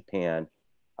there in Japan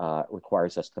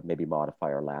requires us to maybe modify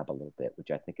our lab a little bit, which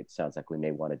I think it sounds like we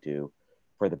may want to do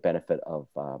for the benefit of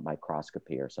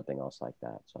microscopy or something else like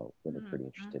that. So we're pretty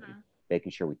interested in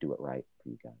making sure we do it right for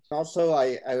you guys. Also,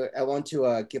 I want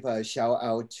to give a shout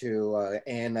out to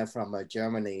Anna from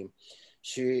Germany.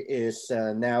 She is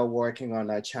now working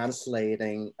on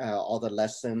translating all the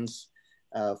lessons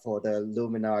for the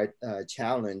Leguminaut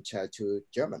challenge to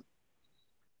German.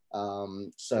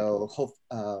 So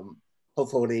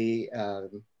hopefully,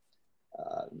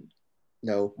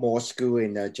 more school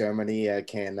in Germany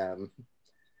can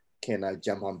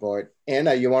jump on board.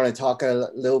 Anna, you want to talk a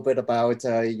little bit about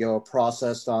your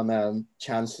process on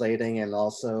translating and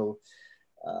also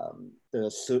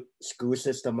the school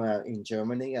system in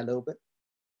Germany a little bit?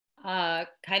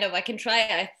 Kind of, I can try,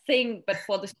 I think, but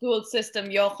for the school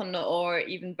system, Jochen or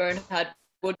even Bernhard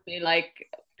would be like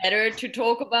better to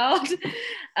talk about.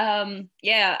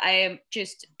 Yeah, I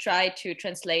just try to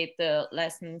translate the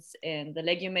lessons in the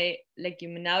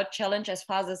Leguminaut challenge as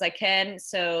fast as I can.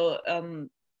 So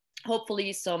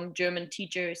hopefully some German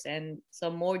teachers and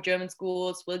some more German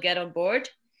schools will get on board.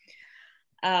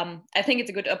 I think it's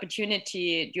a good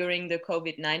opportunity during the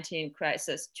COVID-19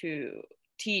 crisis to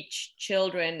teach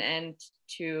children and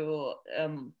to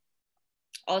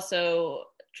also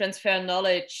transfer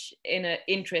knowledge in an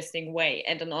interesting way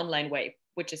and an online way,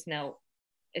 which is now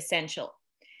essential.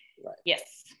 Right. Yes.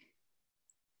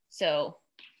 So,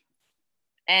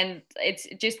 and it's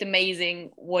just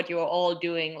amazing what you're all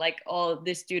doing, like all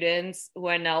the students who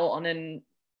are now on an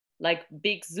like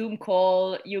big Zoom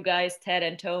call, you guys, Ted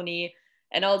and Tony,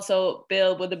 and also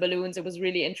Bill with the balloons. It was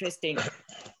really interesting.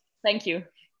 Thank you.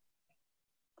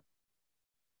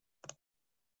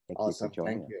 Awesome.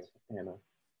 Thank you, Anna.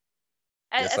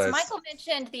 As Michael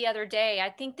mentioned the other day, I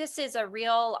think this is a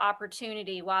real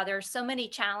opportunity. While there's so many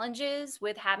challenges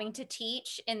with having to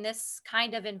teach in this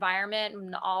kind of environment,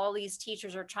 and all these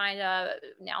teachers are trying to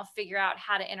now figure out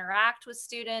how to interact with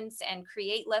students and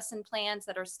create lesson plans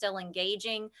that are still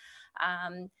engaging.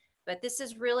 But this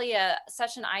is really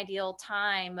such an ideal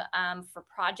time for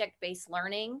project-based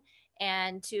learning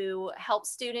and to help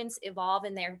students evolve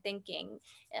in their thinking.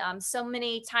 So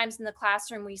many times in the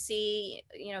classroom, we see,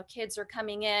 kids are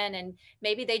coming in and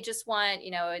maybe they just want,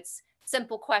 it's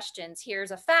simple questions. Here's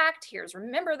a fact, here's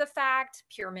remember the fact,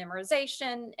 pure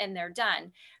memorization, and they're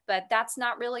done. But that's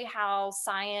not really how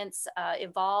science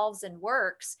evolves and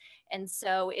works. And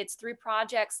so it's through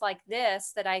projects like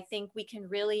this that I think we can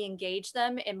really engage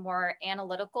them in more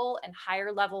analytical and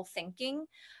higher level thinking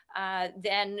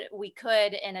than we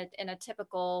could in a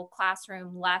typical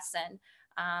classroom lesson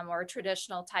or a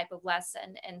traditional type of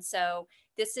lesson. And so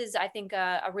this is, I think,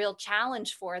 a real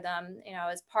challenge for them.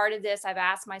 As part of this, I've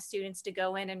asked my students to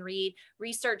go in and read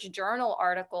research journal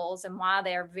articles. And while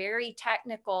they're very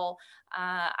technical,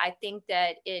 I think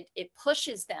that it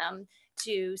pushes them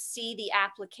to see the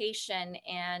application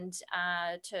and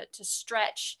to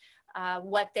stretch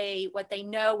what they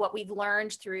know, what we've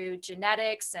learned through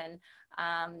genetics and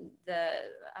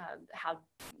how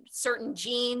certain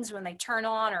genes, when they turn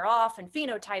on or off, and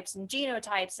phenotypes and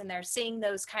genotypes, and they're seeing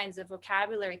those kinds of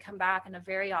vocabulary come back in a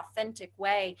very authentic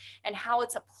way, and how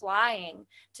it's applying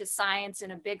to science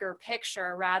in a bigger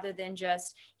picture rather than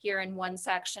just here in one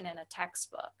section in a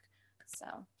textbook. So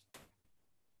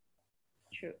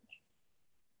true.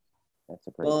 That's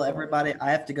a great Well, point. everybody,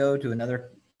 I have to go to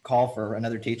another call for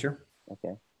another teacher.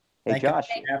 Okay. Hey, Josh.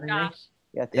 Thanks, Josh.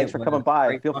 Yeah, thanks for coming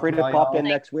by. Feel free to pop in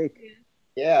next week.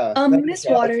 Yeah. Miss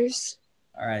Waters.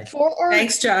 All right.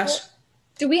 Thanks, Josh.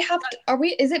 Do we have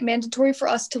to, is it mandatory for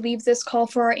us to leave this call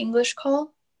for our English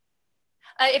call?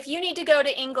 If you need to go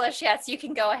to English, yes, you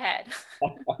can go ahead.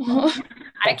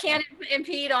 I can't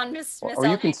impede on Miss. Or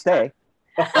you can stay.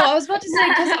 Oh, I was about to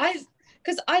say,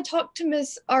 because I talked to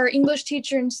our English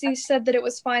teacher, and she said that it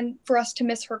was fine for us to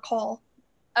miss her call.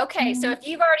 Okay, so if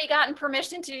you've already gotten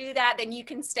permission to do that, then you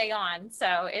can stay on.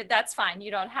 So that's fine.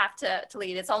 You don't have to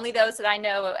leave. It's only those that I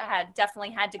know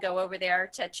definitely had to go over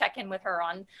there to check in with her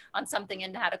on something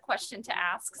and had a question to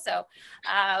ask. So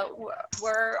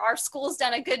our school's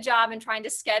done a good job in trying to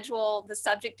schedule the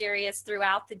subject areas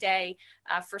throughout the day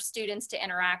for students to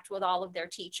interact with all of their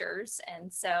teachers.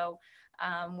 And so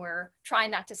we're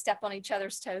trying not to step on each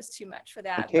other's toes too much for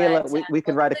that. Kayla, we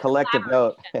can write a collective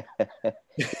note.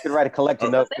 You can write a collective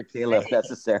note for Kayla if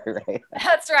necessary, right?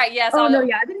 That's right. Yes. Oh, no,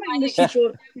 yeah. I think my English teacher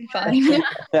will be fine.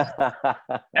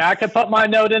 I can put my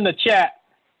note in the chat.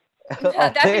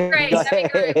 That'd be great. That'd be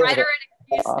great. Write her an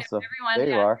excuse to Awesome. everyone. There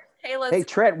you are. Kayla's Hey,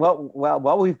 Trent, well,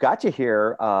 while we've got you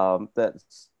here,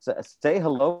 say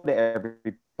hello to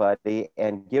everybody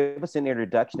and give us an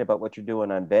introduction about what you're doing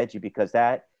on Veggie, because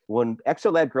when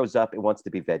ExoLab grows up, it wants to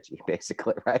be veggie,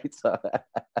 basically, right? So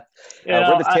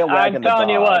we're the tail wagging the dog,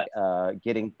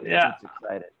 getting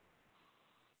excited.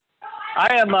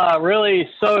 I am really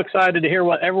so excited to hear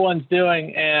what everyone's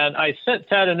doing, and I sent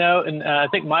Ted a note, and I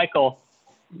think Michael.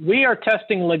 We are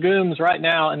testing legumes right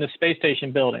now in the space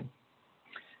station building,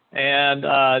 and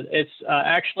it's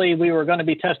actually we were going to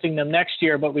be testing them next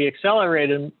year, but we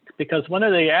accelerated them because one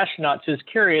of the astronauts is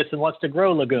curious and wants to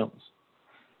grow legumes.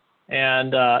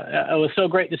 And it was so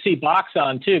great to see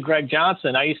Boxon too, Greg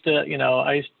Johnson. I used to,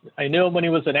 I knew him when he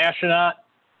was an astronaut.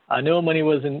 I knew him when he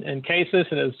was in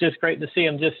Pisus, and it was just great to see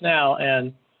him just now.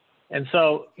 And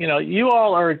so, you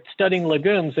all are studying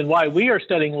legumes, and why we are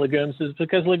studying legumes is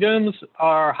because legumes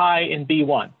are high in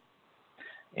B1.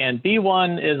 And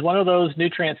B1 is one of those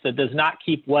nutrients that does not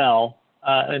keep well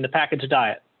in the packaged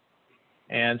diet.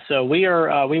 And so we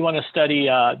want to study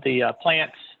the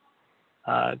plants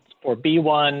for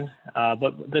B1,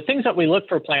 but the things that we look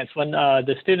for plants, when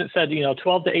the student said,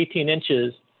 12 to 18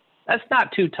 inches, that's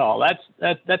not too tall.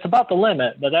 That's about the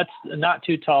limit, but that's not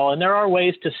too tall. And there are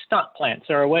ways to stunt plants.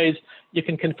 There are ways you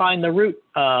can confine the root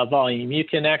volume. You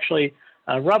can actually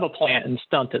rub a plant and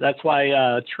stunt it. That's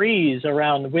why trees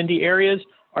around windy areas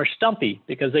are stumpy,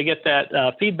 because they get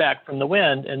that feedback from the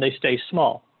wind and they stay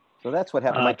small. So that's what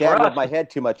happened. My dad rubbed my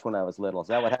head too much when I was little. Is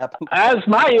that what happened? That's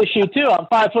my issue too. I'm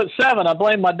 5'7". I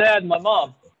blame my dad and my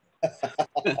mom.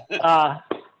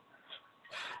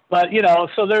 But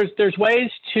so there's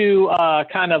ways to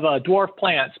kind of dwarf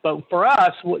plants. But for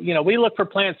us, we look for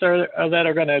plants that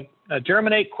are going to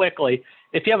germinate quickly.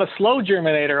 If you have a slow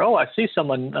germinator, I see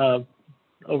someone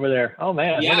over there. Oh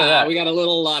man, look at that. We got a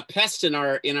little pest in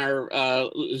our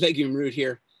legume root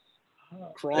here.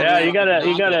 Yeah, you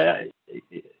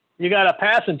got a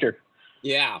passenger.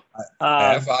 Yeah.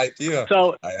 I have idea.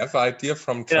 I have idea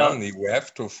from Germany. We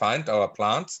have to find our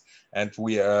plants, and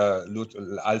we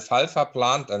alfalfa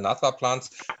plant and other plants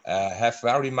have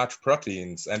very much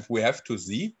proteins, and we have to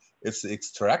see if the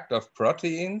extract of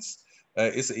proteins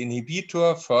is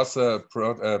inhibitor for the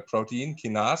protein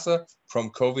kinase from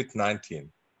COVID-19.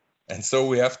 And so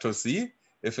we have to see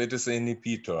if it is an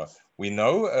inhibitor. We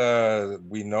know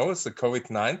the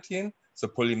COVID-19, the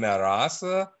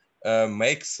polymerase,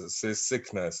 makes this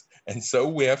sickness, and so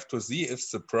we have to see if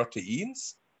the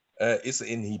proteins is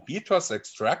inhibitors,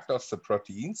 extract of the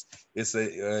proteins is an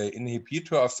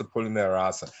inhibitor of the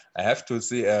polymerase. I have to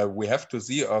see. We have to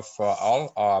see for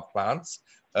all our plants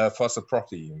for the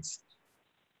proteins.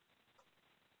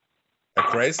 A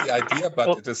crazy idea,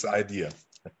 but it is an idea.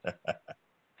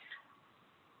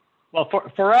 Well,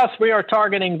 for us, we are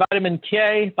targeting vitamin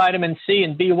K, vitamin C,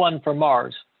 and B1 for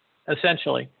Mars,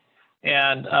 essentially.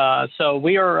 And so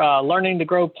we are learning to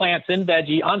grow plants in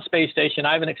veggie on space station.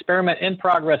 I have an experiment in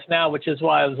progress now, which is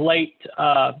why I was late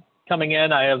coming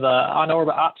in. I have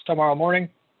on-orbit ops tomorrow morning.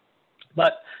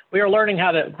 But we are learning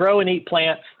how to grow and eat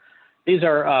plants. These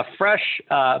are fresh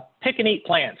pick-and-eat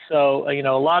plants. So, a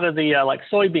lot of the, like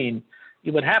soybean,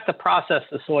 you would have to process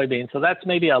the soybean. So that's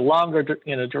maybe a longer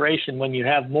duration when you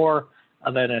have more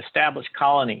of an established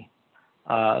colony.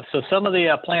 So some of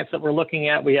the plants that we're looking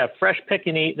at, we have fresh pick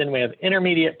and eat. Then we have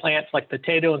intermediate plants like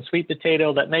potato and sweet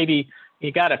potato that maybe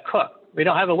you got to cook. We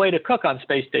don't have a way to cook on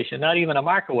space station, not even a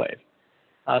microwave.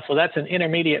 So that's an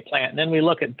intermediate plant. And then we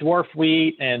look at dwarf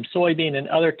wheat and soybean and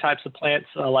other types of plants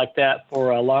like that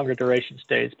for longer duration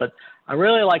stays. But I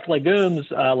really like legumes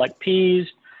like peas,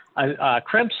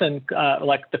 Crimson,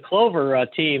 like the clover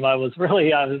team, I was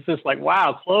just like,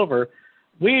 wow, clover.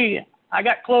 I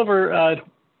got clover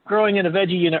growing in a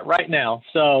veggie unit right now.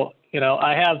 So,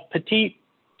 I have petite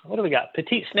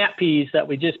snap peas that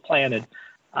we just planted.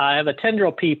 I have a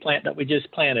tendril pea plant that we just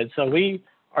planted. So we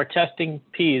are testing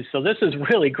peas. So this is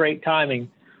really great timing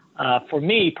for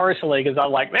me personally, because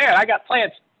I'm like, man, I got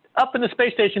plants up in the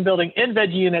space station building in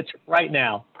veggie units right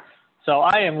now. So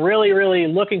I am really, really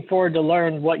looking forward to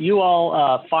learn what you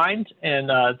all find and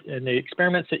the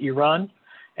experiments that you run.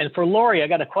 And for Lori, I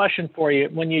got a question for you.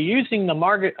 When you're using the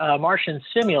Martian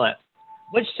simulant,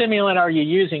 which simulant are you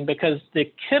using? Because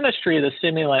the chemistry of the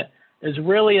simulant is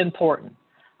really important.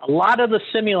 A lot of the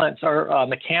simulants are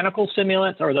mechanical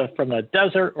simulants, or they're from a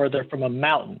desert, or they're from a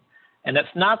mountain. And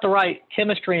that's not the right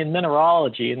chemistry and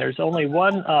mineralogy. And there's only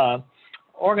one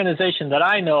organization that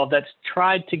I know of that's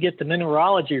tried to get the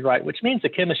mineralogy right, which means the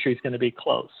chemistry is going to be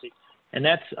close. And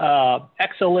that's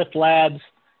Exolift Labs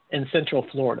in Central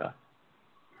Florida.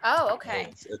 Oh, okay.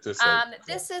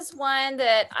 This is one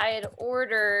that I had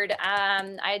ordered.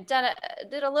 I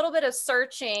did a little bit of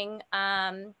searching.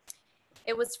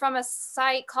 It was from a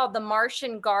site called the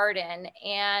Martian Garden,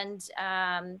 and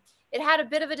it had a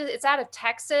bit of it's out of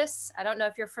Texas. I don't know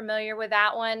if you're familiar with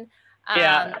that one.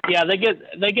 Yeah, they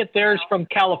get theirs from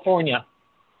California.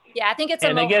 Yeah, I think it's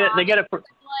and they get it for,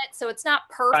 so it's not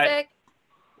perfect. Right.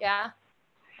 Yeah.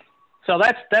 So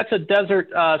that's a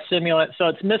desert simulant. So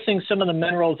it's missing some of the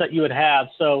minerals that you would have.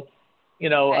 So,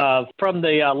 from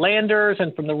the landers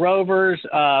and from the rovers,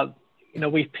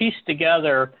 we've pieced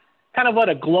together kind of what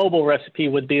a global recipe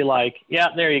would be like. Yeah,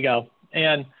 there you go.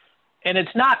 And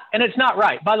it's not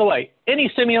right. By the way,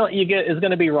 any simulant you get is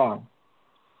going to be wrong.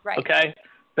 Right. Okay.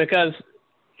 Because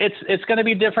it's going to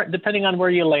be different depending on where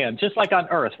you land. Just like on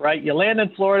Earth, right? You land in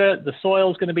Florida, the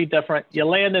soil is going to be different. You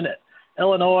land in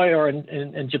Illinois or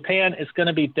in Japan, it's going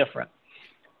to be different.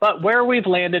 But where we've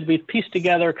landed, we've pieced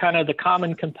together kind of the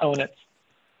common components,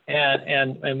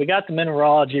 and we got the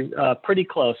mineralogy pretty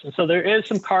close. And so there is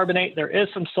some carbonate, there is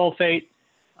some sulfate.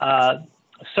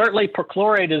 Certainly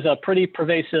perchlorate is a pretty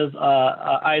pervasive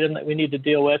item that we need to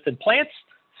deal with. And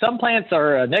some plants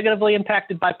are negatively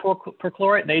impacted by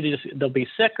perchlorate, and they'll be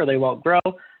sick or they won't grow.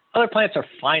 Other plants are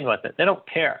fine with it. They don't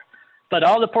care. But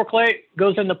all the perchlorate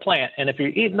goes in the plant. And if you're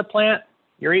eating the plant,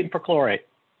 you're eating perchlorate.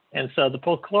 And so the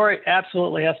perchlorate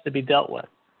absolutely has to be dealt with.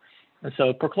 And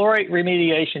so perchlorate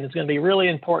remediation is going to be really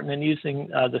important in using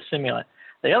the simulant.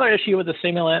 The other issue with the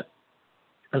simulant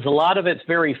is a lot of it's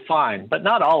very fine, but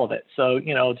not all of it. So,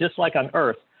 just like on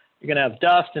Earth, you're going to have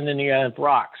dust and then you're going to have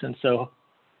rocks. And so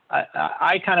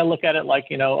I kind of look at it like,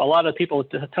 a lot of people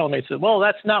tell me, well,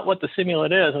 that's not what the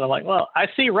simulant is. And I'm like, well, I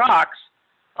see rocks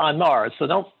on Mars. So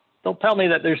don't tell me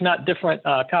that there's not different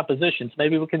compositions.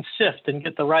 Maybe we can sift and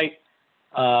get the right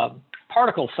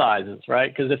particle sizes,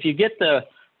 right? Because if you get the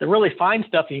really fine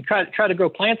stuff and you try to grow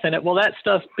plants in it, well, that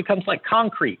stuff becomes like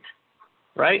concrete,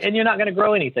 right? And you're not going to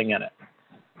grow anything in it.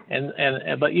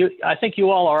 But I think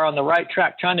you all are on the right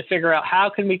track trying to figure out how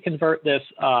can we convert this,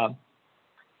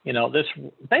 this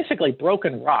basically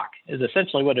broken rock is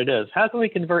essentially what it is. How can we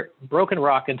convert broken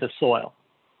rock into soil?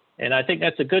 And I think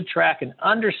that's a good track, and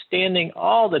understanding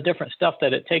all the different stuff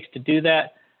that it takes to do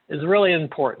that is really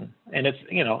important. And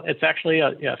it's actually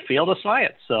a field of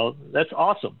science. So that's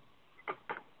awesome.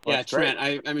 Yeah, Well, Trent,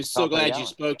 I'm so glad you out.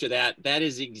 spoke to that. That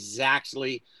is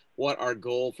exactly what our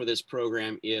goal for this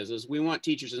program is we want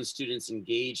teachers and students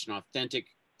engaged in authentic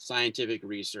scientific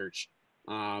research.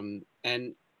 And,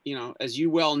 as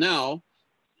you well know,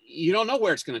 you don't know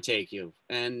where it's going to take you.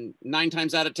 And 9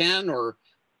 times out of 10 or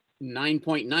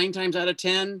 9.9 times out of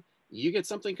 10, you get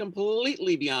something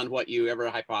completely beyond what you ever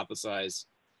hypothesize,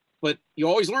 but you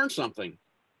always learn something.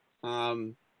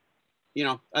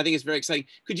 I think it's very exciting.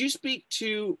 Could you speak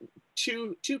to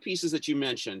two pieces that you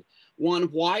mentioned? One,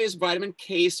 why is vitamin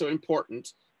K so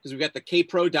important? Because we've got the K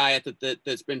Pro diet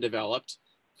that's been developed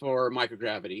for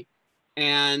microgravity.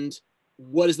 And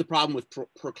what is the problem with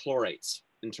perchlorates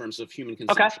in terms of human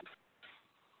consumption? Okay.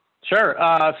 Sure.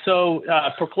 So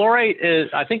perchlorate is,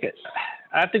 I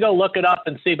have to go look it up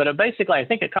and see, but basically I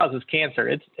think it causes cancer.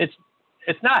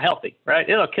 It's not healthy, right?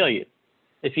 It'll kill you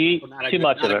if you eat too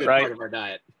much of it, right? Part of our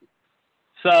diet.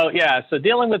 So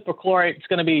dealing with perchlorate is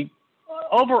going to be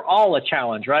overall a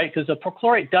challenge, right? Because the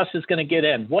perchlorate dust is going to get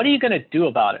in. What are you going to do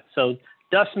about it? So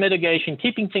dust mitigation,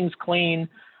 keeping things clean,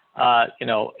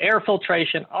 air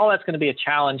filtration, all that's going to be a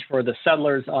challenge for the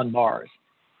settlers on Mars.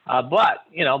 But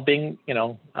being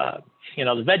the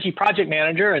veggie project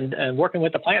manager and working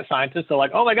with the plant scientists, they're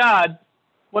like, oh my God,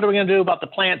 what are we going to do about the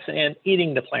plants and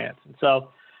eating the plants? And so,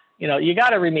 you got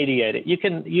to remediate it. You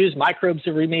can use microbes to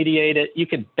remediate it. You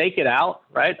can bake it out,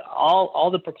 right?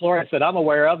 All the perchlorates that I'm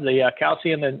aware of, the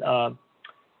calcium and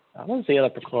what was the other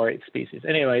perchlorate species?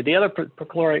 Anyway, the other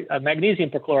perchlorate, magnesium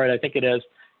perchlorate, I think it is,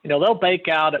 they'll bake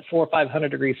out at 400 or 500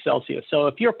 degrees Celsius. So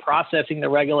if you're processing the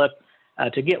regolith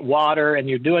to get water and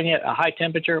you're doing it at a high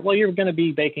temperature, well, you're going to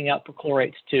be baking out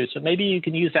perchlorates too. So maybe you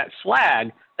can use that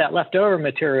slag, that leftover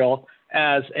material,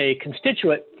 as a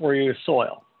constituent for your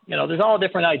soil. There's all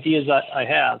different ideas that I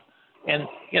have. And,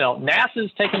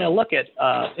 NASA's taking a look at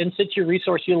in situ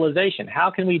resource utilization. How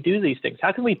can we do these things?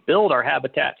 How can we build our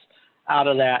habitats out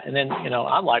of that? And then,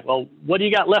 I'm like, well, what do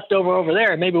you got left over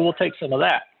there? Maybe we'll take some of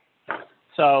that.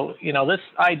 So, this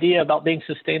idea about being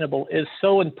sustainable is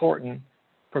so important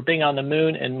for being on the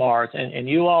moon and Mars. And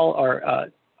you all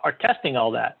are testing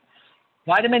all that.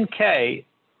 Vitamin K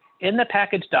in the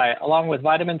packaged diet, along with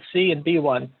vitamin C and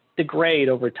B1, degrade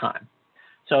over time.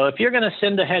 So if you're going to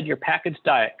send ahead your packaged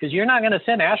diet, because you're not going to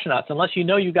send astronauts unless you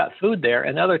know you got food there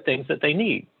and other things that they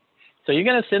need. So you're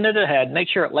going to send it ahead, make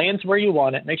sure it lands where you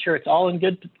want it, make sure it's all in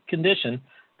good condition.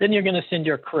 Then you're going to send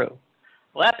your crew.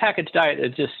 Well, that packaged diet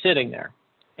is just sitting there.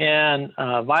 And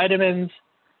vitamins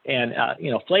and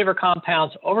flavor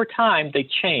compounds, over time, they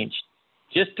change.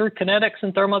 Just through kinetics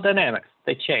and thermodynamics,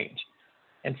 they change.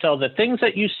 And so the things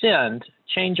that you send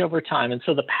change over time. And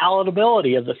so the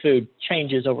palatability of the food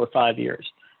changes over 5 years.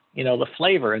 The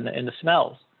flavor and the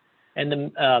smells, and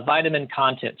the vitamin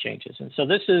content changes. And so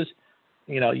this is,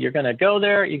 you're going to go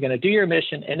there, you're going to do your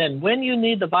mission. And then when you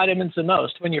need the vitamins the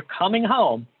most, when you're coming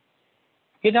home,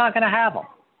 you're not going to have them.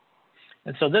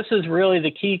 And so this is really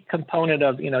the key component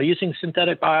of, using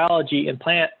synthetic biology and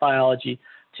plant biology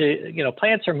to,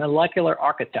 plants are molecular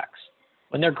architects.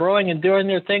 When they're growing and doing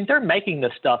their thing, they're making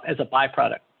this stuff as a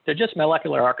byproduct. They're just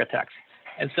molecular architects.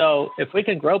 And so if we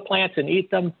can grow plants and eat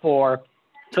them for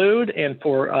food and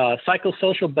for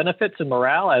psychosocial benefits and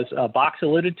morale, as Box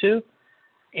alluded to,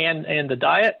 and the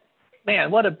diet,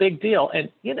 man, what a big deal. And,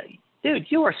 dude,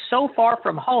 you are so far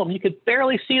from home, you could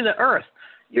barely see the earth.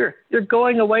 You're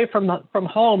going away from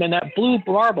home, and that blue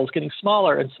marble is getting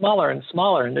smaller and smaller and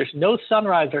smaller, and there's no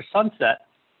sunrise or sunset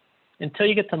until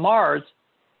you get to Mars.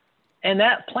 And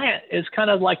that plant is kind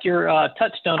of like your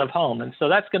touchstone of home. And so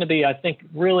that's going to be, I think,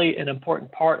 really an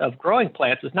important part of growing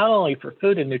plants, is not only for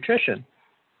food and nutrition,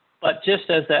 but just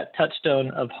as that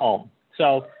touchstone of home.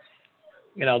 So,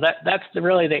 that's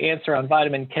really the answer on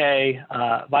vitamin K,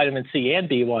 vitamin C, and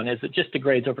B1, is it just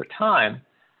degrades over time.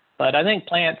 But I think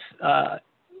plants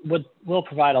will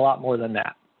provide a lot more than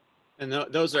that. And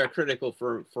those are critical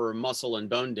for muscle and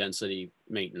bone density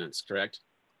maintenance, correct?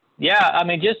 Yeah, I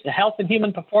mean, just health and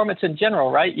human performance in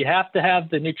general, right? You have to have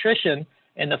the nutrition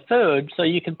and the food so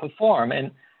you can perform.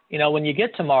 And, when you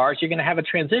get to Mars, you're going to have a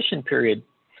transition period.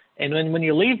 And when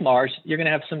you leave Mars, you're going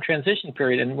to have some transition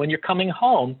period. And when you're coming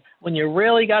home, when you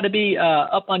really got to be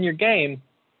up on your game,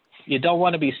 you don't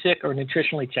want to be sick or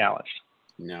nutritionally challenged.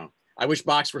 No. I wish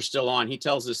Box were still on. He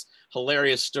tells this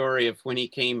hilarious story of when he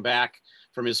came back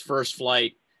from his first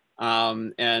flight.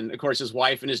 And of course, his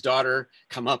wife and his daughter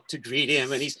come up to greet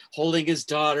him, and he's holding his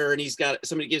daughter, and he's got,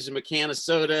 somebody gives him a can of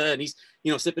soda, and he's,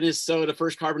 sipping his soda,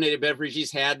 first carbonated beverage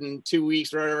he's had in 2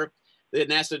 weeks or whatever. The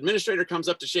NASA administrator comes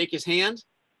up to shake his hand.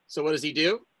 So what does he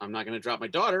do? I'm not going to drop my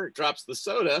daughter. Drops the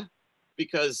soda,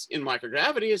 because in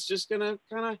microgravity, it's just going to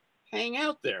kind of hang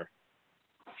out there.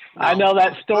 I know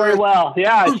that story well.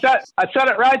 Yeah, I set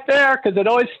it right there because it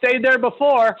always stayed there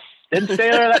before. Didn't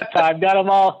stay there that time. Got them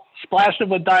all, splashed them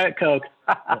with Diet Coke.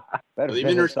 The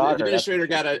administrator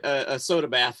got a soda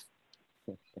bath.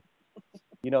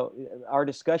 Our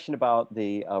discussion about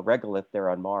the regolith there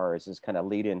on Mars is kind of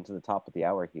lead into the top of the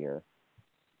hour here.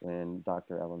 And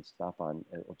Dr. Ellen Sofan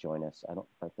will join us.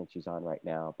 I think she's on right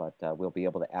now, but we'll be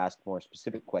able to ask more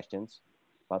specific questions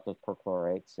about those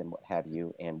perchlorates and what have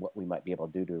you, and what we might be able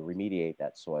to do to remediate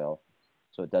that soil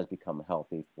so it does become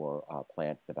healthy for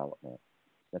plant development.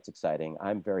 That's exciting.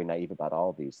 I'm very naive about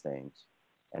all of these things,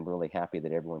 and really happy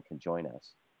that everyone can join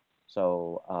us.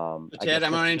 So, Ted,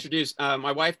 I'm going to introduce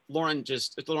my wife, Lauren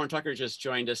Tucker, just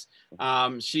joined us.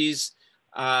 She's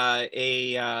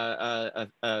a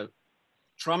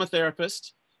trauma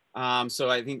therapist. So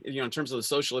I think, in terms of the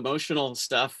social emotional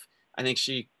stuff, I think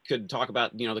she could talk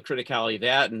about, the criticality of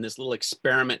that and this little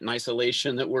experiment in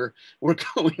isolation that we're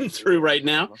going through right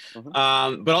now.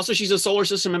 But also she's a solar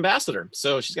system ambassador.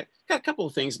 So she's got a couple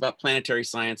of things about planetary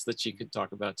science that she could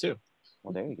talk about too.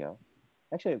 Well, there you go.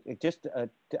 Actually, just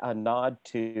a nod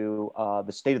to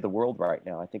the state of the world right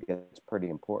now. I think it's pretty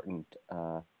important.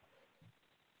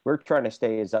 We're trying to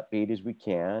stay as upbeat as we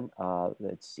can.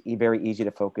 It's very easy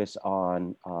to focus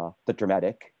on the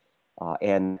dramatic.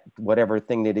 and whatever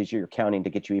thing that is you're counting to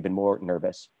get you even more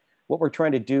nervous. What we're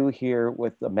trying to do here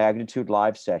with the Magnitude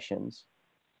live sessions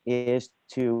is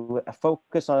to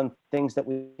focus on things that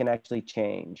we can actually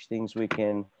change, things we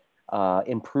can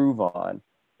improve on,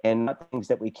 and not things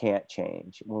that we can't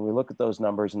change. When we look at those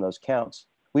numbers and those counts,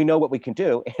 we know what we can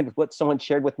do. And what someone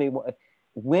shared with me,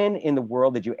 when in the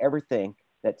world did you ever think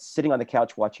that sitting on the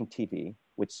couch watching TV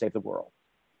would save the world?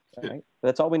 Right? But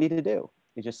that's all we need to do.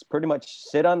 You just pretty much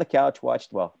sit on the couch, watch.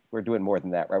 Well, we're doing more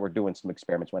than that, right? We're doing some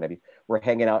experiments, what have you. We're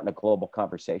hanging out in a global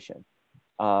conversation.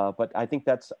 But I think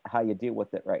that's how you deal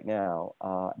with it right now.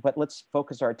 But let's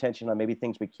focus our attention on maybe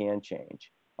things we can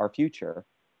change, our future,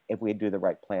 if we do the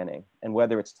right planning. And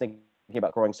whether it's thinking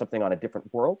about growing something on a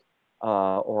different world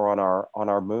or on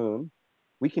our moon,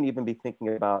 we can even be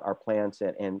thinking about our plans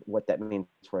and what that means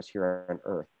for us here on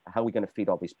Earth. How are we going to feed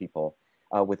all these people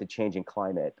with the changing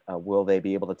climate? Will they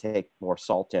be able to take more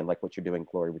salt in, like what you're doing,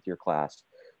 Glory, with your class?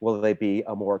 Will they be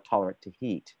more tolerant to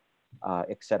heat,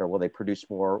 et cetera? Will they produce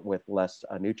more with less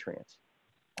nutrients?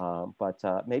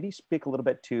 But maybe speak a little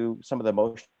bit to some of the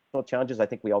emotional challenges. I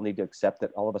think we all need to accept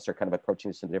that all of us are kind of approaching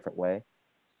this in a different way.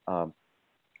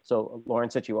 So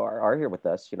Lauren, since you are here with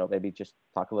us, maybe just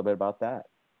talk a little bit about that.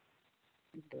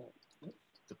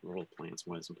 The world plans,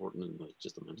 why it's important, and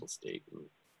just the mental state and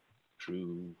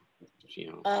true,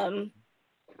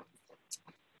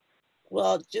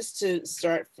 Well, just to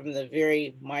start from the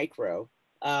very micro,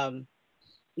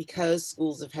 because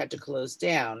schools have had to close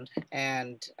down,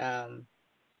 and for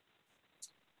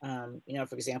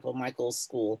example, Michael's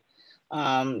school,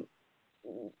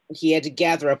 he had to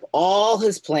gather up all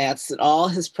his plants and all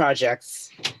his projects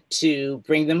to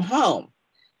bring them home.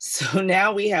 So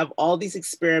now we have all these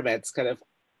experiments kind of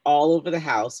all over the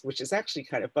house, which is actually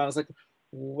kind of fun. I was like,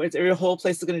 every whole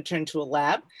place is going to turn into a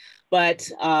lab. But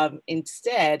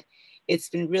instead, it's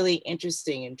been really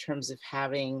interesting in terms of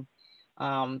having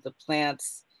the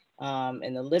plants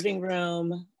in the living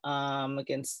room,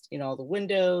 against all the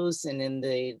windows, and in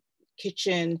the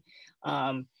kitchen.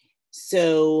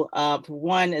 So for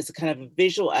one, as a kind of a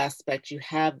visual aspect, you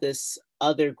have this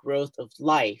other growth of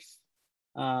life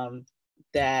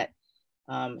that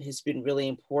has been really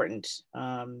important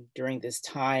during this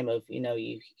time of,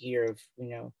 you hear of,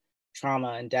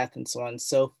 trauma and death and so on and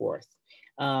so forth.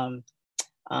 And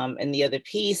the other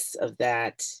piece of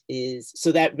that is,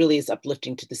 so that really is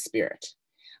uplifting to the spirit.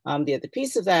 The other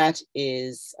piece of that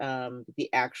is the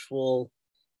actual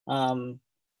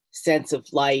sense of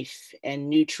life and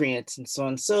nutrients and so on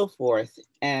and so forth.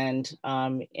 And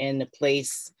in a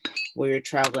place where you're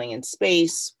traveling in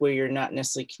space, where you're not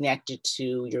necessarily connected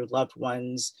to your loved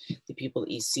ones, the people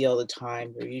that you see all the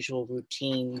time, your usual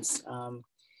routines,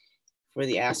 for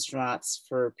the astronauts,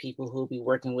 for people who will be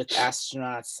working with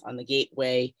astronauts on the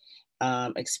Gateway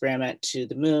experiment to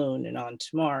the moon and on to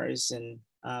Mars, and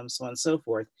so on and so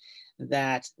forth,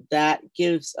 that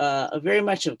gives a very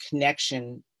much of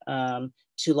connection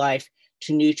to life,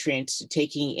 to nutrients, to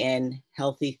taking in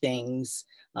healthy things,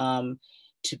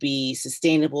 to be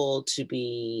sustainable, to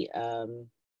be,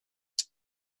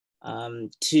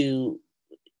 to,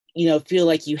 feel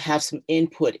like you have some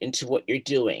input into what you're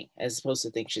doing, as opposed to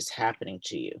things just happening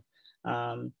to you.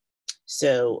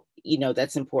 So,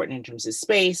 that's important in terms of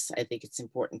space. I think it's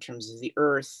important in terms of the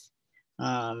Earth,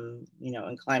 and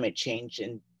climate change,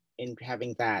 and in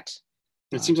having that.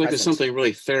 It seems like there's something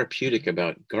really therapeutic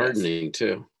about gardening, yes,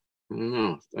 too. I don't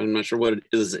know. I'm not sure what it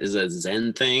is. Is it a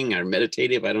Zen thing or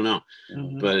meditative? I don't know.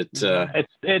 Mm-hmm. But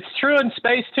it's true in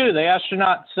space too. The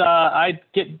astronauts,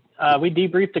 we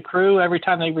debrief the crew every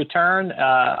time they return.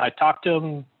 I talk to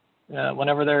them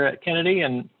whenever they're at Kennedy,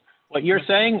 and what you're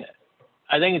saying,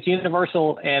 I think it's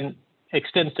universal and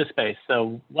extends to space.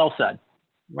 So well said.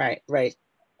 Right.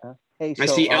 Hey, I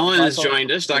see Ellen has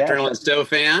joined us. Dr. Ellen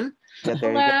Sofan. Yeah,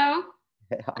 hello.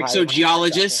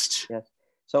 Exogeologist. Yes.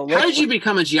 So how did you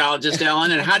become a geologist,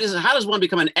 Ellen? And how does one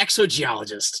become an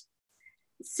exogeologist?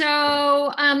 So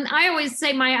I always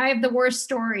say I have the worst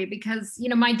story because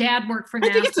my dad worked for NASA.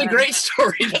 I think it's a great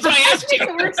story. That's why I asked you. It's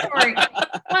the worst story.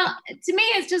 Well, to me,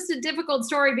 it's just a difficult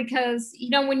story because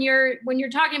when you're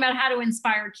talking about how to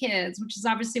inspire kids, which is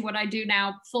obviously what I do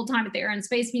now full time at the Air and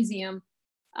Space Museum.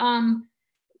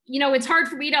 It's hard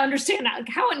for me to understand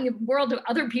how in the world do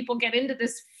other people get into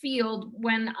this field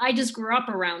when I just grew up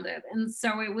around it. And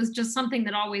so it was just something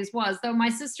that always was, though my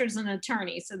sister's an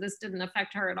attorney, so this didn't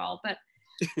affect her at all. But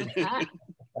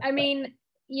I mean,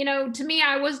 to me,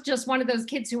 I was just one of those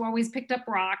kids who always picked up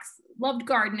rocks, loved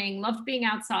gardening, loved being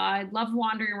outside, loved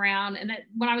wandering around. And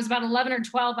when I was about 11 or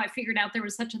 12, I figured out there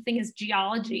was such a thing as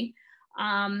geology.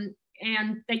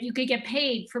 And that you could get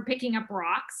paid for picking up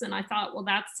rocks. And I thought, well,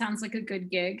 that sounds like a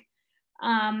good gig.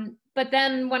 But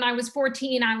then when I was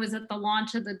 14, I was at the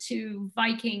launch of the 2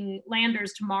 Viking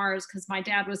landers to Mars because my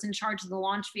dad was in charge of the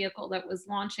launch vehicle that was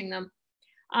launching them.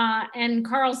 And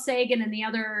Carl Sagan and the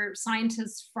other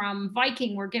scientists from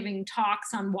Viking were giving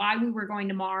talks on why we were going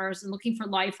to Mars and looking for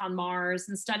life on Mars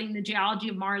and studying the geology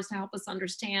of Mars to help us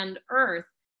understand Earth.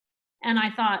 And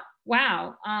I thought,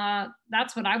 wow,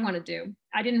 that's what I want to do.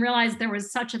 I didn't realize there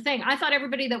was such a thing. I thought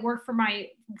everybody that worked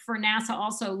for NASA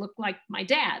also looked like my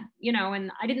dad, you know,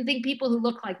 and I didn't think people who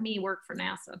looked like me worked for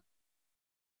NASA.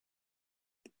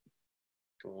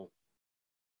 Cool.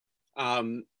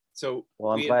 So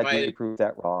well, I'm glad you proved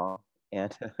that wrong.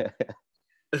 And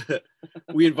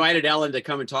we invited Ellen to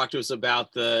come and talk to us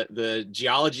about the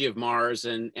geology of Mars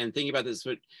and thinking about this.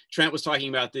 But Trent was talking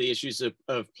about the issues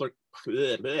of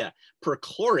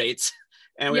perchlorates,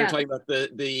 and we were talking about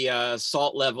the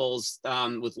salt levels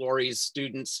with Lori's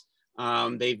students.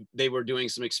 They were doing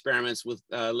some experiments with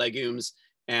legumes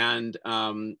and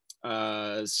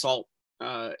salt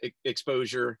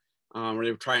exposure, where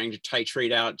they were trying to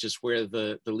titrate out just where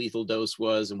the lethal dose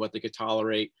was and what they could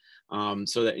tolerate.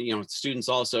 So that, you know, students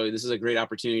also, this is a great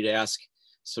opportunity to ask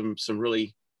some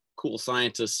really cool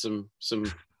scientists some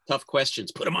tough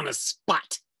questions, put them on the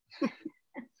spot.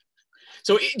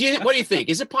 So what do you think?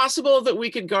 Is it possible that we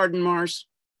could garden Mars?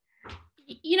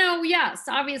 You know, yes,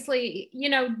 obviously, you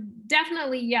know,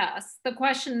 definitely yes. The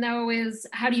question though is,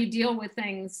 how do you deal with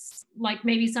things like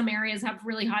maybe some areas have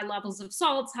really high levels of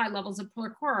salts, high levels of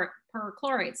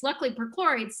perchlorates. Luckily,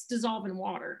 perchlorates dissolve in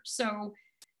water. So,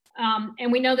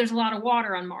 and we know there's a lot of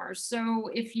water on Mars.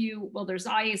 So well, there's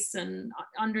ice, and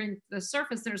under the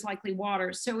surface, there's likely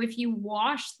water. So if you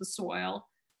wash the soil,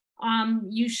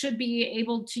 you should be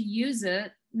able to use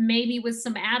it maybe with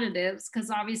some additives, because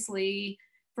obviously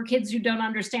for kids who don't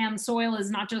understand, soil is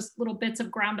not just little bits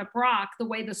of ground up rock. The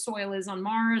way the soil is on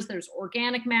Mars, there's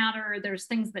organic matter, there's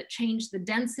things that change the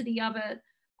density of it.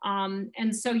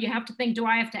 And so you have to think, do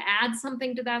I have to add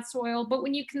something to that soil? But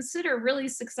when you consider really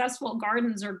successful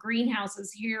gardens or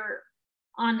greenhouses here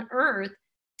on Earth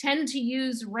tend to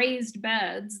use raised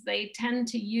beds, they tend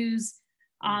to use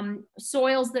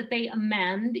soils that they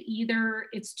amend. Either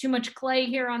it's too much clay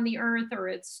here on the Earth or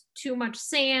it's too much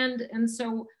sand. And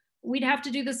so we'd have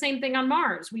to do the same thing on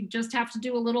Mars. We'd just have to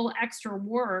do a little extra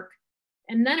work,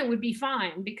 and then it would be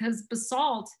fine, because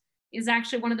basalt is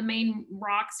actually one of the main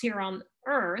rocks here on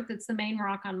Earth. It's the main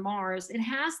rock on Mars. It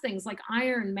has things like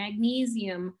iron,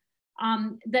 magnesium,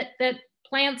 that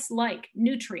plants like,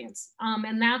 nutrients.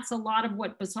 And that's a lot of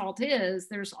what basalt is.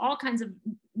 There's all kinds of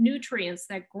nutrients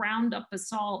that ground up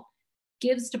basalt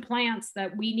gives to plants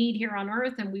that we need here on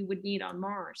Earth and we would need on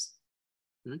Mars.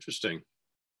 Interesting.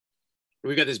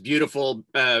 We've got this beautiful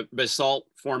basalt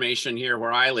formation here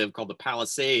where I live called the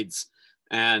Palisades.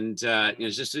 And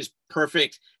it's just these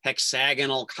perfect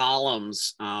hexagonal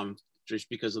columns, just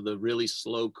because of the really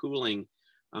slow cooling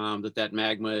that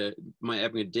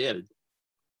magma did.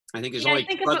 I think there's only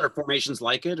other formations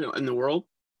like it in the world.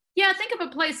 Yeah, think of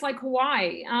a place like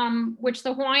Hawaii, which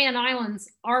the Hawaiian Islands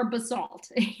are basalt.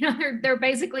 You know, they're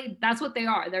basically, that's what they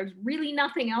are. There's really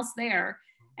nothing else there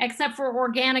except for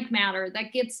organic matter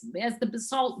that gets, as the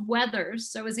basalt weathers,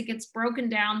 so as it gets broken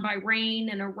down by rain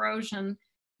and erosion,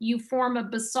 you form a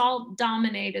basalt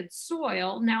dominated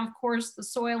soil. Now, of course, the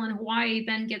soil in Hawaii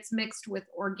then gets mixed with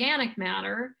organic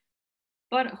matter,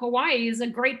 but Hawaii is a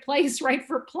great place, right,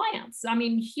 for plants. I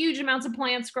mean, huge amounts of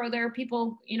plants grow there.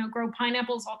 People, you know, grow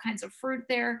pineapples, all kinds of fruit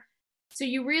there. So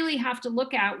you really have to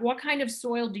look at what kind of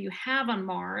soil do you have on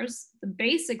Mars? The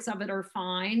basics of it are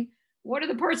fine. What are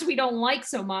the parts we don't like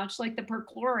so much, like the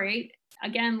perchlorate?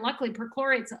 Again, luckily,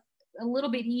 perchlorate's a little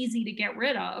bit easy to get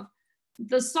rid of.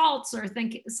 The salts are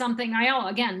something,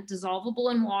 again,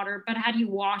 dissolvable in water, but how do you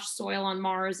wash soil on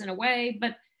Mars in a way?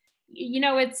 But, you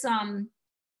know, it's,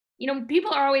 you know,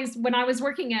 people are always, when I was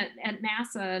working at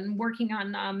NASA and working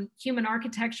on human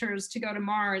architectures to go to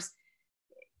Mars,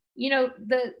 you know,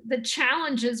 the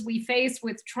challenges we face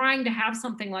with trying to have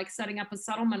something like setting up a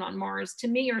settlement on Mars, to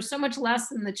me, are so much less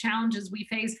than the challenges we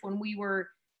faced when we were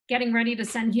getting ready to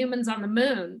send humans on the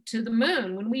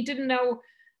moon, when we didn't know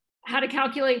how to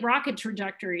calculate rocket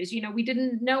trajectories. You know, we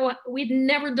didn't know, we'd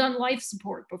never done life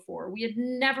support before. We had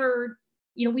never,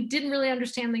 you know, we didn't really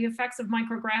understand the effects of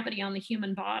microgravity on the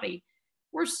human body.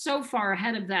 We're so far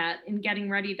ahead of that in getting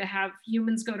ready to have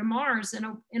humans go to Mars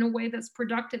in a way that's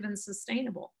productive and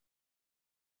sustainable.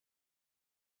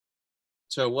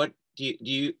 So what do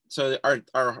you so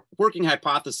our working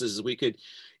hypothesis is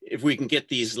if we can get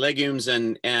these legumes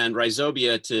and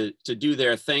rhizobia to do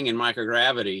their thing in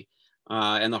microgravity,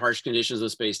 and the harsh conditions of the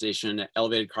space station,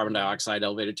 elevated carbon dioxide,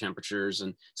 elevated temperatures.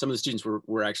 And some of the students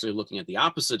were actually looking at the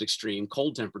opposite extreme,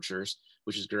 cold temperatures,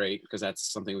 which is great because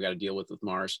that's something we got to deal with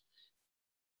Mars.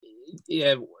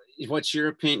 Yeah, what's your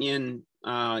opinion? You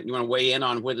want to weigh in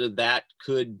on whether that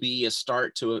could be a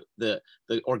start to the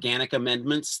organic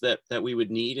amendments that we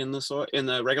would need in the soil, in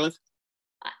the regolith?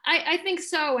 I think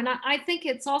so. And I think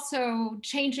it's also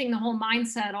changing the whole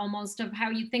mindset almost of how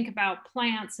you think about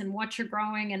plants and what you're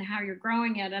growing and how you're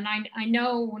growing it. And I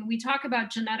know when we talk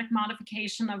about genetic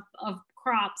modification of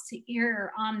crops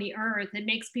here on the earth, it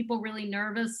makes people really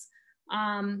nervous.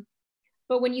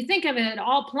 But when you think of it,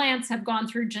 all plants have gone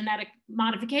through genetic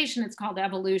modification. It's called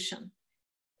evolution.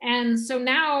 And so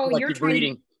now like you're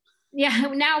breeding.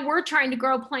 Now we're trying to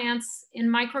grow plants in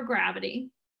microgravity.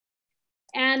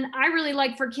 And I really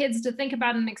like for kids to think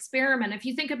about an experiment. If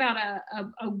you think about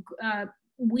a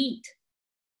wheat,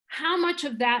 how much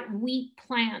of that wheat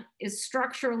plant is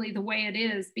structurally the way it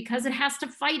is because it has to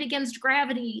fight against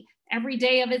gravity every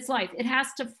day of its life. It has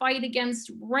to fight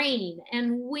against rain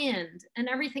and wind and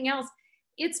everything else.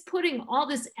 It's putting all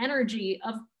this energy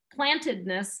of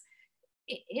plantedness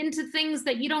into things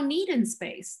that you don't need in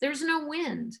space. There's no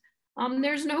wind,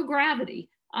 there's no gravity.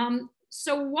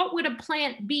 So what would a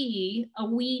plant be, a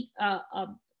wheat, a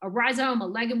rhizome, a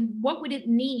legume, what would it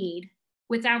need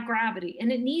without gravity?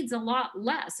 And it needs a lot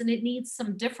less, and it needs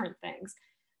some different things.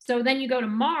 So then you go to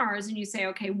Mars and you say,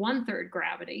 okay, 1/3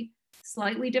 gravity,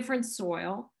 slightly different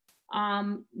soil,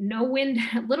 no wind,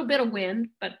 a little bit of wind,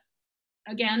 but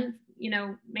again,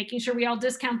 making sure we all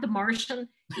discount the Martian,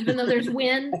 even though there's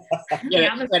wind.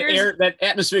 Yeah, that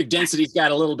atmospheric density's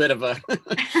got a little bit of a...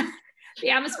 The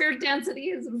atmospheric density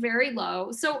is very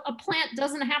low. So a plant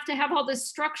doesn't have to have all this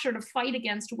structure to fight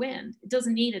against wind. It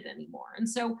doesn't need it anymore. And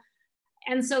so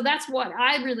that's what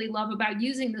I really love about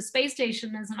using the space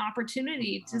station as an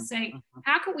opportunity to say,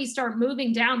 how can we start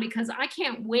moving down? Because I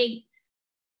can't wait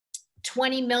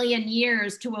 20 million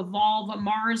years to evolve a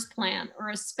Mars plant or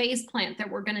a space plant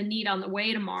that we're going to need on the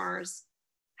way to Mars.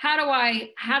 How do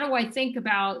I think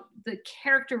about the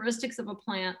characteristics of a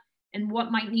plant and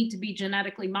what might need to be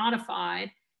genetically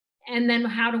modified? And then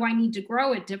how do I need to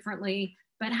grow it differently?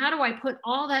 But how do I put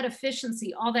all that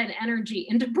efficiency, all that energy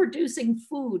into producing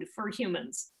food for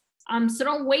humans? So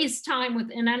don't waste time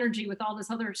and energy with all this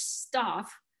other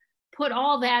stuff. Put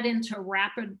all that into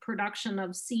rapid production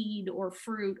of seed or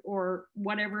fruit or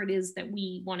whatever it is that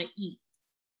we want to eat.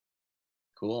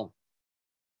 Cool.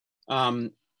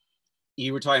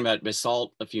 You were talking about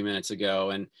basalt a few minutes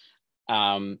ago, and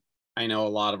I know a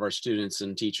lot of our students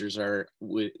and teachers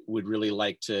would really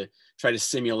like to try to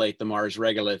simulate the Mars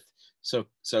regolith.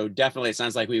 So definitely, it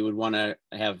sounds like we would want to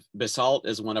have basalt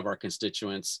as one of our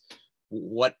constituents.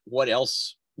 What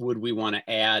else would we want to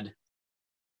add?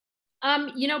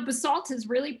 Basalt is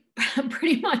really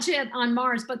pretty much it on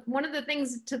Mars. But one of the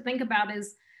things to think about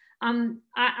is,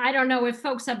 I don't know if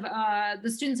folks have, the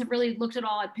students have really looked at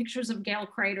all at pictures of Gale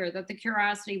Crater that the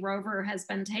Curiosity rover has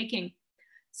been taking.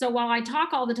 So while I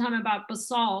talk all the time about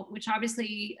basalt, which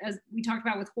obviously, as we talked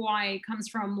about with Hawaii, comes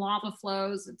from lava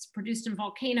flows, it's produced in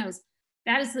volcanoes,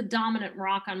 that is the dominant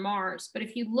rock on Mars. But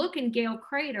if you look in Gale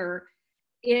Crater,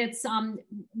 it's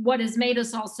what has made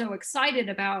us all so excited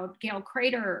about Gale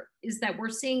Crater is that we're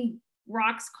seeing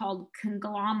rocks called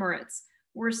conglomerates.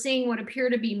 We're seeing what appear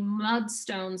to be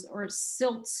mudstones or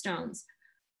siltstones.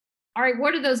 All right,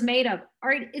 what are those made of? All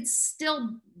right, it's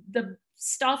still the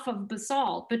stuff of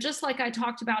basalt, but just like I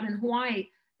talked about in Hawaii,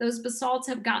 those basalts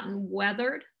have gotten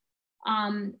weathered.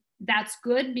 That's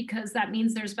good because that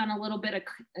means there's been a little bit of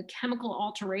a chemical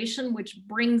alteration, which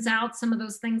brings out some of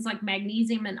those things like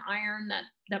magnesium and iron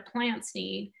that plants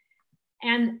need.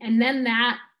 And then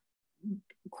that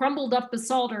crumbled up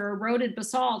basalt or eroded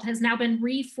basalt has now been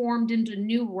reformed into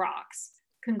new rocks,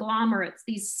 conglomerates,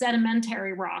 these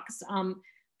sedimentary rocks.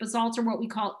 Basalts are what we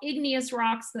call igneous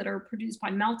rocks that are produced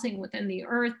by melting within the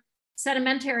earth.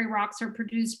 Sedimentary rocks are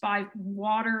produced by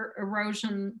water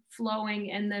erosion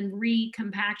flowing and then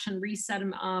recompaction,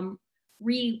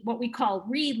 what we call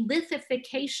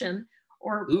relithification,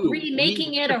 or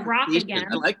remaking it a rock again.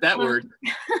 I like that word.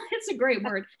 It's a great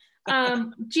word.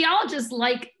 Geologists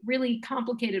like really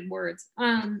complicated words.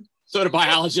 So do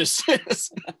biologists.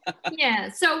 Yeah,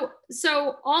 so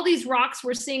all these rocks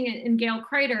we're seeing in Gale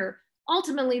Crater,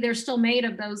 ultimately they're still made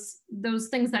of those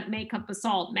things that make up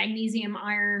basalt: magnesium,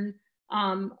 iron,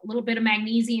 a little bit of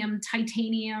magnesium,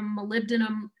 titanium,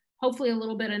 molybdenum, hopefully a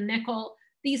little bit of nickel.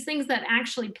 These things that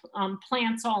actually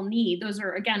plants all need. Those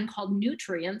are again called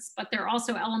nutrients, but they're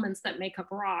also elements that make up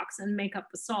rocks and make up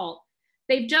basalt.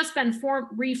 They've just been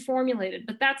reformulated,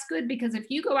 but that's good because if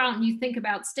you go out and you think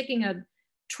about sticking a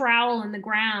trowel in the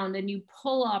ground and you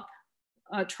pull up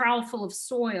a trowel full of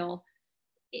soil,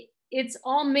 it's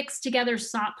all mixed together,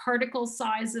 particle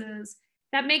sizes.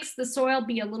 That makes the soil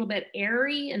be a little bit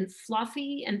airy and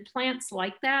fluffy, and plants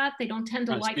like that. They don't tend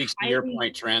to like speaks to your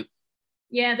point, Trent.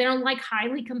 Yeah, they don't like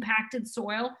highly compacted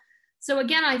soil. So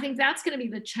again, I think that's going to be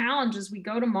the challenge as we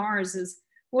go to Mars is,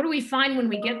 what do we find when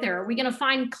we get there? Are we going to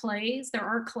find clays? There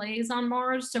are clays on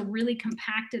Mars, so really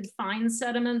compacted fine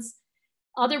sediments.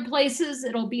 Other places,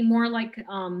 it'll be more like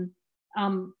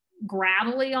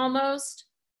gravelly almost.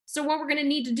 So what we're going to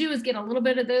need to do is get a little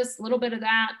bit of this, a little bit of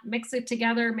that, mix it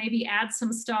together, maybe add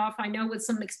some stuff. I know with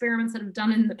some experiments that have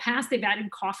done in the past, they've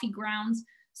added coffee grounds.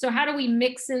 So how do we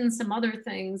mix in some other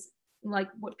things, like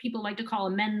what people like to call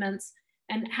amendments,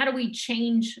 and how do we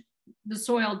change the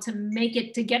soil to make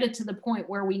it, to get it to the point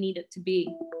where we need it to be?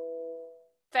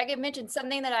 If I could mention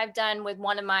something that I've done with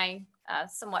one of my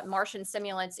somewhat Martian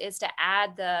simulants is to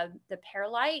add the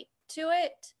perlite to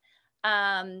it.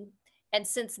 And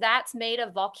since that's made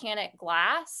of volcanic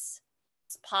glass,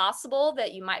 it's possible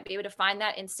that you might be able to find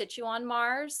that in situ on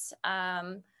Mars.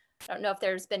 I don't know if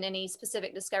there's been any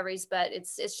specific discoveries, but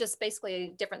it's just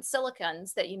basically different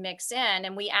silicons that you mix in,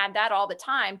 and we add that all the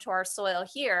time to our soil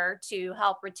here to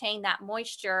help retain that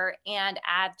moisture and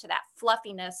add to that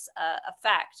fluffiness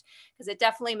effect, because it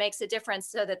definitely makes a difference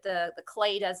so that the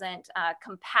clay doesn't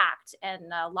compact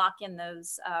and lock in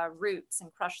those roots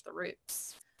and crush the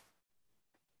roots.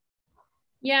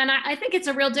 Yeah, and I think it's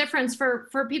a real difference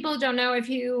for people who don't know. If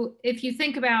you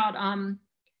think about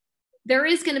there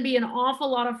is going to be an awful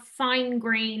lot of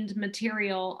fine-grained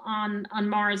material on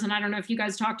Mars, and I don't know if you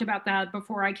guys talked about that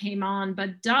before I came on,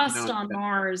 but dust on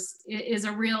Mars is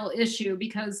a real issue,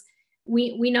 because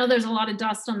we know there's a lot of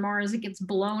dust on Mars. It gets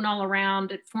blown all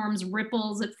around. It forms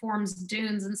ripples. It forms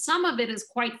dunes, and some of it is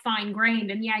quite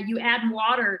fine-grained. And yeah, you add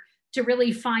water to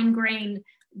really fine-grain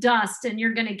dust and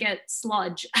you're going to get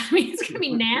sludge. I mean, it's going to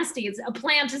be nasty. A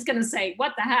plant is going to say,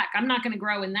 what the heck? I'm not going to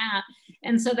grow in that.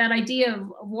 And so that idea of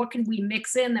what can we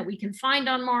mix in that we can find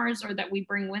on Mars or that we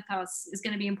bring with us is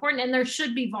going to be important. And there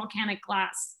should be volcanic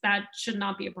glass. That should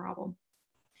not be a problem.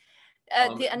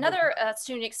 Another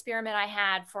student experiment I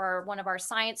had for one of our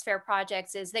science fair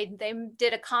projects is they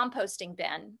did a composting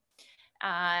bin.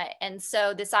 And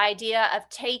so this idea of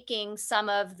taking some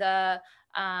of the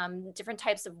different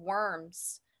types of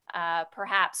worms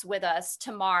perhaps with us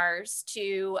to Mars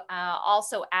to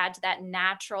also add to that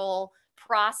natural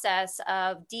process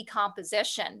of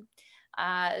decomposition.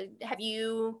 Have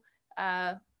you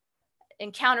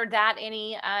encountered that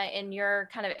any in your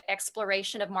kind of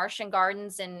exploration of Martian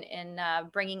gardens and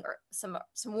bringing some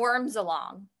worms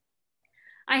along?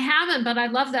 I haven't, but I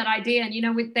love that idea. And, you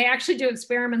know, they actually do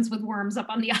experiments with worms up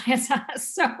on the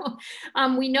ISS. So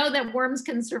we know that worms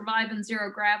can survive in zero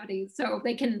gravity. So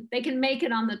they can make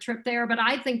it on the trip there. But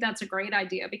I think that's a great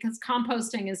idea, because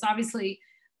composting is obviously,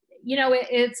 you know,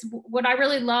 it's what I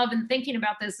really love in thinking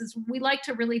about this is we like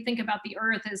to really think about the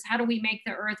Earth is how do we make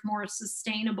the Earth more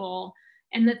sustainable?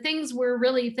 And the things we're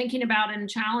really thinking about and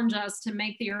challenge us to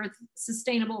make the Earth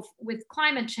sustainable with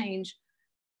climate change,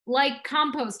 like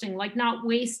composting, like not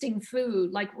wasting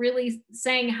food, like really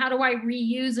saying, how do I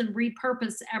reuse and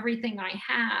repurpose everything I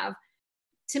have?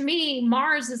 To me,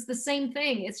 Mars is the same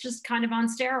thing. It's just kind of on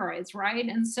steroids, right?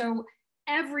 And so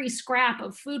every scrap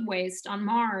of food waste on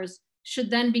Mars should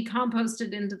then be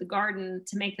composted into the garden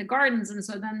to make the gardens. And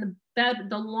so then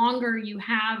the longer you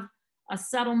have a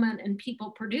settlement and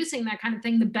people producing that kind of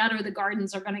thing, the better the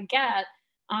gardens are going to get.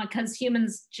 Because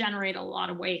humans generate a lot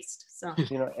of waste. So,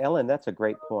 you know, Ellen, that's a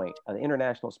great point. The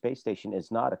International Space Station is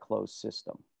not a closed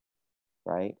system,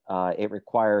 right? It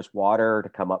requires water to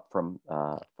come up from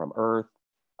Earth.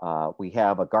 We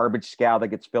have a garbage scow that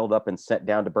gets filled up and sent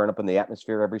down to burn up in the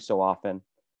atmosphere every so often.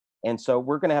 And so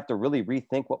we're going to have to really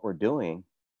rethink what we're doing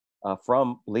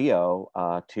from LEO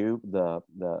to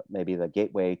maybe the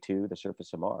gateway to the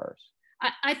surface of Mars.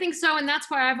 I think so. And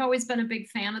that's why I've always been a big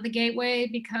fan of the gateway,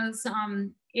 because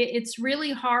it's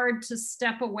really hard to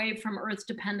step away from Earth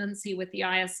dependency with the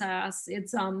ISS.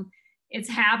 It's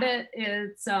habit.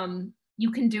 It's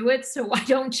you can do it, so why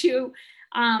don't you?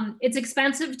 It's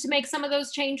expensive to make some of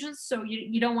those changes, so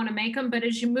you don't want to make them. But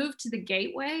as you move to the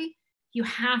gateway, you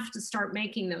have to start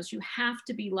making those. You have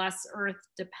to be less Earth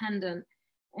dependent,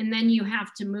 and then you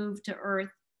have to move to Earth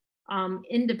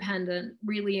independent,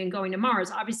 really, and going to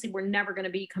Mars. Obviously, we're never going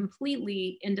to be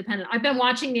completely independent. I've been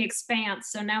watching The Expanse,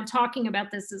 so now talking about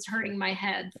this is hurting my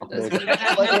head. For those of you that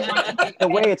haven't watched. The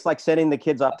way it's like sending the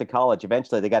kids off to college.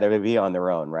 Eventually, they got to be on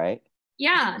their own, right?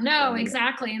 Yeah, no,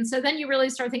 exactly. And so then you really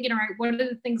start thinking, all right, what are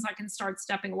the things I can start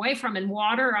stepping away from? And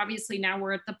water, obviously, now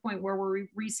we're at the point where we're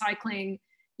recycling,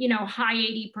 you know, high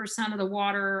 80% of the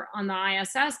water on the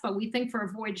ISS, but we think for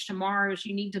a voyage to Mars,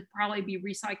 you need to probably be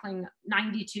recycling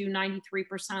 92,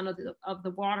 93% of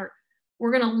the water.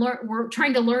 We're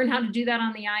trying to learn how to do that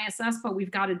on the ISS, but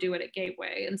we've got to do it at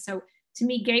Gateway. And so to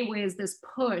me, Gateway is this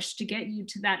push to get you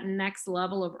to that next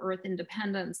level of Earth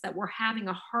independence that we're having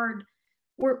a hard,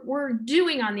 we're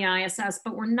doing on the ISS,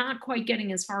 but we're not quite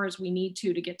getting as far as we need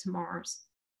to get to Mars.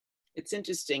 It's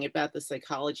interesting about the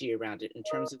psychology around it in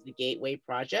terms of the Gateway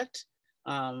project.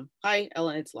 Hi,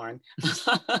 Ellen, it's Lauren.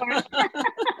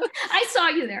 I saw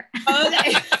you there.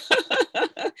 Okay.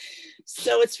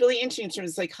 So it's really interesting in terms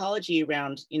of psychology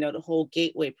around, you know, the whole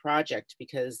Gateway project,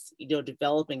 because, you know,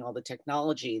 developing all the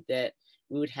technology that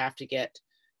we would have to get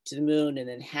to the moon and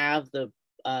then have the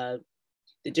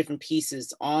different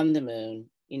pieces on the moon,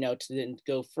 you know, to then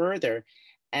go further.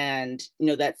 And, you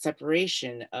know, that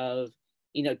separation of,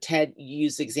 you know, Ted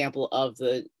used the example of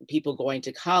the people going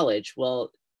to college.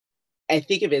 Well, I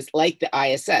think of it as like the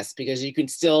ISS, because you can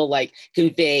still like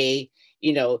convey,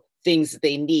 you know, things that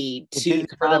they need to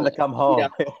for them to come home.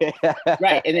 You know?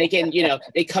 Right. And they can, you know,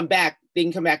 they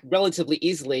can come back relatively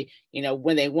easily, you know,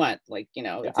 when they want, like, you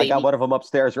know. I got one of them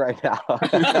upstairs right now.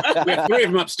 We have 3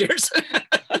 of them upstairs.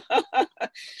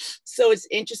 So it's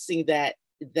interesting that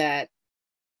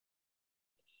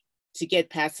to get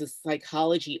past the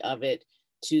psychology of it,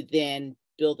 to then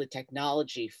build the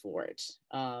technology for it.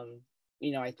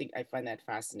 You know, I find that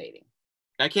fascinating.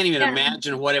 I can't even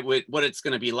imagine what it's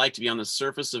going to be like to be on the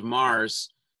surface of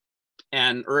Mars,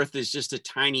 and Earth is just a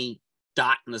tiny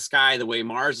dot in the sky, the way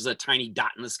Mars is a tiny dot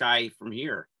in the sky from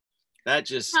here. That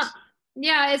just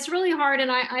yeah, it's really hard.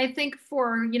 And I think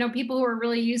for, you know, people who are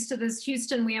really used to this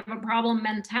Houston, we have a problem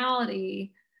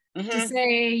mentality, to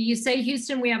say, you say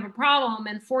Houston, we have a problem,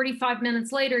 and 45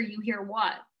 minutes later you hear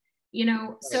what, you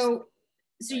know. So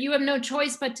you have no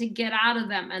choice but to get out of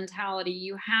that mentality.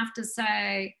 You have to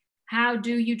say, how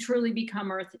do you truly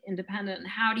become Earth independent?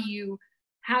 How do you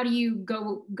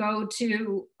go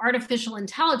to artificial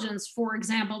intelligence, for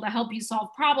example, to help you solve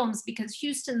problems, because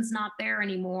Houston's not there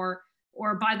anymore,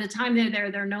 or by the time they're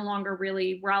there, they're no longer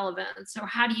really relevant. So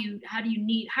how are you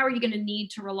going to need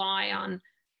to rely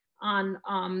on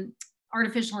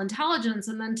artificial intelligence?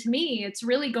 And then to me, it's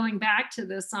really going back to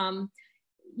this,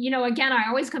 you know, again, I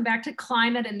always come back to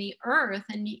climate and the Earth.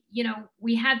 And, you know,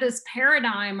 we had this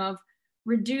paradigm of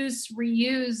reduce,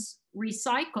 reuse,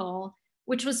 recycle,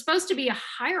 which was supposed to be a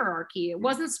hierarchy. It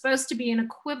wasn't supposed to be an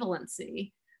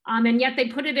equivalency. And yet they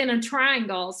put it in a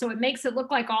triangle. So it makes it look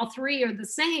like all 3 are the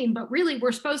same, but really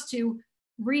we're supposed to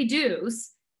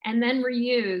reduce and then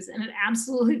reuse. And at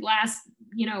absolutely last,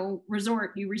 you know,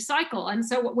 resort, you recycle. And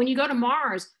so when you go to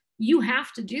Mars, you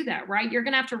have to do that, right? You're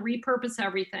going to have to repurpose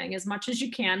everything as much as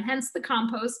you can, hence the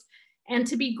compost. And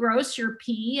to be gross, your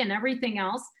pee and everything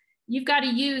else, you've got to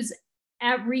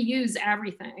reuse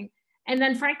everything. And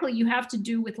then frankly, you have to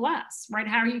do with less, right?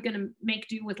 How are you going to make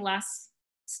do with less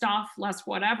stuff, less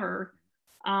whatever?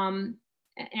 And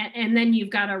then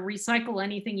you've got to recycle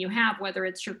anything you have, whether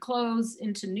it's your clothes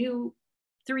into new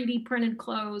 3D printed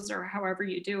clothes or however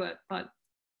you do it. But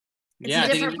yeah, I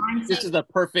think this is the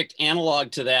perfect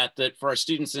analog to that for our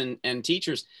students and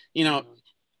teachers. You know,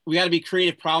 we got to be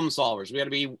creative problem solvers. We got to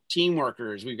be team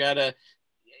workers. We've got to,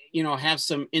 you know, have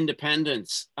some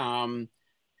independence. And,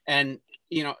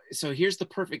 you know, so here's the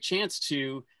perfect chance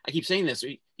to, I keep saying this,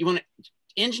 you want to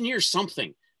engineer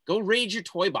something, go raid your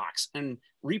toy box and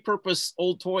repurpose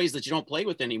old toys that you don't play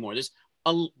with anymore.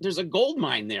 There's a gold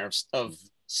mine there of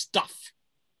stuff.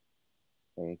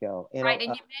 There you go. Right,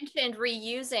 and you mentioned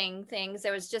reusing things.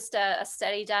 There was just a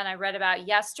study done I read about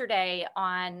yesterday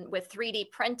with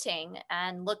 3D printing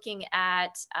and looking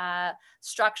at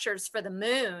structures for the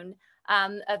moon,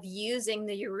 of using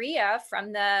the urea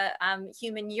from the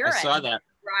human urine. I saw that.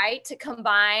 Right, to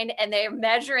combine, and they're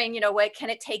measuring, you know, what can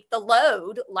it take the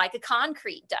load like a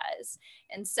concrete does.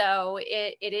 And so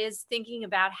it is thinking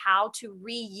about how to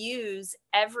reuse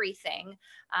everything,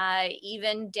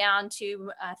 even down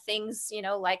to things, you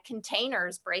know, like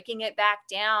containers, breaking it back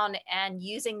down and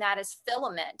using that as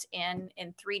filament in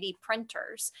 3D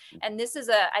printers. And this is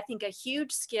I think a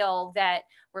huge skill that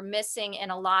we're missing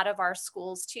in a lot of our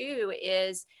schools too,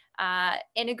 is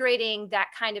integrating that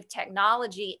kind of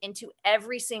technology into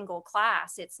every single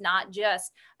class. It's not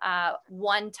just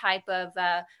one type of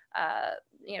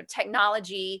you know,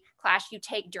 technology class you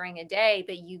take during a day,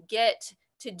 but you get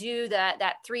to do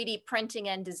that 3D printing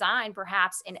and design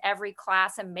perhaps in every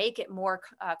class and make it more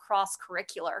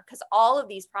cross-curricular, because all of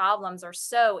these problems are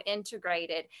so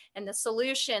integrated, and the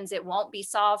solutions, it won't be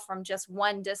solved from just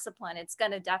one discipline. It's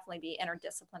going to definitely be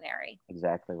interdisciplinary.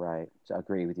 Exactly right. So I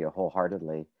agree with you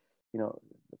wholeheartedly. You know,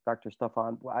 Dr.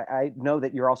 Sofan. I know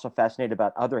that you're also fascinated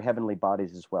about other heavenly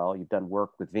bodies as well. You've done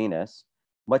work with Venus,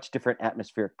 much different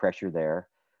atmospheric pressure there,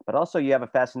 but also you have a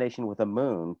fascination with a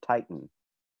moon, Titan.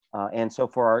 And so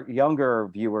for our younger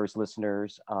viewers,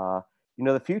 listeners, you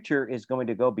know, the future is going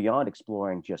to go beyond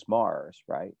exploring just Mars,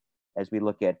 right? As we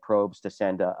look at probes to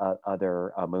send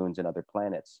other moons and other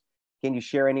planets. Can you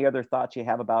share any other thoughts you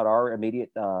have about our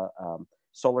immediate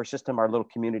solar system, our little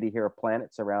community here of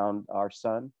planets around our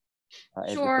sun?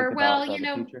 Sure. Well, you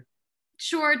know,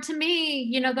 sure. To me,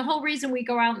 you know, the whole reason we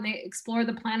go out and explore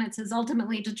the planets is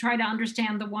ultimately to try to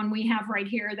understand the one we have right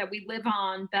here that we live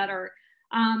on better.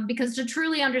 Because to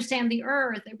truly understand the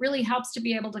Earth, it really helps to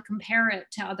be able to compare it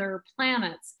to other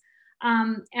planets.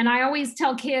 And I always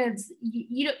tell kids,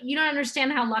 you don't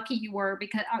understand how lucky you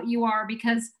are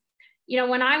because, you know,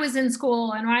 when I was in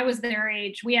school and I was their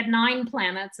age, we had 9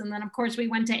 planets. And then of course we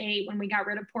went to 8 when we got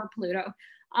rid of poor Pluto.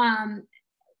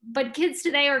 But kids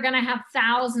today are going to have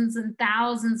thousands and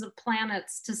thousands of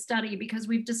planets to study because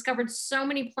we've discovered so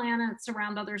many planets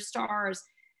around other stars.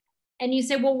 And you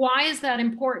say, well, why is that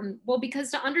important? Well,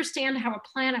 because to understand how a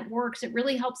planet works, it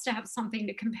really helps to have something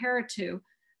to compare it to.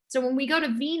 So when we go to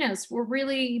Venus,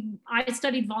 I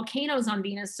studied volcanoes on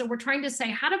Venus. So we're trying to say,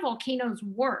 how do volcanoes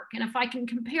work? And if I can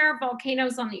compare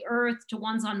volcanoes on the Earth to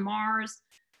ones on Mars,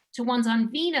 to ones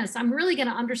on Venus, I'm really going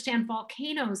to understand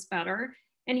volcanoes better.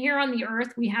 And here on the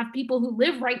Earth, we have people who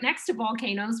live right next to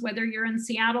volcanoes, whether you're in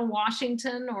Seattle,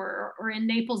 Washington, or in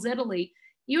Naples, Italy.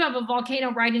 You have a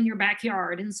volcano right in your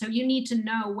backyard. And so you need to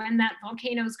know when that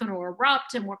volcano is going to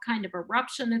erupt and what kind of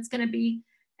eruption it's going to be.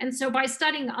 And so by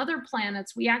studying other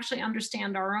planets, we actually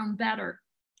understand our own better.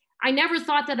 I never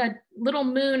thought that a little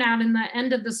moon out in the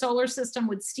end of the solar system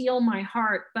would steal my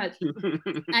heart, but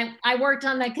I worked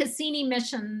on the Cassini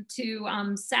mission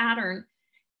to Saturn.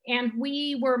 And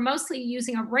we were mostly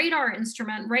using a radar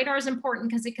instrument. Radar is important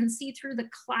because it can see through the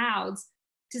clouds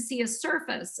to see a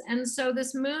surface. And so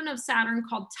this moon of Saturn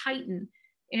called Titan,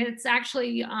 it's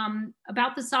actually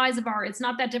about the size of it's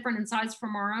not that different in size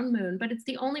from our own moon, but it's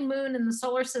the only moon in the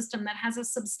solar system that has a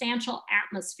substantial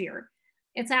atmosphere.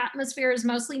 Its atmosphere is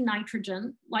mostly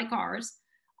nitrogen, like ours.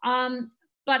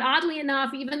 But oddly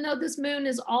enough, even though this moon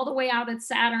is all the way out at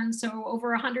Saturn, so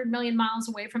over 100 million miles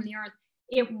away from the Earth,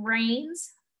 it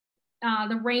rains.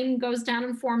 The rain goes down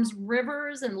and forms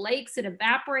rivers and lakes. It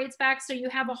evaporates back. So you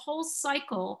have a whole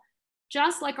cycle,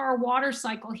 just like our water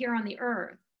cycle here on the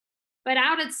Earth. But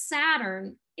out at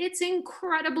Saturn, it's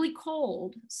incredibly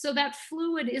cold. So that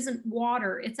fluid isn't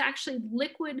water. It's actually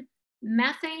liquid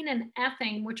methane and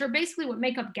ethane, which are basically what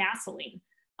make up gasoline.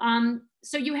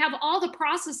 So you have all the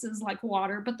processes like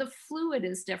water, but the fluid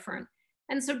is different.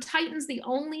 And so Titan's the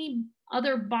only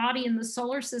other body in the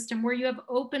solar system where you have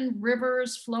open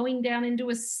rivers flowing down into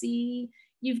a sea.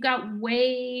 You've got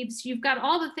waves. You've got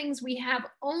all the things we have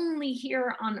only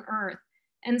here on Earth.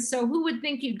 And so who would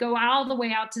think you'd go all the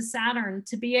way out to Saturn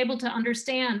to be able to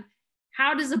understand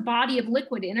how does a body of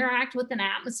liquid interact with an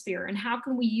atmosphere, and how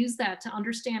can we use that to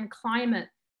understand climate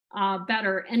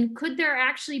better? And could there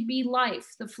actually be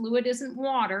life? The fluid isn't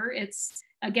water. It's,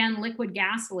 again, liquid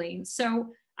gasoline. So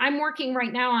I'm working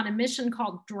right now on a mission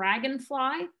called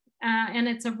Dragonfly, and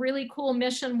it's a really cool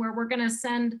mission where we're going to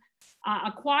send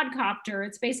a quadcopter.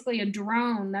 It's basically a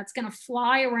drone that's going to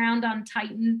fly around on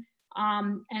Titan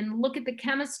and look at the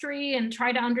chemistry and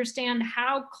try to understand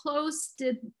how close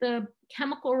did the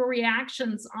chemical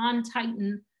reactions on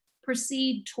Titan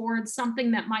proceed towards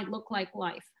something that might look like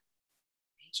life.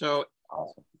 So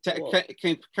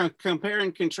compare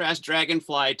and contrast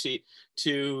Dragonfly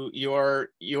to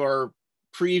your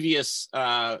previous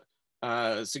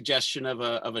suggestion of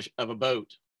a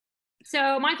boat.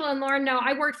 So Michael and Lauren know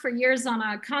I worked for years on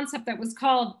a concept that was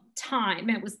called Time.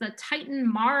 It was the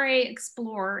Titan Mare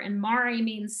Explorer, and mare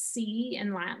means sea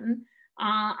in Latin.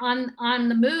 On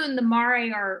the moon, the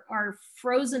mare are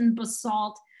frozen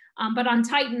basalt, but on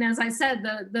Titan, as I said,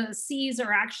 the seas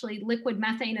are actually liquid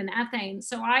methane and ethane.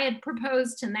 So I had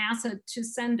proposed to NASA to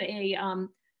send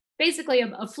basically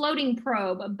a floating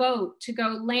probe, a boat, to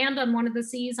go land on one of the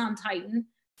seas on Titan,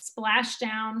 splash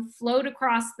down, float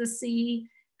across the sea,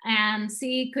 and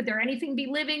see, could there anything be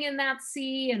living in that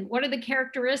sea, and what are the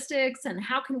characteristics, and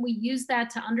how can we use that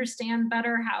to understand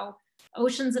better how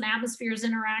oceans and atmospheres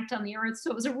interact on the Earth. So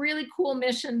it was a really cool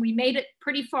mission. We made it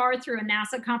pretty far through a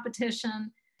NASA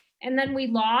competition, and then we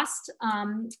lost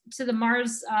to the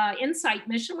Mars InSight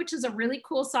mission, which is a really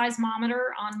cool seismometer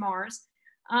on Mars.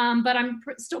 But I'm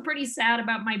still pretty sad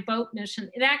about my boat mission.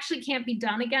 It actually can't be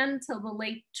done again till the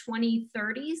late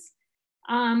 2030s.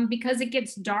 Because it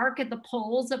gets dark at the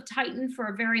poles of Titan for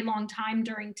a very long time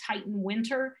during Titan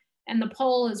winter. and the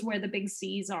pole is where the big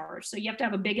seas are. So you have to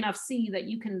have a big enough sea that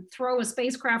you can throw a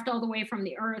spacecraft all the way from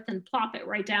the Earth and plop it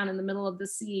right down in the middle of the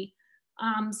sea.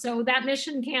 So that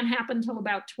mission can't happen until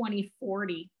about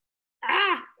 2040.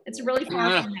 It's really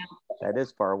far from now. That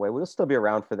is far away. We'll still be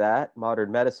around for that.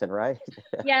 Modern medicine, right?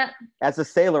 Yeah. As a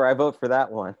sailor, I vote for that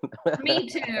one. Me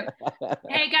too.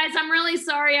 Hey guys, I'm really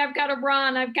sorry. I've got to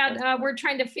run. We're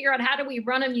trying to figure out how do we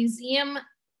run a museum.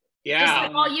 Yeah. Just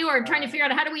like all you are trying to figure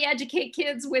out how do we educate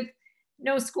kids with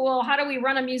no school? How do we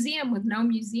run a museum with no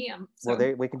museum? So,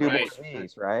 well, we can do more of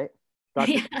these, right?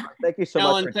 Dr. Yeah. Thank you so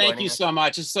Ellen, much. thank you so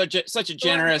much. It's such a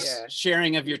generous Yeah.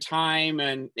 sharing of your time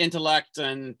and intellect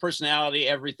and personality,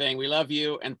 everything. We love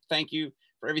you and thank you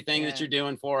for everything that you're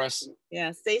doing for us.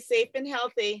 Yeah, stay safe and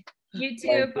healthy. You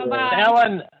too. Bye-bye.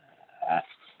 Ellen,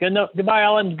 goodbye,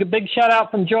 Ellen. Big shout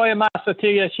out from Joy Amasa to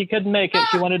you. She couldn't make it.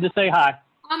 She wanted to say hi.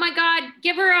 Oh my God,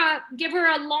 give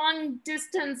her a long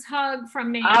distance hug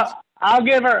from me. I'll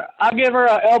give her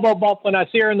an elbow bump when I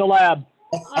see her in the lab.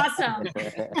 Awesome.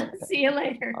 See you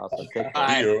later. Awesome. Take care.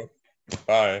 Bye.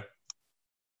 Bye.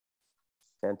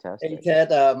 Fantastic. Hey,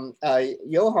 Ted,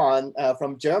 Johan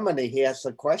from Germany, he has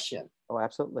a question. Oh,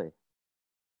 absolutely.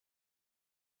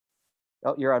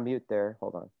 Oh, you're on mute there.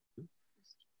 Hold on.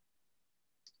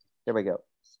 There we go.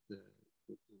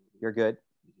 You're good,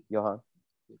 Johan.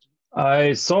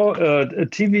 I saw a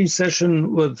TV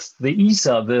session with the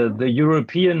ESA, the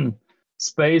European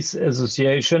Space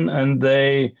Association, and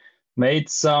they made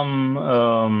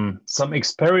some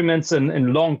experiments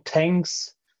in long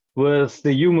tanks with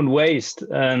the human waste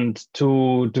and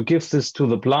to give this to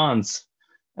the plants.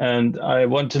 And I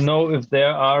want to know if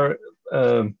there are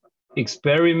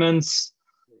experiments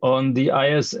on the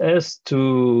ISS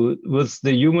with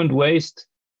the human waste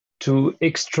to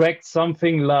extract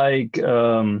something like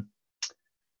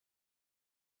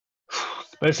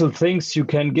special things you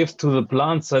can give to the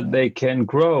plants that they can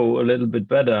grow a little bit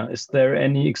better. Is there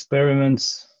any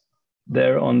experiments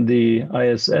there on the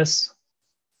ISS?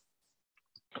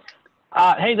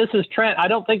 Hey, this is Trent. I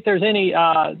don't think there's any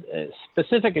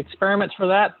specific experiments for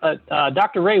that, but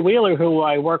Dr. Ray Wheeler, who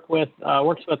I work with,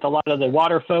 works with a lot of the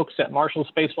water folks at Marshall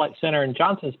Space Flight Center and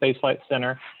Johnson Space Flight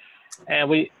Center. And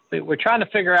we're trying to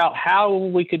figure out how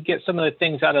we could get some of the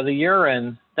things out of the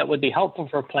urine that would be helpful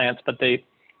for plants, but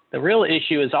the real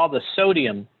issue is all the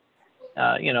sodium.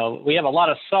 We have a lot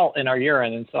of salt in our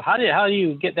urine, and so how do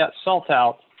you get that salt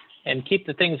out and keep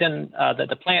the things in that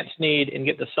the plants need and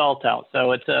get the salt out?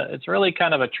 So it's really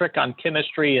kind of a trick on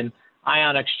chemistry and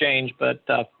ion exchange, but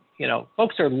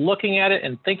folks are looking at it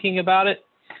and thinking about it.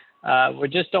 We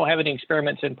just don't have any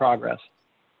experiments in progress.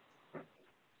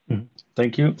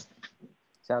 Thank you.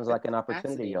 Sounds like an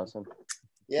opportunity, Yosim.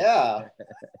 Yeah.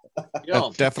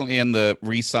 Definitely in the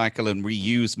recycle and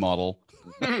reuse model.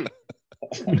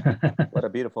 What a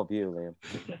beautiful view,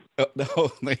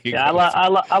 Liam. Yeah,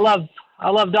 I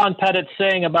love Don Pettit's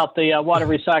saying about the water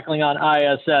recycling on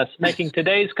ISS, making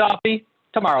today's coffee,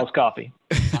 tomorrow's coffee.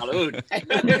 Salud.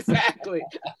 Exactly.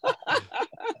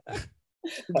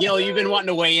 Gil, you've been wanting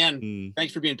to weigh in.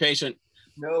 Thanks for being patient.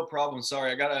 No problem.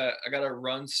 Sorry, I gotta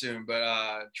run soon.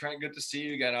 But Trent, good to see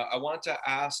you again. I wanted to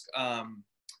ask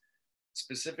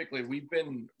specifically.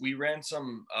 We ran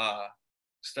some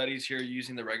studies here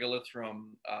using the regolith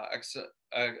from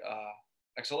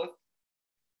Exolith,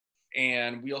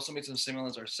 and we also made some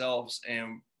simulants ourselves.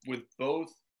 And with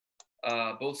both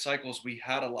cycles, we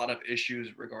had a lot of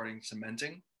issues regarding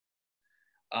cementing.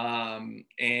 And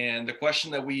the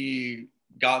question that we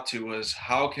got to was,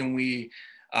 how can we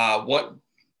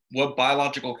what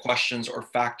biological questions or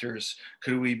factors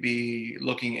could we be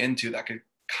looking into that could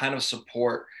kind of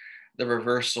support the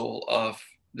reversal of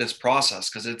this process?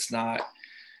 Because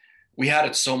we had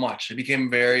it so much, it became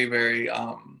very, very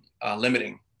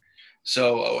limiting.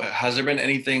 So has there been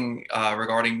anything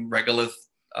regarding regolith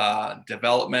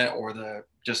development or the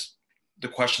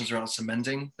questions around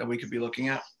cementing that we could be looking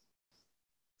at?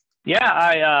 Yeah,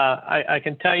 I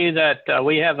can tell you that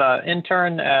we have an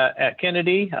intern at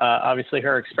Kennedy. Obviously,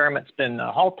 her experiment's been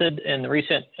halted in the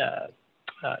recent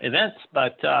events,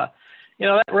 but that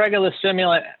regolith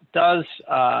simulant does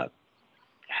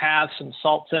have some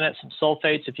salts in it, some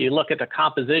sulfates. If you look at the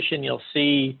composition, you'll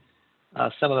see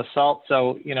some of the salt.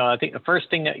 So, I think the first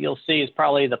thing that you'll see is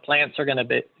probably the plants are going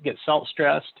to get salt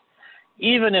stressed.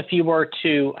 Even if you were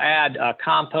to add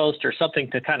compost or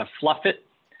something to kind of fluff it,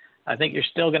 I think you're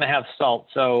still going to have salt.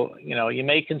 So, you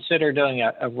may consider doing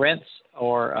a rinse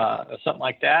or something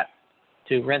like that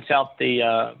to rinse out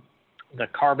the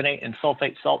carbonate and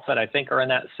sulfate salts that I think are in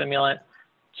that simulant.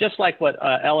 Just like what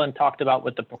Ellen talked about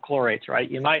with the perchlorates, right?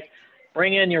 You might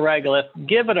bring in your regolith,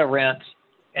 give it a rinse,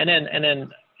 and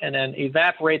then and then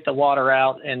evaporate the water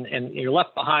out, and you're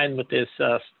left behind with this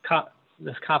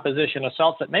this composition of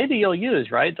salts that maybe you'll use,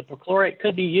 right? The perchlorate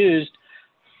could be used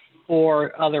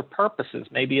for other purposes,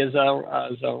 maybe as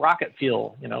a rocket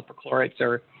fuel. You know, perchlorates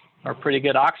are pretty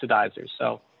good oxidizers.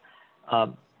 So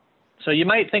so you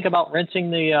might think about rinsing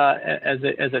the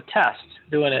as a test,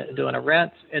 doing a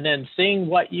rinse, and then seeing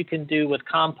what you can do with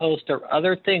compost or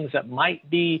other things that might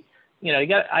be, you know,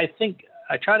 I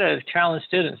try to challenge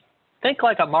students, think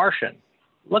like a Martian.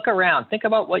 Look around, think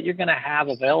about what you're going to have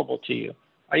available to you.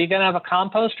 Are you going to have a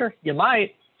composter? You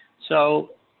might. So,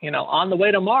 you know, on the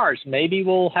way to Mars, maybe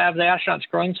we'll have the astronauts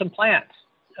growing some plants,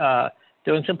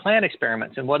 doing some plant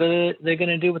experiments. And what are they going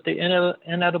to do with the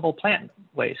inedible plant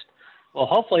waste? Well,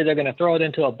 hopefully they're going to throw it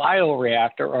into a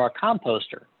bioreactor or a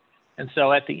composter. And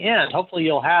so at the end, hopefully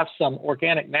you'll have some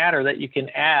organic matter that you can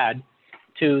add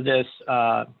to this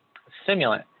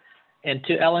simulant. And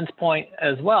to Ellen's point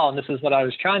as well, and this is what I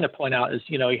was trying to point out, is,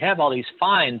 you know, you have all these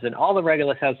fines, and all the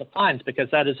Regulus has the fines because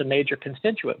that is a major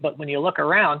constituent. But when you look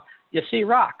around, you see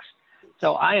rocks.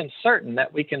 So I am certain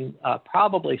that we can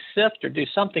probably sift or do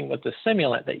something with the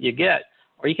simulant that you get,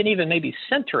 or you can even maybe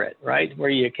sinter it, right, where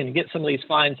you can get some of these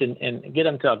fines and get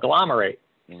them to agglomerate.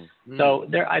 Mm-hmm. So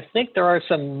I think there are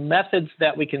some methods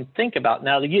that we can think about.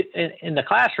 Now, in the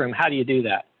classroom, how do you do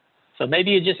that? So maybe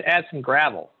you just add some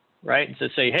gravel, right? And so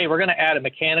say, hey, we're going to add a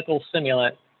mechanical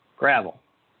simulant, gravel.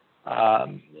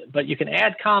 But you can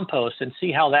add compost and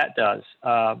see how that does.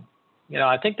 You know,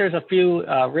 I think there's a few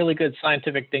really good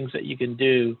scientific things that you can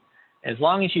do as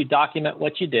long as you document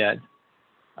what you did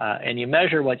and you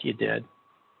measure what you did.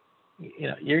 You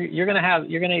know, you're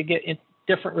going to get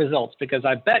different results, because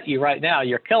I bet you right now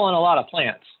you're killing a lot of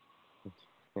plants.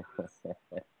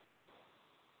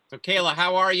 So Kayla,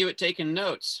 how are you at taking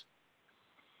notes?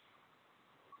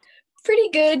 Pretty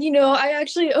good. You know, I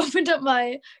actually opened up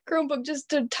my Chromebook just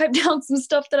to type down some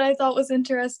stuff that I thought was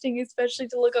interesting, especially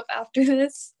to look up after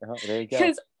this. Oh, there you go.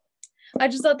 Because I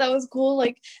just thought that was cool,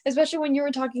 like, especially when you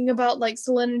were talking about like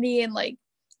salinity and like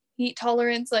heat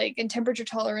tolerance, like, and temperature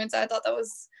tolerance. I thought that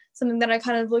was something that I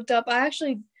kind of looked up. I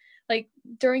actually, like,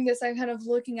 during this, I kind of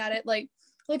looking at it, like,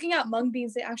 looking at mung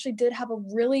beans, they actually did have a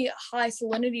really high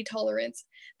salinity tolerance.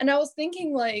 And I was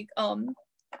thinking, like,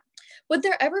 would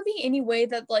there ever be any way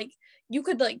that, like, you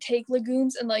could, like, take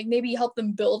legumes and, like, maybe help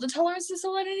them build a tolerance to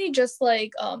salinity, just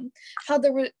like how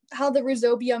the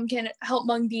rhizobium can help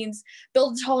mung beans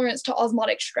build a tolerance to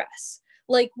osmotic stress?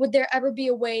 Like, would there ever be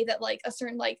a way that, like, a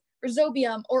certain, like,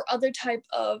 rhizobium or other type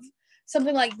of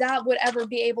something like that would ever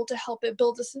be able to help it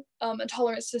build a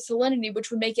tolerance to salinity, which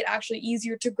would make it actually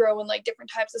easier to grow in, like, different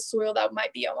types of soil that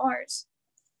might be on Mars?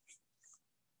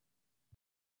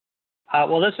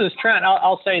 Well, this is Trent.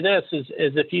 I'll say this is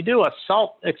if you do a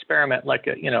salt experiment, like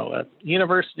a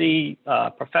university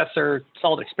professor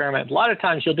salt experiment, a lot of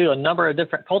times you'll do a number of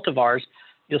different cultivars.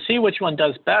 You'll see which one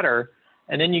does better,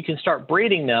 and then you can start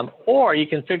breeding them, or you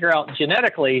can figure out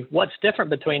genetically what's different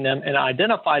between them and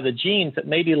identify the genes that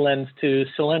maybe lends to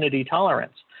salinity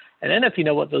tolerance. And then if you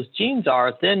know what those genes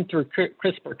are, then through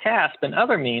CRISPR-Cas and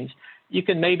other means, you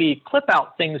can maybe clip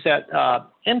out things that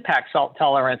impact salt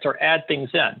tolerance or add things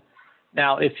in.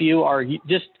 Now, if you are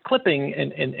just clipping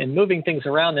and moving things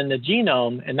around in the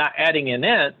genome and not adding in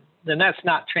it, then that's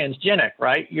not transgenic,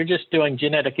 right? You're just doing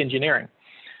genetic engineering.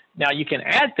 Now, you can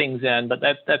add things in, but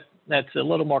that's a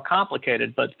little more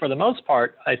complicated. But for the most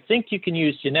part, I think you can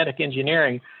use genetic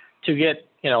engineering to get,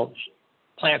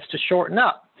 plants to shorten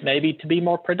up, maybe to be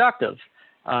more productive,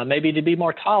 maybe to be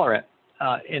more tolerant.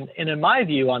 And in my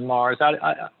view on Mars,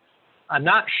 I'm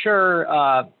not sure,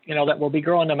 that we'll be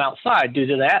growing them outside due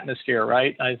to the atmosphere,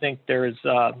 right? I think there's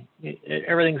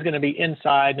everything's going to be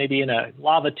inside, maybe in a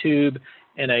lava tube,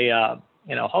 in a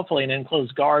hopefully an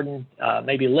enclosed garden,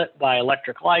 maybe lit by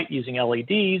electric light using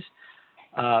LEDs,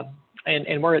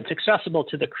 and where it's accessible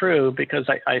to the crew. Because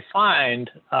I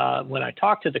find when I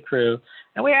talk to the crew,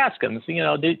 and we ask them, if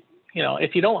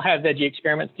you don't have veggie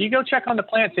experiments, do you go check on the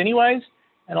plants anyways?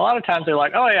 And a lot of times they're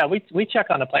like, oh yeah, we check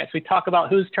on the plants. We talk about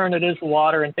whose turn it is to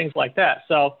water and things like that.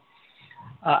 So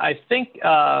I think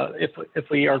if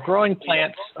we are growing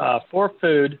plants for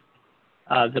food,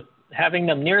 having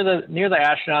them near the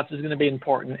astronauts is going to be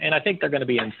important. And I think they're going to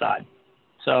be inside.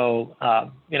 So,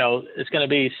 it's going to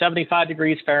be 75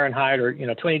 degrees Fahrenheit or,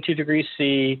 22 degrees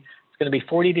C. It's going to be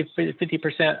 40 to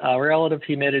 50% relative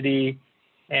humidity.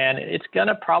 And it's going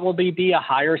to probably be a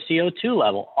higher CO2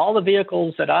 level. All the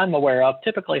vehicles that I'm aware of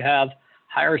typically have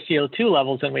higher CO2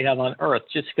 levels than we have on Earth,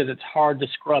 just because it's hard to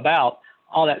scrub out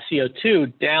all that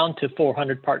CO2 down to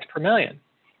 400 parts per million.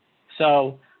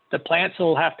 So the plants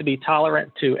will have to be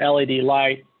tolerant to LED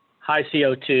light, high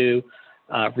CO2,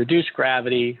 reduced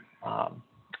gravity,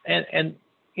 and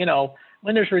you know,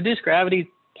 when there's reduced gravity,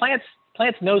 plants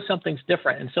know something's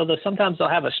different, and so sometimes they'll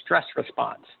have a stress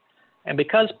response. And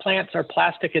because plants are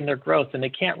plastic in their growth and they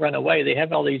can't run away, they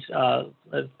have all these,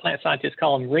 plant scientists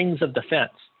call them rings of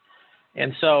defense.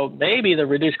 And so maybe the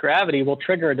reduced gravity will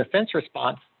trigger a defense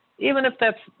response, even if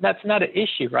that's not an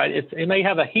issue, right? It may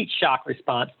have a heat shock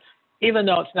response, even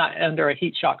though it's not under a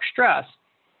heat shock stress.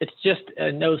 It's just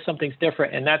knows something's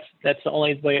different, and that's the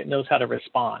only way it knows how to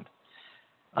respond.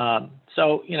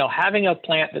 So, you know, having a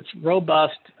plant that's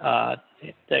robust,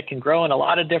 that can grow in a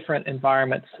lot of different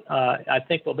environments, I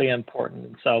think will be important.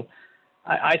 And so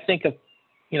I think of,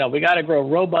 you know, we got to grow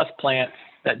robust plants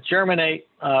that germinate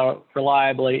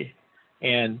reliably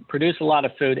and produce a lot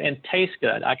of food and taste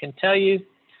good. I can tell you,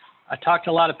 I talk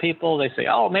to a lot of people, they say,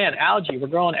 oh man, algae, we're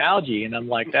growing algae. And I'm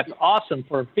like, that's awesome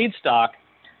for feedstock.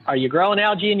 Are you growing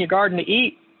algae in your garden to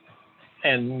eat?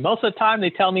 And most of the time they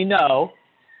tell me no.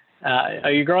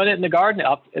 Are you growing it in the garden?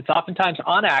 It's oftentimes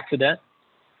on accident.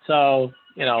 So,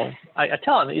 you know, I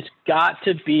tell them it's got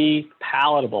to be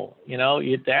palatable. You know,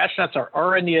 the astronauts are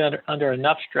already under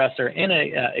enough stress. They're in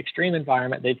an extreme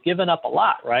environment. They've given up a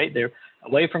lot, right? They're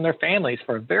away from their families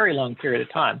for a very long period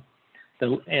of time.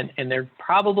 And they're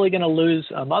probably going to lose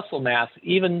muscle mass,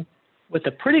 even with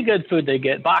the pretty good food they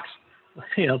get. Box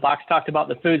talked about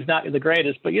the food's not the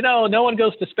greatest, but, you know, no one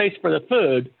goes to space for the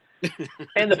food.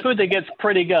 And the food they get's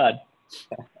pretty good.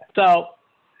 So,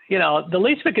 you know, the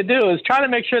least we could do is try to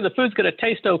make sure the food's going to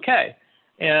taste okay.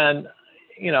 And,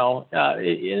 you know,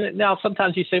 now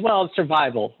sometimes you say, well, it's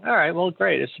survival. All right, well,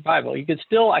 great, it's survival. You can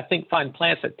still, I think, find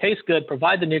plants that taste good,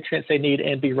 provide the nutrients they need,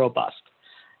 and be robust.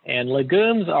 And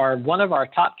legumes are one of our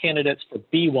top candidates for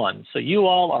B1. So you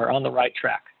all are on the right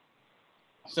track.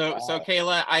 So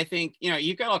Kayla, I think, you know,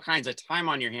 you've got all kinds of time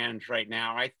on your hands right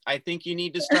now. I think you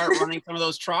need to start running some of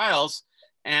those trials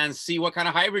and see what kind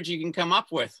of hybrids you can come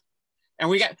up with. And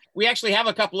we actually have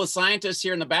a couple of scientists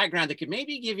here in the background that could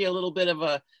maybe give you a little bit of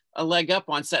a leg up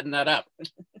on setting that up.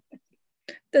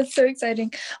 That's so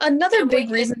exciting. Another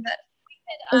big reason that,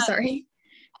 oh, sorry.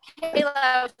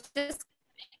 Kayla, just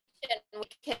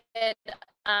we could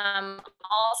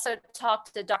also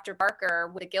talk to Dr. Barker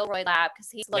with the Gilroy lab,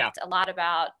 because he's looked a lot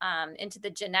about into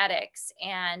the genetics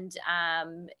and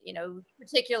you know,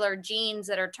 particular genes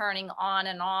that are turning on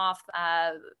and off,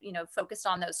 you know, focused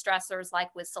on those stressors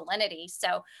like with salinity.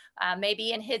 So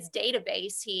maybe in his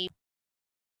database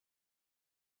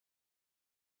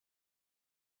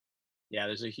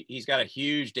Yeah, he's got a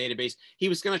huge database. He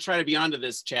was going to try to be onto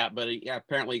this chat, but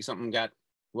apparently something got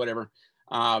whatever.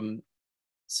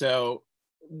 So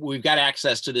we've got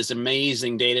access to this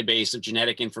amazing database of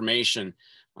genetic information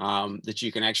that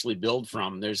you can actually build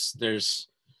from.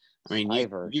 I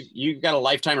mean, you've got a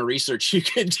lifetime of research you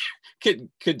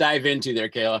could dive into there,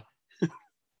 Kayla.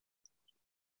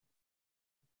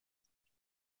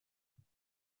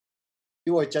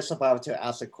 You were just about to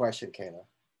ask a question, Kayla.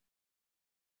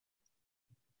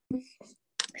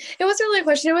 It wasn't really a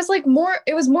question. It was like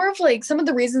it was more of like some of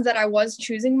the reasons that I was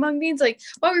choosing mung beans. Like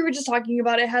while we were just talking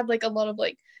about it, had like a lot of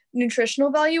like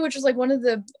nutritional value, which was like one of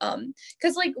the,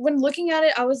 cause like when looking at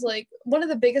it, I was like, one of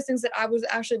the biggest things that I was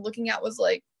actually looking at was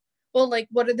like, well, like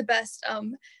what are the best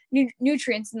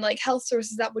nutrients and like health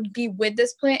sources that would be with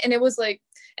this plant. And it was like,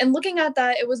 and looking at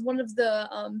that, it was one of the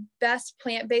best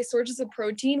plant-based sources of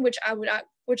protein, which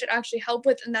it actually help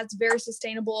with. And that's very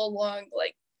sustainable along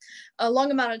like a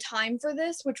long amount of time for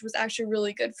this, which was actually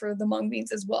really good for the mung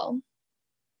beans as well.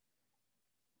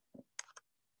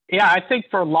 Yeah, I think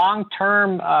for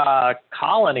long-term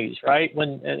colonies, right?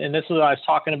 And this is what I was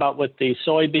talking about with the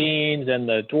soybeans and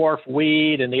the dwarf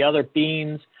wheat and the other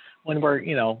beans. When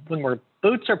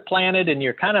boots are planted and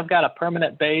you're kind of got a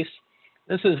permanent base,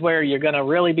 this is where you're going to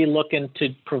really be looking to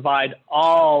provide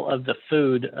all of the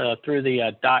food through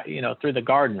the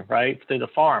garden, right? Through the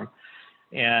farm.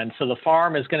 And so the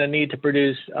farm is going to need to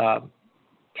produce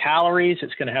calories.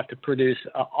 It's going to have to produce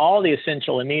all the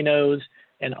essential aminos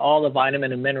and all the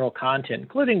vitamin and mineral content,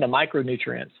 including the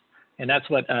micronutrients. And that's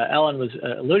what Ellen was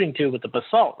alluding to with the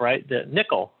basalt, right? The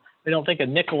nickel. We don't think of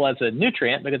nickel as a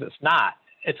nutrient because it's not.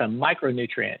 It's a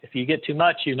micronutrient. If you get too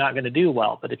much, you're not going to do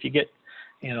well. But if you get,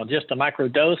 just a micro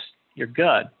dose, you're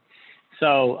good.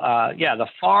 So yeah, the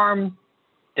farm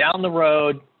down the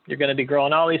road, you're going to be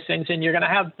growing all these things, and you're going to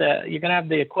have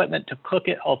the equipment to cook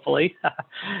it, hopefully,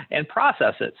 and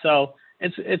process it. So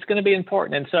it's going to be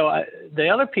important. And so the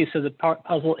other piece of the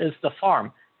puzzle is the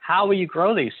farm. How will you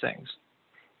grow these things,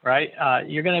 right?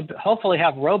 You're going to hopefully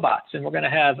have robots, and we're going to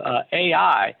have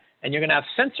AI, and you're going to have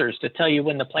sensors to tell you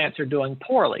when the plants are doing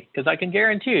poorly, because I can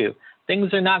guarantee you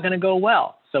things are not going to go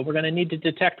well. So we're going to need to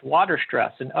detect water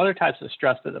stress and other types of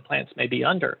stress that the plants may be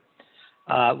under.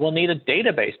 We'll need a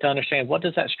database to understand what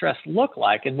does that stress look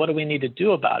like and what do we need to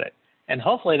do about it. And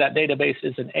hopefully that database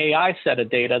is an AI set of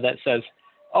data that says,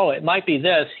 oh, it might be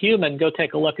this, human, go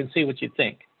take a look and see what you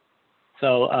think.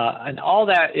 So, and all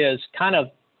that is kind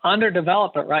of under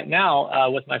development right now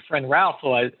with my friend Ralph,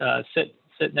 who I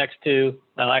sit next to.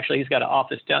 Well, actually, he's got an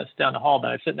office down the hall,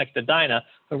 but I sit next to Dinah,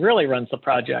 who really runs the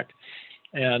project.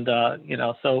 And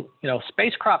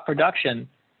space crop production,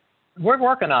 we're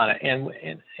working on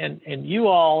it, and you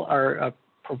all are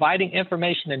providing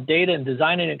information and data and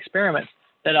designing experiments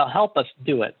that'll help us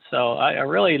do it. So I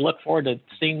really look forward to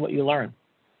seeing what you learn.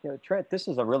 Trent, this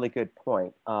is a really good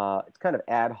point. It's kind of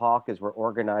ad hoc as we're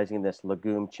organizing this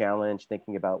Legume challenge,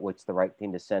 thinking about what's the right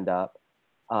thing to send up.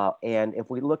 And if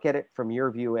we look at it from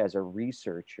your view as a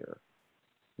researcher,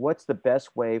 what's the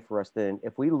best way for us then,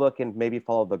 if we look and maybe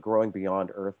follow the Growing Beyond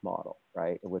Earth model,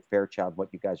 right? With Fairchild, what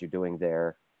you guys are doing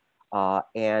there,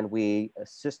 and we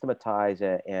systematize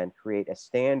and create a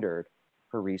standard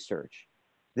for research.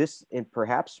 This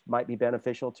perhaps might be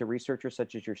beneficial to researchers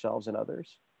such as yourselves and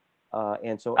others.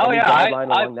 And so any guideline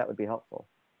along that would be helpful.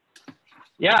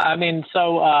 Yeah, I mean,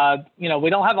 so, we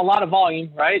don't have a lot of volume,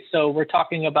 right? So we're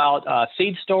talking about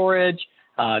seed storage,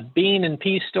 bean and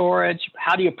pea storage.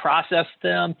 How do you process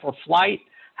them for flight?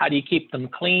 How do you keep them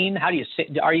clean? Are you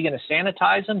going to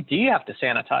sanitize them? Do you have to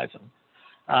sanitize them?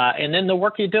 And then the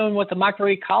work you're doing with the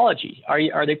microecology.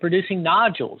 Are they producing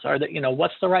nodules?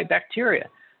 What's the right bacteria?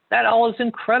 That all is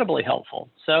incredibly helpful.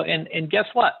 So, and guess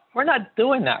what? We're not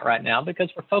doing that right now because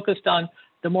we're focused on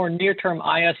the more near-term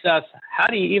ISS. How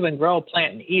do you even grow a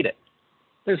plant and eat it?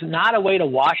 There's not a way to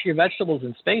wash your vegetables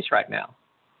in space right now.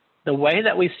 The way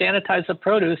that we sanitize the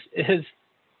produce is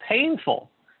painful.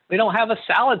 We don't have a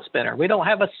salad spinner. We don't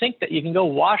have a sink that you can go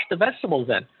wash the vegetables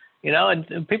in.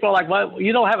 And people are like, well,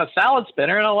 you don't have a salad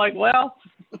spinner. And I'm like, well,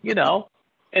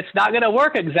 it's not going to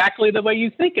work exactly the way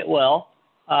you think it will.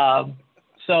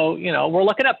 So, we're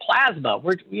looking at plasma.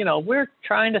 We're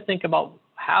trying to think about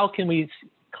how can we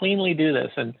cleanly do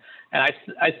this. And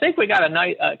I think we got a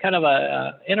nice kind of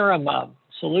a interim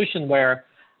solution where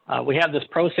we have this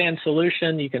ProSand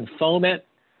solution. You can foam it.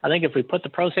 I think if we put the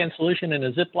ProSand solution in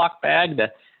a Ziploc bag,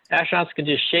 the astronauts can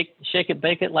just shake it,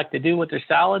 bake it like they do with their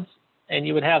salads, and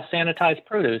you would have sanitized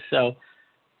produce. So,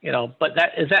 but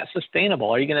is that sustainable?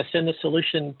 Are you going to send the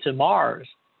solution to Mars?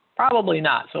 Probably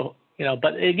not. So,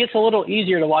 but it gets a little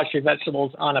easier to wash your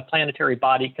vegetables on a planetary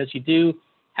body because you do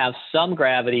have some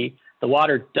gravity. The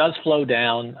water does flow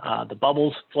down. The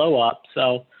bubbles flow up.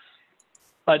 So,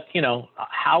 but,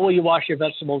 how will you wash your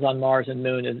vegetables on Mars and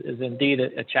Moon is indeed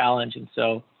a challenge. And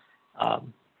so,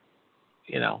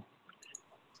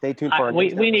 stay tuned for our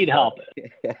we need help.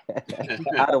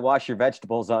 How to wash your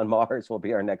vegetables on Mars will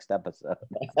be our next episode.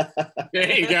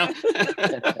 There you go.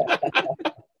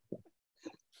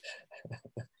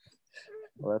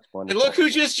 Well, that's wonderful. And look who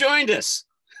just joined us.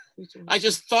 I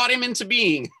just thought him into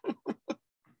being.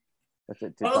 I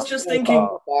was just thinking,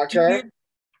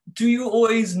 do you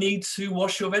always need to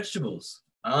wash your vegetables?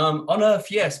 On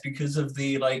Earth, yes, because of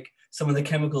some of the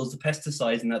chemicals, the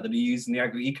pesticides and that are used in the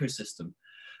agro-ecosystem.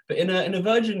 But in a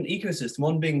virgin ecosystem,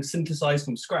 one being synthesized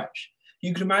from scratch,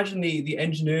 you can imagine the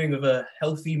engineering of a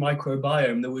healthy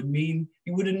microbiome that would mean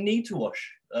you wouldn't need to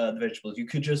wash the vegetables. You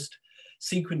could just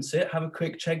sequence it, have a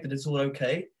quick check that it's all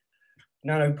okay.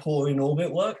 Nanopore in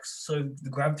orbit works, so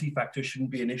the gravity factor shouldn't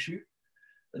be an issue.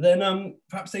 Then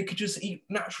perhaps they could just eat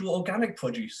natural organic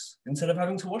produce instead of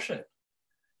having to wash it.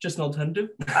 Just an alternative.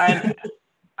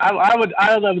 I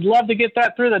would love to get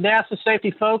that through the NASA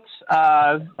safety folks,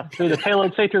 through the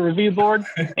Payload Safety Review Board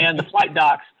and the flight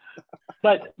docs.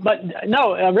 But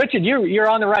no, Richard, you're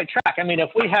on the right track. I mean,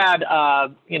 if we had a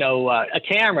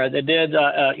camera that did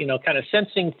kind of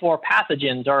sensing for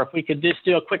pathogens, or if we could just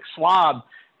do a quick swab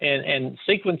and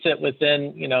sequence it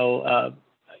within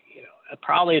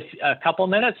probably a couple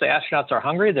of minutes. The astronauts are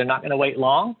hungry; they're not going to wait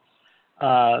long.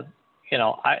 I'm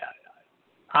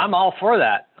all for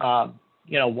that.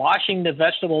 Washing the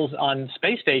vegetables on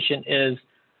space station is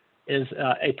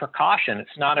a precaution.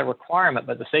 It's not a requirement,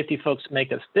 but the safety folks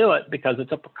make us do it because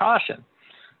it's a precaution.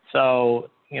 So,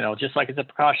 just like it's a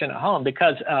precaution at home,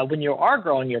 because when you are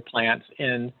growing your plants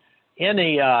in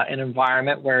an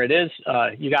environment where it is,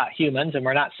 you got humans and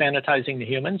we're not sanitizing the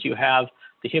humans,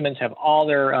 the humans have all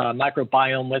their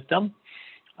microbiome with them.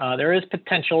 There is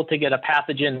potential to get a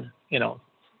pathogen,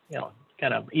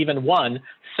 kind of even one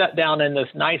set down in this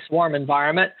nice warm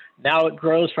environment. Now it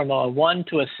grows from a one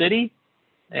to a city,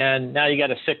 and now you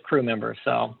got a sick crew member.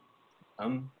 So,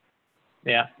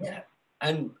 yeah.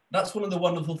 And that's one of the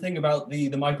wonderful thing about the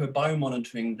microbiome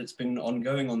monitoring that's been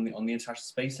ongoing on the International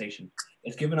Space Station.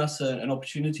 It's given us an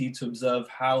opportunity to observe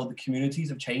how the communities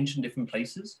have changed in different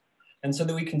places. And so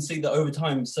that we can see that over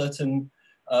time, certain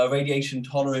radiation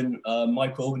tolerant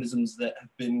microorganisms that have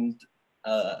been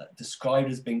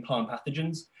described as being plant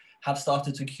pathogens have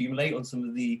started to accumulate on some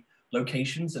of the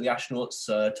locations that the astronauts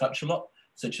touch a lot,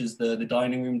 such as the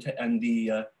dining room and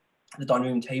the dining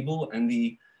room table and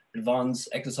the advanced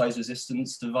exercise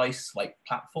resistance device like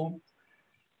platform.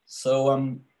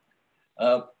 So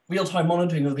real-time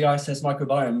monitoring of the ISS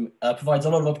microbiome provides a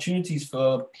lot of opportunities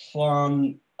for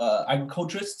plant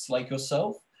agriculturists like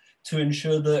yourself to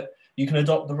ensure that you can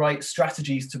adopt the right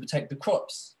strategies to protect the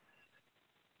crops.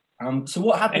 So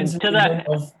what happens in the event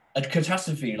of a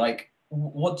catastrophe? Like,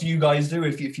 what do you guys do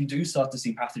if you do start to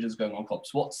see pathogens going on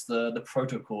crops? What's the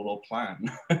protocol or plan?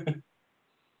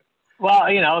 Well,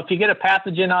 if you get a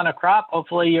pathogen on a crop,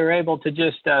 hopefully you're able to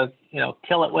just,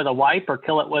 kill it with a wipe or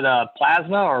kill it with a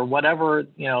plasma or whatever,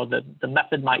 the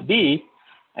method might be,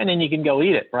 and then you can go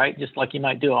eat it, right? Just like you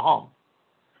might do at home.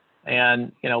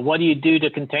 And, what do you do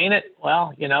to contain it?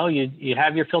 Well, you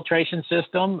have your filtration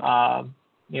system,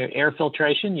 your air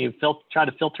filtration, you try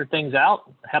to filter things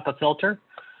out, HEPA filter,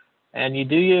 and you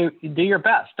do your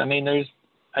best. I mean, I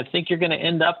think you're going to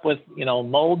end up with,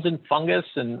 molds and fungus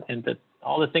and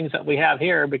all the things that we have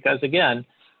here, because again,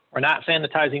 we're not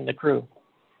sanitizing the crew.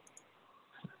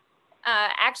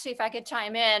 Actually, if I could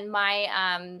chime in,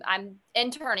 I'm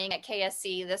interning at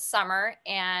KSC this summer,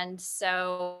 and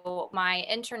so my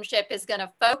internship is going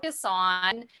to focus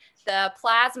on the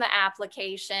plasma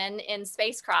application in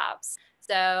space crops.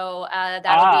 So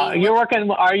that'll be.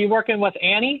 Are you working with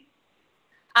Annie?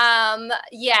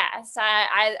 Yes,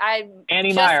 I Annie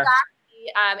just Meyer. got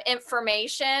the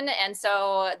information, and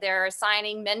so they're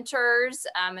assigning mentors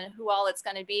and who all it's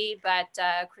going to be. But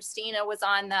Christina was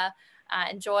on the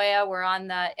and Joya were on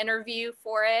the interview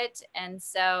for it, and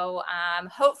so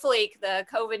hopefully the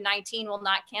COVID-19 will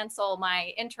not cancel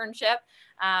my internship,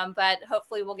 but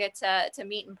hopefully we'll get to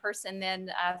meet in person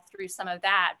then through some of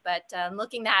that. But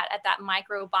looking at that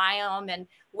microbiome and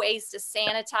ways to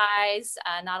sanitize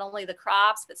not only the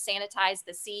crops but sanitize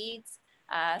the seeds.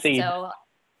 So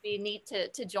we need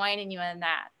to join you in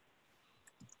that.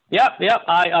 Yep.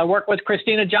 I work with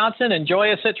Christina Johnson, and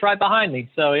Joya sits right behind me.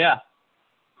 So yeah.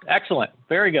 Excellent.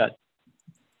 Very good.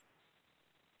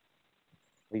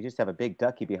 You just have a big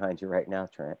ducky behind you right now,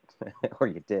 Trent. Or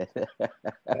you did.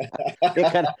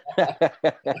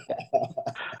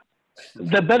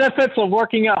 The benefits of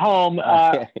working at home,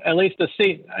 at least the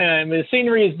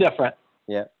scenery is different.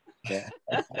 Yeah.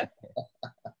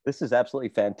 This is absolutely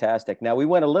fantastic. Now, we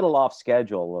went a little off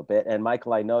schedule a little bit. And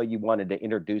Michael, I know you wanted to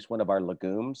introduce one of our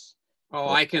legumes. Oh,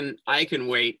 I can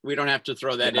wait. We don't have to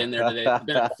throw that in there today. It's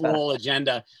been a full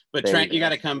agenda. But Trent, you got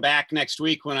to come back next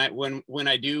week when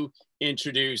I do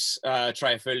introduce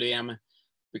Trifolium,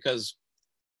 because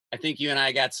I think you and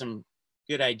I got some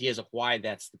good ideas of why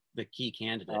that's the key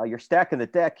candidate. Oh, you're stacking the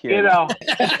deck here. I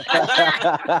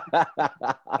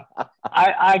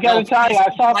got to tell you,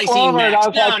 I saw clover and I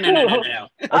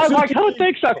was like, who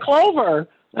thinks of clover?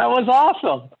 That was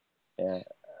awesome. Yeah.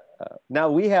 Now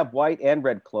we have white and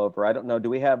red clover. I don't know. Do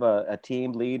we have a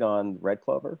team lead on red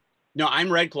clover? No,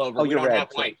 I'm red clover. Oh, we don't have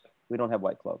white. We don't have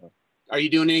white clover. Are you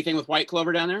doing anything with white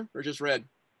clover down there, or just red?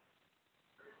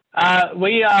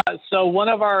 So one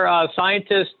of our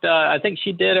scientists, I think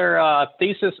she did her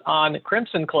thesis on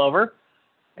crimson clover,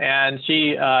 and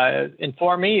she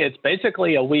informed me it's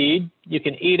basically a weed. You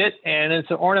can eat it, and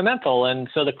it's an ornamental. And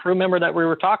so the crew member that we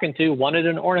were talking to wanted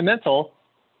an ornamental.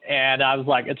 And I was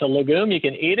like, it's a legume, you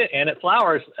can eat it, and it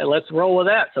flowers. Let's roll with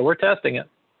that. So we're testing it.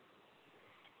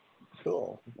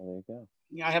 Cool. There you go.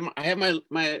 Yeah, I have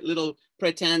my little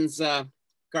pretends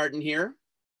garden here.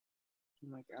 Oh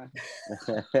my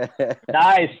God.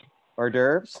 Nice. Hors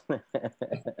d'oeuvres.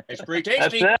 It's pretty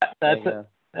tasty. That's it.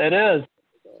 It is.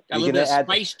 Got a little bit of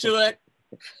spice to it.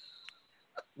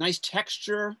 Nice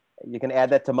texture. You can add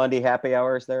that to Monday happy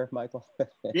hours there, Michael.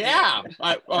 Yeah,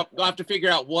 I'll have to figure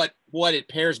out what it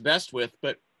pairs best with,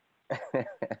 but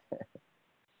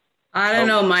I don't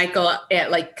know, Michael.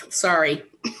 Sorry.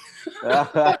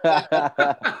 I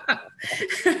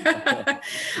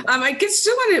just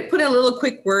want to put a little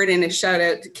quick word in, a shout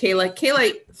out to Kayla.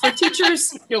 Kayla, for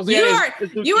teachers, you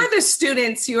are the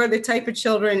students. You are the type of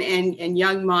children and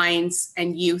young minds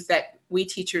and youth that we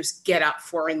teachers get up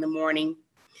for in the morning.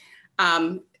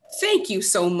 Thank you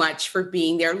so much for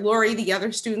being there. Lori, the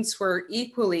other students were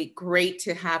equally great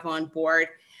to have on board,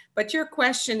 but your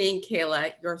questioning,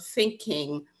 Kayla, your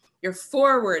thinking, your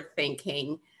forward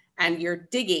thinking, and you're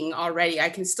digging already. I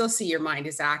can still see your mind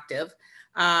is active.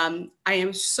 I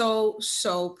am so,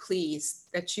 so pleased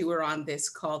that you were on this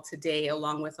call today,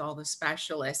 along with all the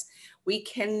specialists. We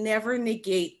can never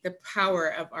negate the power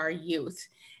of our youth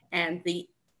and the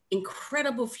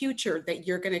incredible future that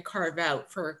you're going to carve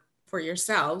out for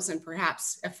yourselves and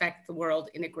perhaps affect the world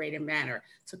in a greater manner.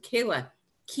 So Kayla,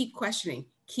 keep questioning,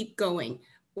 keep going.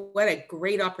 What a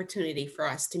great opportunity for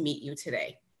us to meet you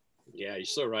today. Yeah, you're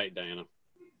so right, Diana.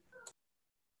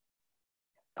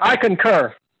 I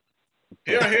concur.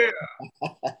 Here, here.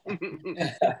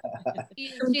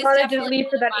 She's definitely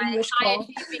for that English call.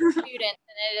 Student,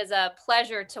 and it is a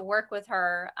pleasure to work with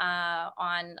her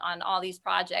on all these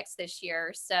projects this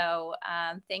year. So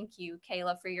thank you,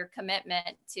 Kayla, for your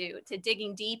commitment to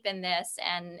digging deep in this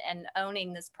and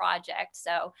owning this project.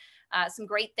 So some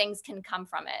great things can come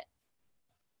from it.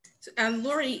 And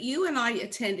Lori, you and I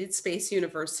attended Space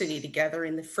University together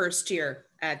in the first year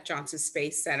at Johnson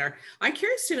Space Center. I'm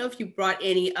curious to know if you brought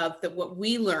any of what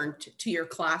we learned to your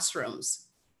classrooms.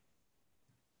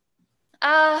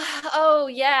 Oh,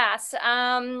 yes.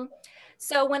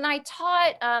 So when I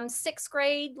taught sixth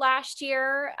grade last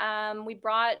year, we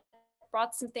brought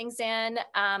some things in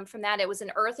from that. It was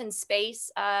an Earth and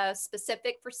Space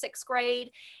specific for sixth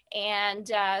grade. And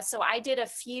so I did a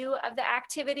few of the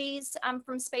activities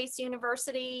from Space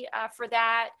University for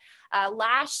that.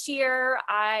 Last year,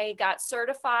 I got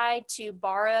certified to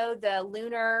borrow the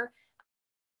lunar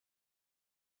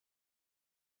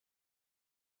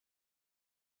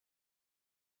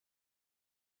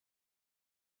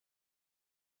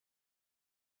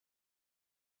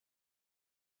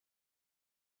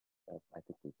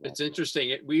It's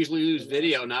interesting. We usually use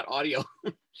video, not audio.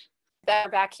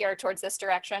 back here towards this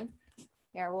direction.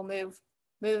 Here, we'll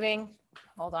moving.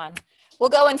 Hold on. We'll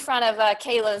go in front of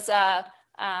Kayla's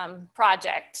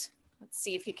project. Let's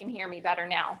see if you can hear me better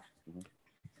now.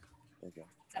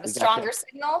 Have a stronger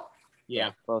signal?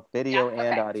 Yeah. Both video and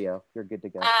okay. audio. You're good to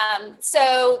go.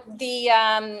 So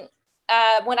the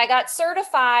when I got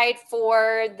certified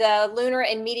for the lunar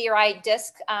and meteorite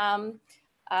disk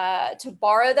to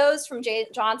borrow those from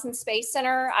Johnson Space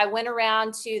Center, I went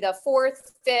around to the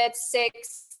 4th, 5th,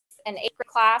 6th, and 8th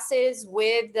classes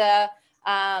with the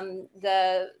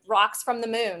rocks from the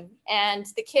moon, and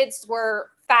the kids were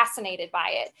fascinated by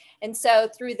it. And so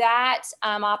through that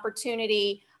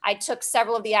opportunity, I took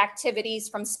several of the activities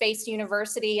from Space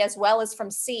University as well as from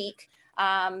SEEK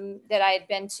that I had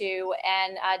been to,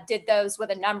 and did those with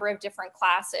a number of different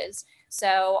classes.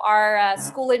 So our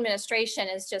school administration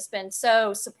has just been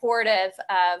so supportive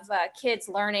of kids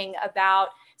learning about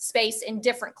space in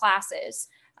different classes.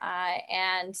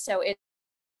 And so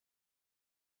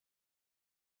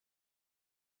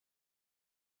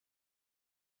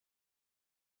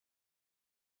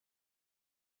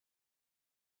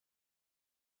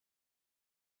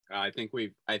I think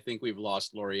we've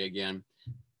lost Lori again.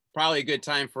 Probably a good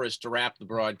time for us to wrap the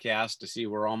broadcast to see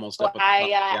we're almost up at the top of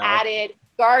the hour. added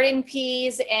garden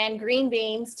peas and green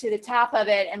beans to the top of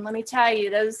it, and let me tell you,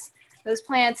 those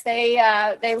plants, they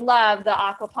love the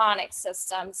aquaponics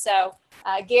system. So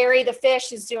Gary the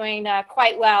fish is doing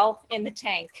quite well in the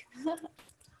tank.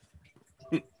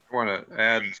 I want to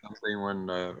add something when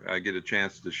I get a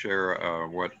chance to share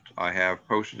what I have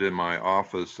posted in my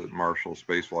office at Marshall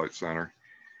Space Flight Center.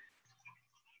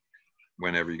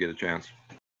 Whenever you get a chance.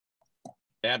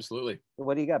 Absolutely.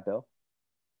 What do you got, Bill?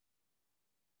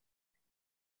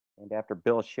 And after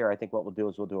Bill's share, I think what we'll do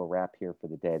is we'll do a wrap here for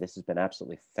the day. This has been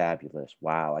absolutely fabulous.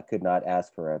 Wow, I could not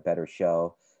ask for a better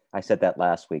show. I said that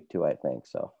last week too, I think,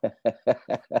 so.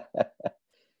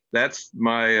 That's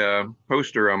my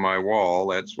poster on my wall.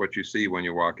 That's what you see when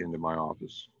you walk into my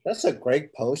office. That's a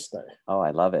great poster. Oh,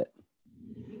 I love it.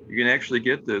 You can actually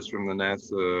get this from the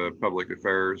NASA Public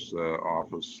Affairs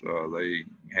office. They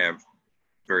have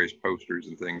various posters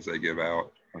and things they give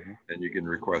out, and you can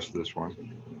request this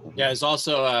one. Yeah, there's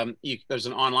also there's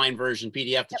an online version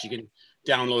PDF that you can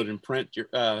download and print.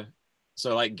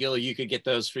 So like Gil, you could get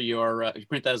those for your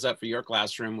print those up for your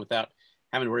classroom without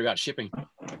having to worry about shipping.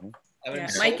 Yeah.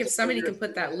 Mike, if somebody can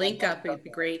put that link up, it'd be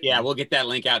great. Yeah, we'll get that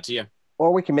link out to you.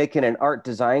 Or we can make it an art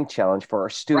design challenge for our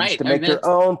students right. to make their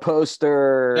own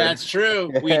poster. That's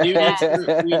true. We do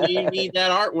need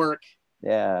that artwork.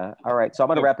 Yeah. All right. So I'm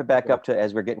going to wrap it back up to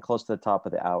as we're getting close to the top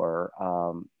of the hour.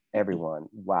 Everyone,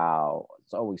 wow.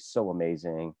 It's always so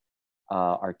amazing.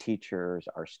 Our teachers,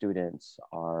 our students,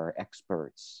 our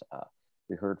experts.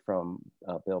 We heard from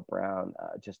Bill Brown,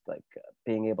 just like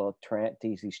being able to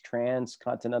these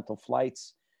transcontinental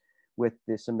flights with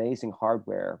this amazing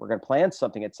hardware. We're going to plan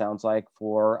something, it sounds like,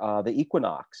 for the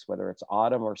equinox, whether it's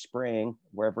autumn or spring,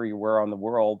 wherever you were on the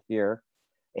world here.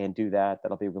 and do that.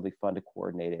 That'll be really fun to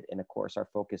coordinate it. And of course, our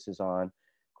focus is on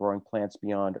growing plants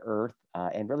beyond Earth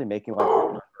and really making life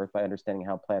on Earth by understanding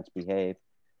how plants behave,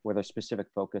 with a specific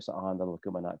focus on the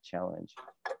Leguminaut challenge.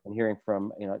 And hearing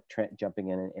from Trent jumping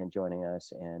in and joining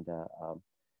us, and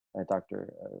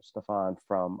Dr. Sofan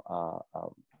from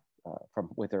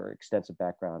with her extensive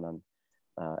background on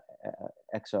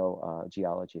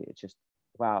exogeology. It's just,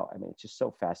 wow, I mean, it's just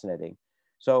so fascinating.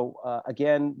 So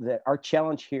again, our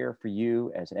challenge here for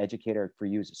you as an educator, for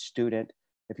you as a student,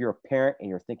 if you're a parent and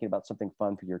you're thinking about something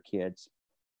fun for your kids,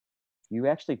 you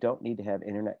actually don't need to have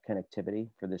internet connectivity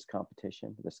for this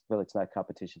competition. This really, it's not a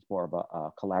competition, it's more of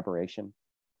a collaboration.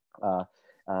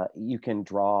 You can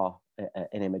draw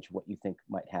an image of what you think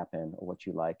might happen or what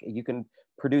you like. You can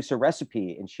produce a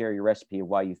recipe and share your recipe of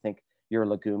why you think your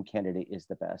legume candidate is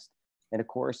the best. And of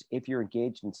course, if you're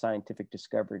engaged in scientific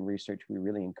discovery and research, we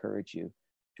really encourage you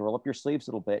to roll up your sleeves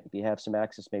a little bit. If you have some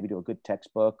access maybe to a good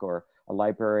textbook or a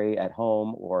library at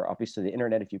home, or obviously the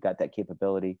internet, if you've got that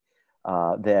capability,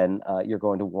 then you're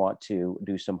going to want to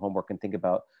do some homework and think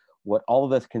about what all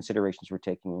of the considerations we're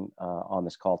taking on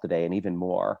this call today, and even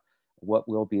more, what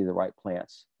will be the right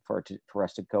plants for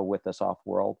us to go with us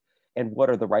off-world, and what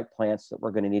are the right plants that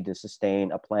we're going to need to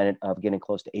sustain a planet of getting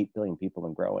close to 8 billion people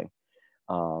and growing.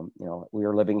 We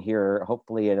are living here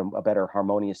hopefully in a better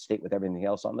harmonious state with everything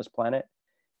else on this planet.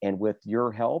 And with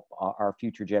your help, our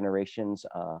future generations,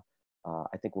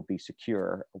 I think, will be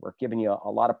secure. We're giving you a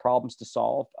lot of problems to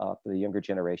solve for the younger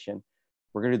generation.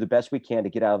 We're going to do the best we can to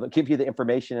get out of give you the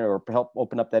information, or help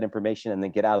open up that information, and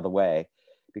then get out of the way,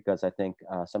 because I think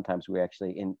sometimes we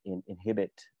actually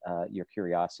inhibit your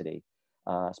curiosity,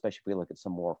 especially if we look at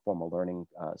some more formal learning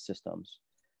systems.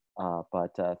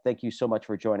 But thank you so much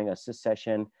for joining us this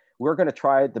session. We're going to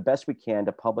try the best we can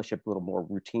to publish a little more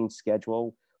routine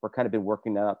schedule. We're kind of been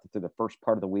working that out through the first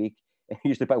part of the week. And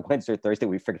usually by Wednesday or Thursday,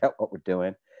 we figure out what we're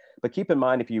doing. But keep in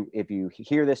mind, if you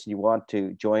hear this and you want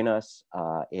to join us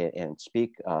and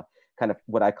speak, kind of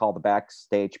what I call the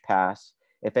backstage pass.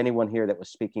 If anyone here that was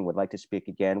speaking would like to speak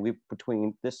again,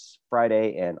 between this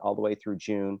Friday and all the way through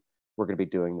June, we're going to be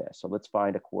doing this. So let's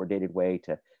find a coordinated way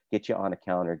to get you on a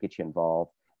calendar, get you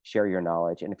involved, share your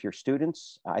knowledge. And if you're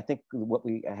students, I think what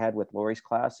we had with Lori's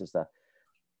class is the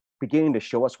beginning to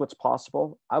show us what's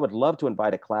possible. I would love to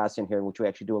invite a class in here in which we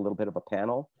actually do a little bit of a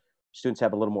panel. Students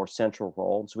have a little more central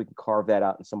role, so we can carve that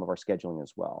out in some of our scheduling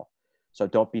as well. So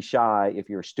don't be shy. If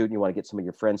you're a student, you want to get some of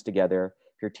your friends together.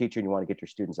 If you're a teacher and you want to get your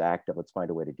students active, let's find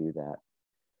a way to do that.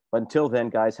 But until then,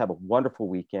 guys, have a wonderful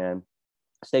weekend.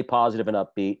 Stay positive and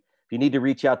upbeat. If you need to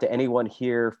reach out to anyone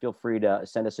here, feel free to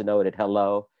send us a note at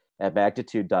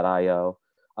hello@Magnitude.io.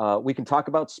 We can talk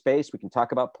about space, we can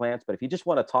talk about plants, but if you just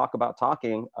want to talk about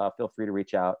talking, feel free to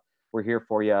reach out. We're here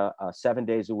for you 7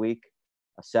 days a week,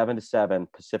 7 to 7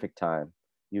 Pacific time.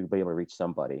 You'll be able to reach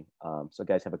somebody. So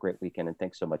guys, have a great weekend, and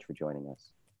thanks so much for joining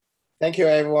us. Thank you,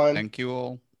 everyone. Thank you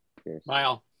all. Cheers. Bye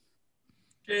all.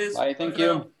 Cheers. Bye, thank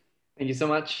you. Thank you so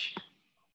much.